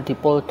ជះឥទ្ធិ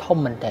ពលធំ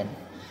មែនទែន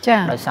ចា៎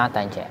ដោយសារតែ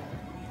អញ្ចឹង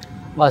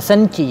បើសិន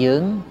ជាយើ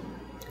ង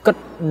គិត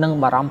នឹង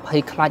បារម្ភភ័យ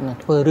ខ្លាចនឹង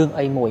ធ្វើរឿង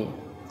អីមួយ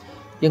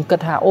យើងគិត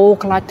ថាអូ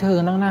ខ្លាចធ្វើ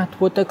ហ្នឹងណាធ្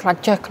វើទៅខ្លាច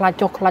ចេះខ្លាច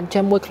ចុះខ្លាច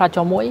ចេះមួយខ្លាច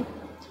ចុះមួយ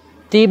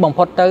ទីបំ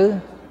ផុតទៅ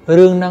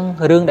រឿងហ្នឹង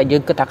រឿងដែលយើ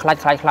ងគិតថាខ្លាច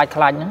ហ្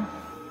នឹង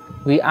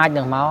វាអាច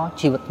នឹងមក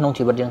ជីវិតក្នុង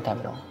ជីវិតយើងតែ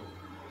ម្ដង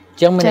អ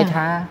ញ្ចឹងមានន័យ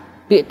ថា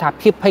ពាក្យថា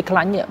ភាពភ័យខ្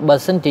លាចនេះបើ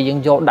សិនជាយើង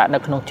យកដាក់នៅ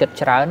ក្នុងចិត្ត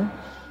ច្រើន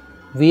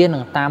វានឹ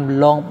ងតាម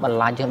លងបន្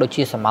លាចយ៉ាងដូច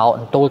ជាសមោអ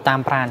ន្ទោលតាម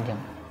ប្រាណអញ្ចឹង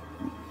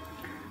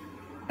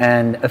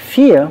And a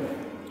fear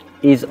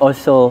is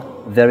also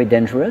very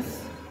dangerous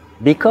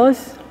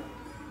because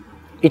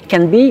it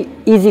can be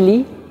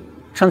easily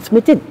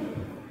transmitted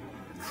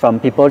from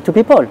people to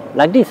people,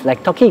 like this,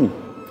 like talking.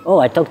 Oh,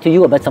 I talk to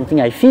you about something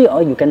I fear,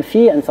 or you can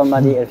fear, and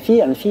somebody else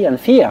fear and fear and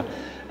fear.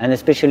 And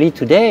especially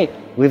today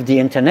with the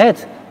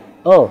internet,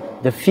 oh,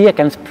 the fear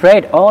can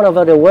spread all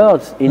over the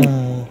world in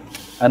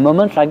a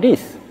moment like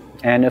this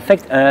and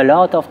affect a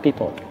lot of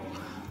people.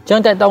 ចឹង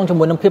តែតងជា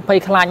មួយនឹងភាពភ័យ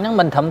ខ្លាចហ្នឹង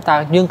មិនត្រឹមតែ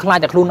យើងខ្លាច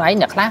តែខ្លួនឯង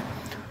អ្នកខ្លះ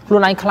ខ្លួ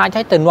នឯងខ្លាច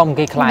ហើយទៅនាំ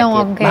គេខ្លាច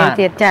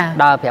ទៀត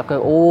ដើរប្រាប់គេ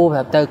អូប្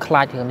រាប់ទៅខ្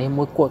លាចរឿងនេះ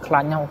មួយគួរខ្លា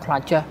ចណាស់ខ្លា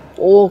ចចេះ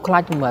អូខ្លា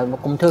ច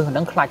កុំធ្វើហ្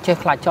នឹងខ្លាចចេះ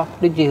ខ្លាចចោះ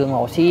ដូចជារឿងរ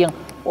ស់ស៊ី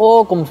អូ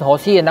កុំរស់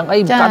ស៊ីហ្នឹងអី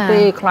មិនកាត់ទេ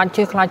ខ្លាច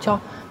ចេះខ្លាចចោះ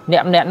អ្ន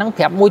កហ្នឹង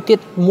ប្រាប់មួយទៀត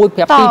មួយប្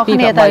រាប់ពីរពីរ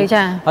ប្រាប់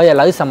3ហើយឥ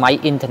ឡូវសម័យ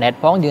អ៊ីនធឺណិត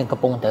ផងយើងកំ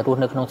ពុងតែរស់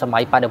នៅក្នុងសម័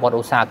យបដិវត្ត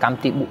ឧស្សាហកម្ម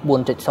ទី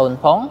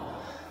 4.0 ផង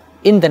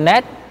អ៊ីនធឺណិ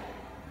ត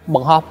ប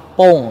ង្ហោះ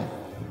ពង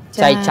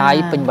ចែកចាយ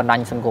ពេញបណ្ដាញ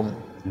សង្គម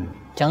អ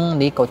ញ្ចឹង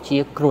នេះក៏ជា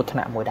គ្រោះថ្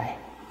នាក់មួយដែរ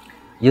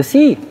You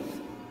see,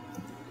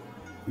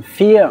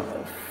 fear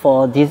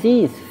for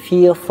disease,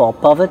 fear for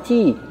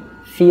poverty,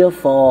 fear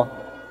for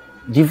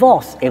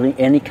divorce,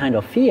 any kind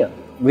of fear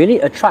really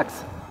attracts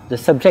the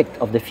subject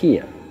of the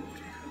fear.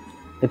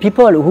 The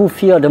people who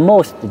fear the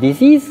most the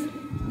disease,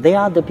 they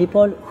are the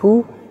people who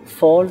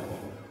fall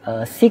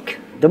sick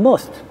the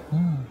most.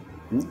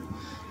 អ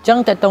ញ្ចឹង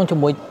តើតងជា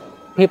មួយ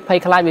ភាពភ័យ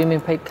ខ្លាចវាមាន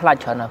ភ័យខ្លាច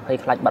ច្រើនណាស់ភ័យ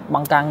ខ្លាចបាត់ប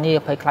ង់ការងារ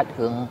ភ័យខ្លាច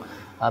រឿង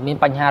មាន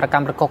បញ្ហារក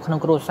ម្មប្រកបក្នុង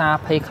គ្រួសារ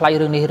ភ័យខ្លាច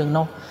រឿងនេះរឿង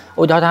នោះ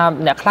ឧទាហរណ៍ថា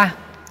អ្នកខ្លះ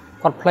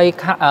គាត់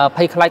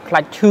ភ័យខ្លាចខ្លា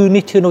ចឈឺ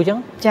នេះឈឺនោះអញ្ចឹង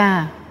ចា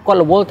គាត់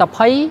រវល់តែ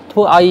ភ័យធ្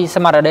វើឲ្យ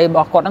ស្មារតីរប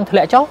ស់គាត់នឹងធ្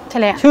លាក់ចុះ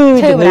ឈឺ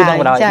ជំងឺនឹង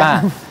បណ្ដោយបាទ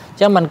អញ្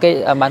ចឹង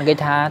បានគេ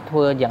ថាធ្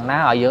វើយ៉ាងណា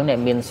ឲ្យយើង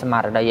មានស្មា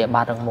រតីឲ្យ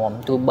បានរឹងមាំ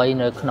ទោះបី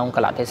នៅក្នុងក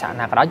លៈទេសៈ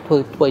ណាក៏ដោយ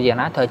ធ្វើយ៉ាង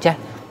ណាត្រូវចេះ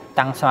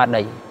តាំងស្មារ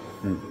តី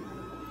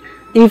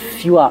If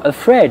you are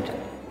afraid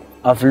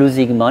of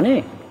losing money,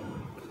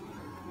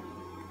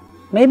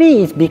 maybe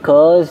it's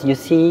because you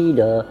see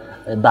the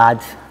bad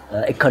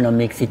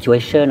economic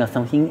situation or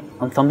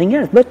something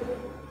else, but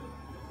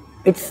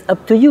it's up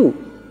to you.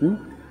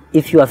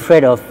 If you are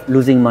afraid of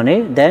losing money,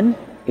 then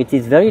it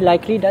is very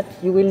likely that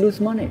you will lose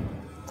money.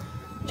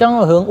 ចឹង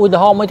រឿងឧទា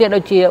ហរណ៍មួយទៀត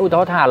ដូចជាឧទា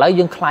ហរណ៍ថាឥឡូវ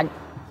យើងខ្លាច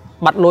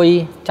បាត់លុយ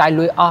ចាយ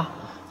លុយអស់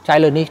ចាយ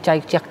លុយនេះចាយ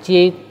ចាក់ជា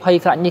ភ័យ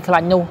ខ្លាចនេះខ្លា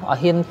ចនោះឲ្យ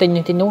ហ៊ានទិញ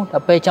នេះទិញនោះដ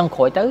ល់ពេលចឹងក្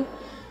រោយទៅ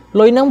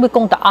លុយហ្នឹងវាគ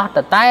ង់តែអស់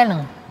តែហ្នឹ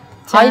ង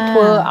ហើយធ្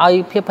វើឲ្យ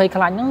ភាពភ័យ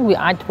ខ្លាចហ្នឹងវា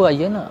អាចធ្វើឲ្យ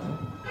យើង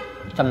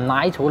ចំណា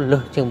យស្រួលលើ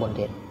សជាងមុន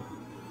ទៀត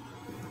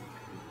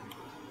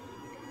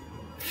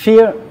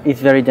Fear is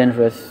very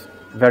dangerous,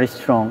 very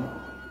strong.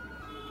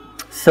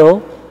 So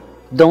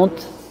don't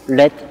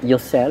let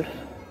yourself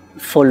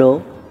follow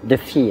the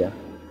fear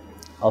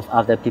of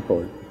other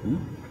people.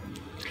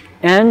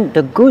 And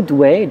the good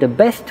way, the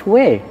best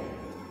way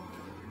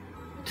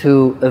to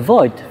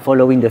avoid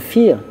following the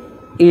fear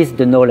is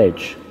the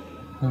knowledge.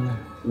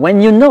 When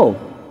you know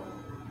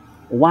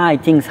why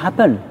things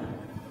happen,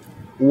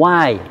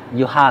 why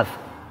you have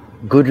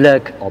good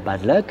luck or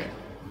bad luck,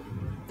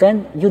 then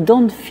you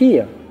don't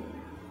fear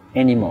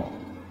anymore.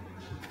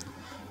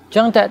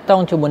 ចឹងតើត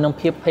ងជាមួយនឹង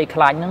ភាពភ័យខ្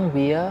លាចហ្នឹង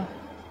វា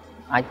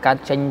អាចកើត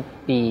ចេញ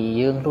ពី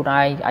យើងខ្លួន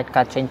ឯងអាច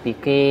កើតចេញពី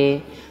គេ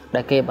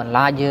ដែលគេបន្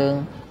លាចយើង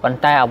ប៉ុន្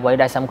តែអ្វី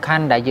ដែលសំខា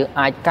ន់ដែលយើង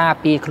អាចការ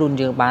ពារខ្លួន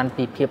យើងបាន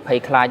ពីភាពភ័យ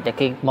ខ្លាចដែល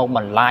គេមកប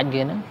ន្លាច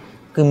យើងហ្នឹង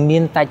គឺមា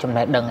នតែចំ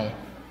ណេះដឹងឯង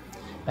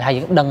ហើយ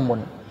យើងដឹងមុន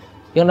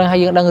យើងដឹងហើយ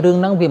យើងដឹងរឿង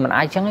ហ្នឹងវាមិន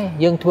អាចចឹងទេ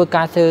យើងធ្វើ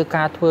ការ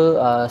ធ្វើ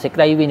សេចក្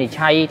តីវិនិច្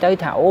ឆ័យទៅ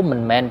ថាអូមិន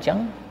មែនចឹង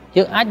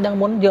យើងអាចដឹង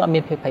មុនយើងអត់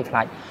មានភាពភ័យខ្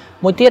លាច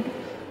មួយទៀត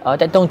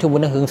តែតងជាមួយ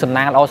នឹងរឿងសំ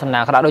ណាងល្អសំណា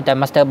ងអាក្រក់ដូចតែ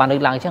Master បានលើ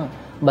កឡើងចឹង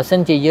បើសិ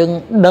នជាយើង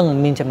ដឹង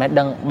មានចំណេះ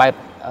ដឹងបែប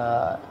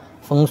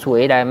Feng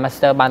Shui ដែល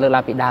Master បានលើកឡើ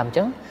ងពីដើម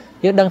ចឹង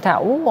យើងដឹងថា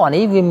អូអា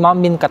នេះវាមក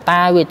មានកតា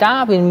វាតា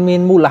វាមា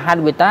នមូលហេ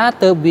តុវាតា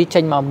ទៅវាចេ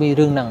ញមកពី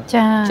រឿងហ្នឹង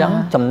ចឹង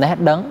ចំណេះ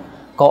ដឹង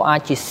ក៏អាច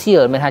ជាសៀ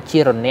លមានថាជា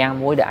រនាំង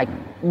មួយដែលអាច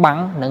បាំង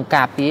នឹង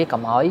ការពារ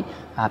កុំឲ្យ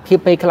ភាព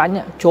ភ័យខ្លាច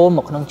ចូលម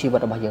កក្នុងជីវិត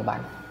របស់យើងបា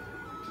ន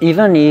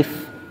Even if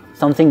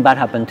something bad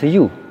happened to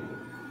you,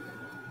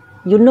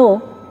 you know,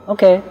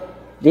 okay,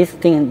 this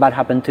thing bad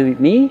happened to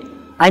me,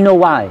 I know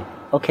why,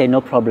 okay, no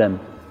problem.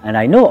 And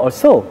I know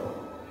also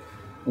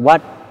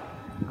what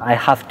I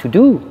have to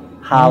do,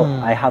 how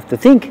I have to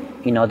think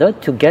in order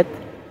to get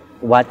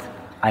what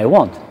I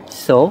want.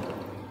 So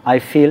I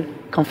feel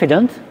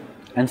confident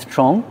and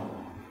strong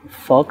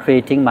for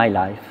creating my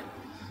life.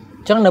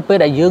 ចឹងនៅពេល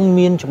ដែលយើង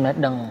មានចំណេះ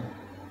ដឹង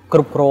គ្រ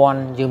ប់គ្រាន់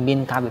យើងមាន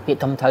ការវិភាគ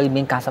ធំធៅ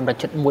មានការសម្រេច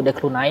ចិត្តមួយដោយ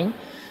ខ្លួនឯង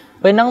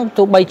ពេលហ្នឹង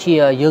ទោះបីជា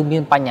យើងមា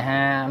នបញ្ហា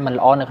មិន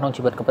ល្អនៅក្នុង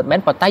ជីវិតក៏ពិតមែន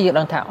ប៉ុន្តែយើង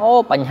ដឹងថាអូ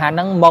បញ្ហាហ្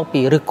នឹងមក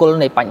ពីឫសគល់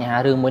នៃបញ្ហា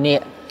រឿងមួយនេះ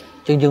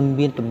យើង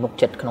មានទំនុក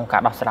ចិត្តក្នុងកា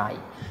រដោះស្រាយ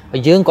ហើ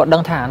យយើងក៏ដឹ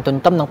ងថាទ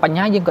ន្ទឹមនឹងបញ្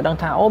ហាយើងក៏ដឹង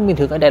ថាអូមាន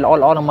រឿងអីដែលល្អៗ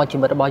ក្នុងជី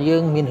វិតរបស់យើ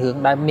ងមានរឿង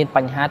ដែលមានប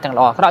ញ្ហាទាំង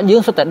ល្អអាក្រក់យើ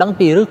ងសុទ្ធតែដឹង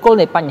ពីឫសគល់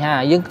នៃបញ្ហា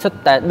យើងសុទ្ធ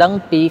តែដឹង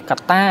ពីក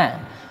ត្តា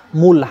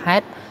មូលហេ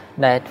តុ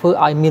ដែលធ្វើ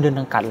ឲ្យមានរឿង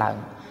នឹងកើតឡើង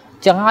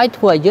ចឹងហើយ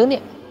ធ្វើឲ្យយើង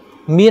នេះ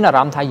មានអារ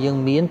ម្មណ៍ថាយើង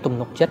មានទំ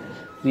នុកចិត្ត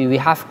we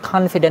have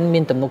confidence មា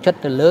នទំនុកចិត្ត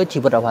ទៅលើជី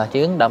វិតរបស់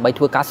យើងដើម្បី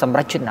ធ្វើការសម្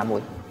រេចចិត្តណាមួ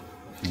យ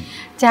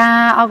ចា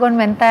អរគុណ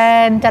មែនតើ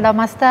ចាដល់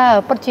Master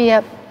ពិតជា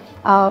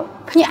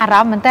ភ្ញាក់អារ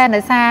ម្មណ៍មែនតើដោ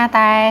យសារ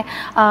តែ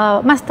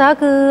master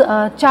គឺ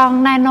ចង់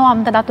ណែនាំ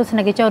ទៅដល់ទស្ស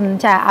និកជន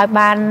ចាឲ្យ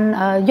បាន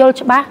យល់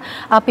ច្បាស់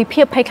ពី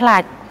ភាពភ័យខ្លា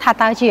ចថា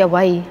តើជាអ្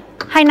វី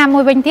ហើយណាមួ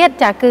យវិញទៀត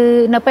ចាគឺ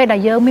នៅពេលដែ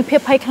លយើងមានភា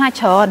ពភ័យខ្លាច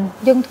ច្រើន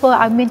យើងធ្វើ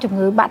ឲ្យមានជំ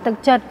ងឺបាក់ទឹក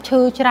ចិត្តឈឺ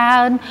ច្រើ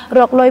នរ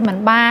កលុយមិន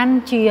បាន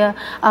ជា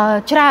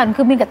ច្រើន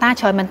គឺមានកត្តា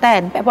ច្រើនមែនតើ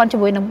ពាក់ព័ន្ធជា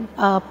មួយនឹង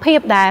ភាព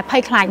ដែលភ័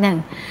យខ្លាចហ្នឹង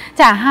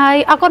ចាហើយ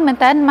អរគុណមែន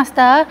តើ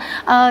master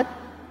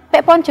ពា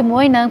ក់ព័ន្ធជាមួ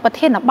យនឹងប្រ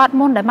ធានបទ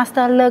មុនដែល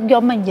master លើកយ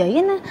កមកនិយាយ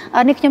ណា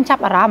នេះខ្ញុំចា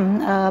ប់អារម្មណ៍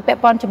ពាក់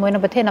ព័ន្ធជាមួយនឹ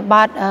ងប្រធានប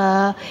ទ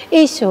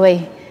issue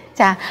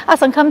ចា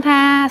សង្ឃឹមថា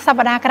ស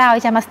ប្តាហ៍ក្រោយ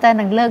ចា master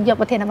នឹងលើកយក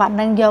ប្រធានបទ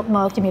នឹងយកម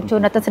កជំរាបជូន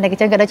ដល់ទស្សនិក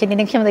ជនក៏ដូចជានា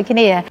ងខ្ញុំដូចគ្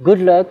នា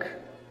Good luck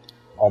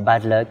or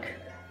bad luck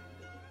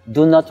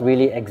do not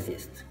really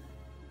exist.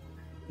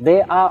 They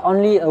are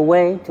only a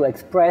way to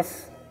express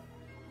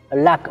a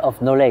lack of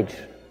knowledge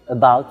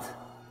about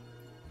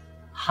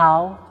how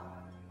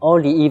all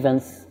the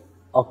events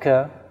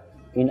occur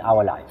in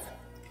our life.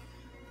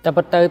 តែ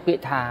ប៉ុន្តែពាក្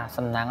យថា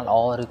សំណាងល្អ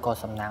ឬក៏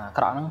សំណាងអា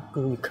ក្រក់ហ្នឹង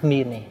គឺវាគ្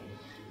មានទេ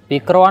ពី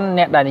គ្រាន់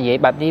អ្នកដែលនិយាយ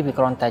បែបនេះវា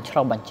គ្រាន់តែឆ្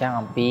លុះបញ្ចាំង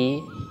អំពី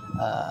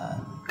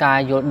ការ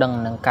យល់ដឹង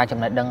និងការចំ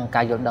ណេះដឹង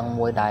ការយល់ដឹង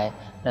មួយដែល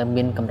នៅ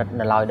មានកម្រិត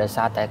នៅឡើយដោយ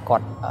សារតែគា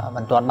ត់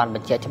មិនទាន់បានប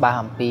ញ្ជាក់ច្បាស់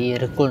អំពី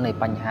ឫសគល់នៃ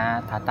បញ្ហា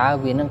ថាតើ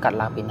វានឹងកាត់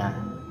ឡើងពីណា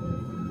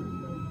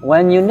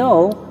When you know,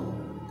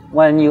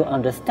 when you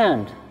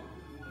understand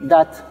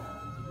that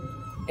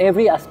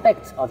every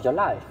aspect of your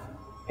life,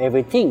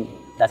 everything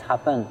that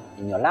happened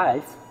in your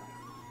life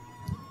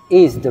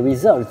is the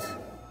result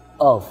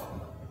of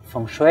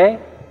Feng Shui,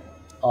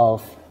 of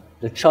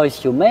the choice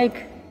you make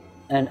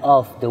and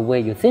of the way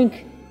you think,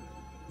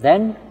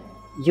 then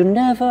you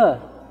never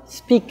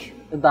speak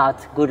about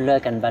good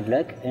luck and bad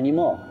luck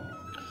anymore.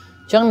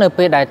 ចឹងនៅ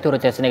ពេលដែលទូរ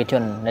ទស្សនិកជ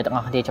នអ្នកទាំងអ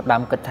ស់គ្នាចាប់ផ្ដើ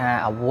មគិតថា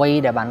អ្វី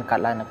ដែលបានកា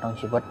ត់ឡើងនៅក្នុង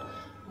ជីវិត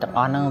ទាំងអ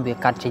ស់ហ្នឹងវា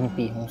កាត់ចេញ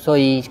ពីហុងស៊ុ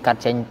យកា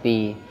ត់ចេញពី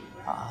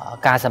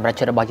ការសម្រេច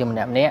ចិត្តរបស់យើងម្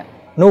នាក់ៗ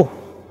នោះ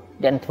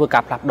ដែលធ្វើកា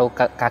រផ្លាស់ប្ដូរ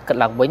ការគិត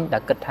ឡើងវិញដែ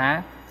លគិតថា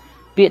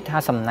ពាក្យថា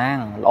សំណាង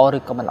ល្អឬ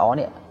ក៏មិនល្អ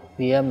នេះ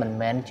វាមិន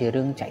មែនជា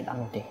រឿងចៃដន្យ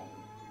នោះទេ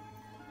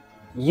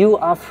You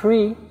are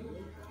free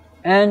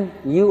and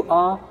you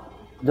are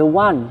the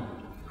one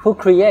who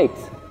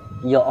creates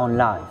your own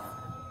life.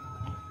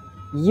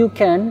 You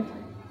can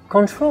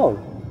control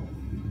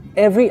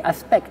every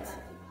aspect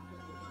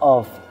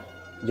of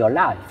your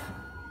life.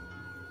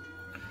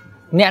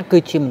 អ្នកគឺ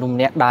ជាមនុស្សម្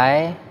នាក់ដែល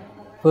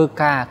ធ្វើ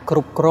ការគ្រ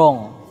ប់គ្រង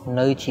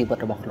នៅជីវិត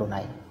របស់ខ្លួន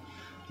ឯង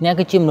អ្នក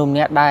គឺជាមនុស្សម្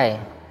នាក់ដែល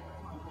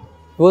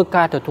ធ្វើ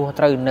ការទទួល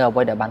ត្រូវនៅអ្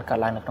វីដែលបានកើត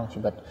ឡើងនៅក្នុងជី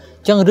វិត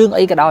អញ្ចឹងរឿង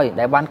អីក៏ដោយ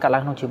ដែលបានកើតឡើ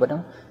ងក្នុងជីវិតហ្នឹ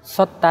ង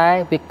សុទ្ធតែ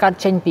វាកាត់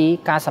ចេញពី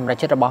ការសម្រេច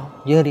ចិត្តរបស់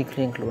យើងរៀង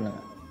ខ្លួនហ្នឹង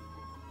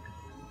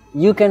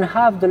You can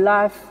have the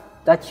life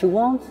that you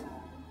want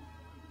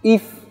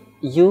if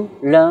you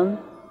learn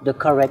the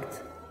correct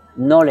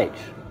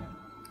knowledge.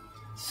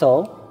 So,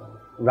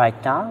 right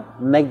now,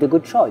 make the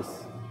good choice.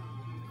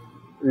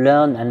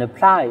 Learn and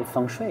apply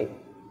Feng Shui.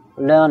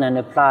 Learn and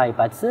apply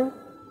Bazi.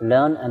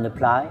 Learn and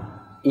apply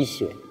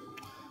Issue.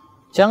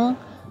 ចឹង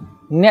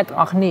អ្នកទាំង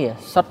អស់គ្នា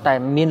សុទ្ធតែ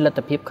មានលទ្ធ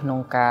ភាពក្នុង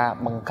ការ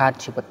បង្កើត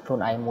ជីវិតខ្លួន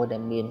ឯងមួយដែ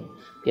លមាន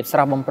ភាពស្រ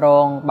ស់បំព្រ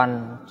ងបាន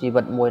ជី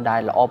វិតមួយដែល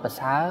ល្អប្រ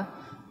សើរ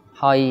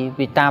ហើយ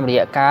វាតាមរ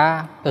យៈការ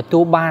ទទួ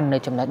លបាននៅ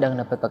ចំណេះដឹង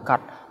នៅពិតប្រាកដ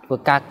ធ្វើ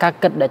ការ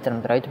គិតដែលត្រឹម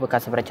ត្រូវធ្វើកា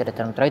រសម្រេចចិត្តដែល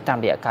ត្រឹមត្រូវតាម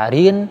រយៈការ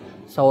រៀន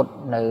សូត្រ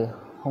នៅ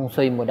ហុង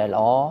ស៊ុយមួយដែល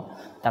ល្អ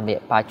តាមរ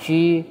យៈបា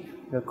ជី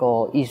ឬក៏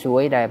អ៊ីស៊ុ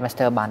យដែល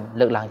master បាន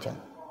លើកឡើងចឹង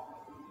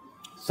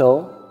So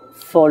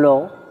follow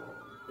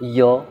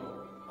your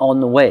own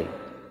way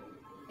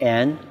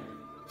and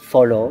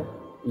follow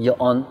your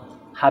own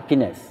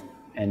happiness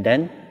and then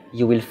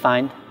you will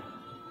find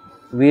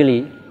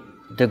really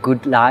the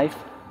good life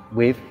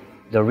with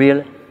the real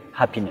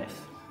happiness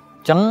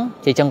ចឹង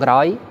ជាចុងក្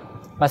រោយ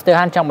Master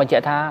Han ចង់បញ្ជា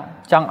ក់ថា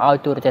ចង់ឲ្យ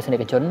ទូរទស្សនិ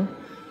កជន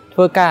ធ្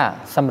វើការ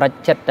សម្រេច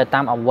ចិត្តទៅតា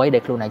មអ្វីដែ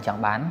លខ្លួនឯងចង់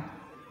បាន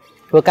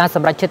ធ្វើការស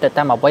ម្រេចចិត្តទៅ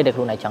តាមអ្វីដែលខ្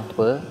លួនឯងចង់ធ្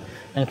វើ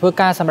និងធ្វើ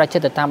ការសម្រេចចិ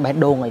ត្តទៅតាមបេះ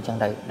ដូងអីចឹង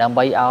ទៅដើម្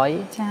បីឲ្យ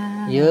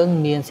យើង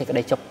មានសេចក្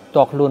តីសុខផ្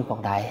ទាល់ខ្លួនផង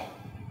ដែរ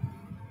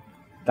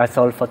That's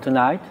all for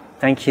tonight.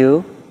 Thank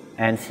you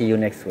and see you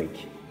next week.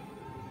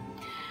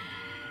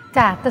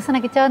 ចាទស្សនិ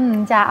កជន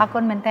ចាអរគុ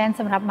ណមែនតើ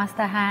សម្រាប់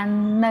Master Han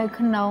នៅ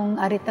ក្នុង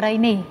រាត្រី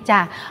នេះចា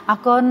អរ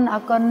គុណ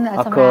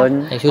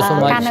ស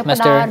ម្រាប់ការនៅផ្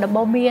ដល់ដំ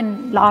បូន្មាន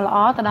ល្អ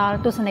ៗទៅដល់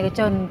ទស្សនិក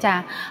ជនចា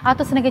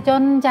ទស្សនិកជ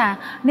នចា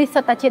នេះ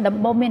សុទ្ធតែជាដំ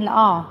បូន្មានល្អ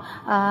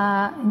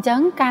អញ្ចឹង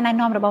ការណែ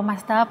នាំរបស់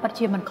Master ពិត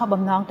ជាមិនខុស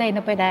បំណងទេ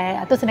នៅពេលដែល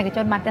ទស្សនិកជ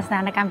នបានទស្សនា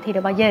នៅកម្មវិធី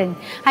របស់យើង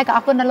ហើយក៏អ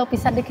រគុណដល់លោកពិ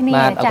សិដ្ឋដូចគ្នា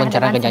ចាបានស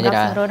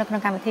ម្រួលនៅក្នុ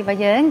ងកម្មវិធីរបស់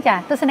យើងចា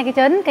ទស្សនិកជ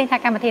នឃើញថា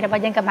កម្មវិធីរប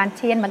ស់យើងក៏បាន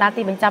ឈានមកដល់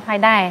ទីបញ្ចប់ហើយ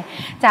ដែរ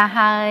ចា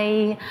ហើយ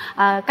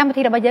កម្មវិ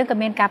ធីរបស់យើងក៏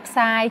មានការផ្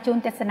សាយជូន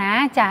ទស្សនា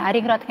ចា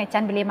រៀងរាល់ថ្ងៃច័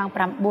ន្ទវេលាម៉ោង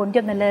 9 យ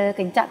ប់នៅលើ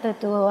កញ្ចក់ទូរ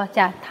ទស្សន៍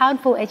ចា Town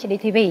Full HD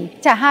TV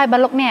ចាហើយបើ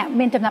លោកអ្នក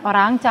មានចំណាប់អារ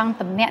ម្មណ៍ចង់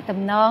ទំនាក់ទំ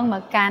នងម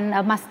កកាន់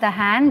Master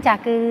Han ចា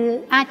គឺ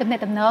អាចទំនា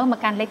ក់ទំនងមក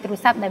កាន់លេខទូរ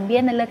ស័ព្ទដែលមា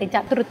ននៅលើកញ្ច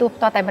ក់ទូរទស្សន៍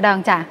ផ្ទាល់តែម្ដង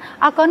ចា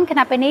អរគុណគ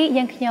ណៈពេលនេះ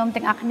យើងខ្ញុំ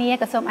ទាំងអស់គ្នា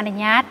ក៏សូមអនុ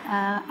ញ្ញាត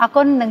អរ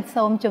គុណនិង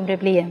សូមជម្រា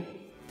បលា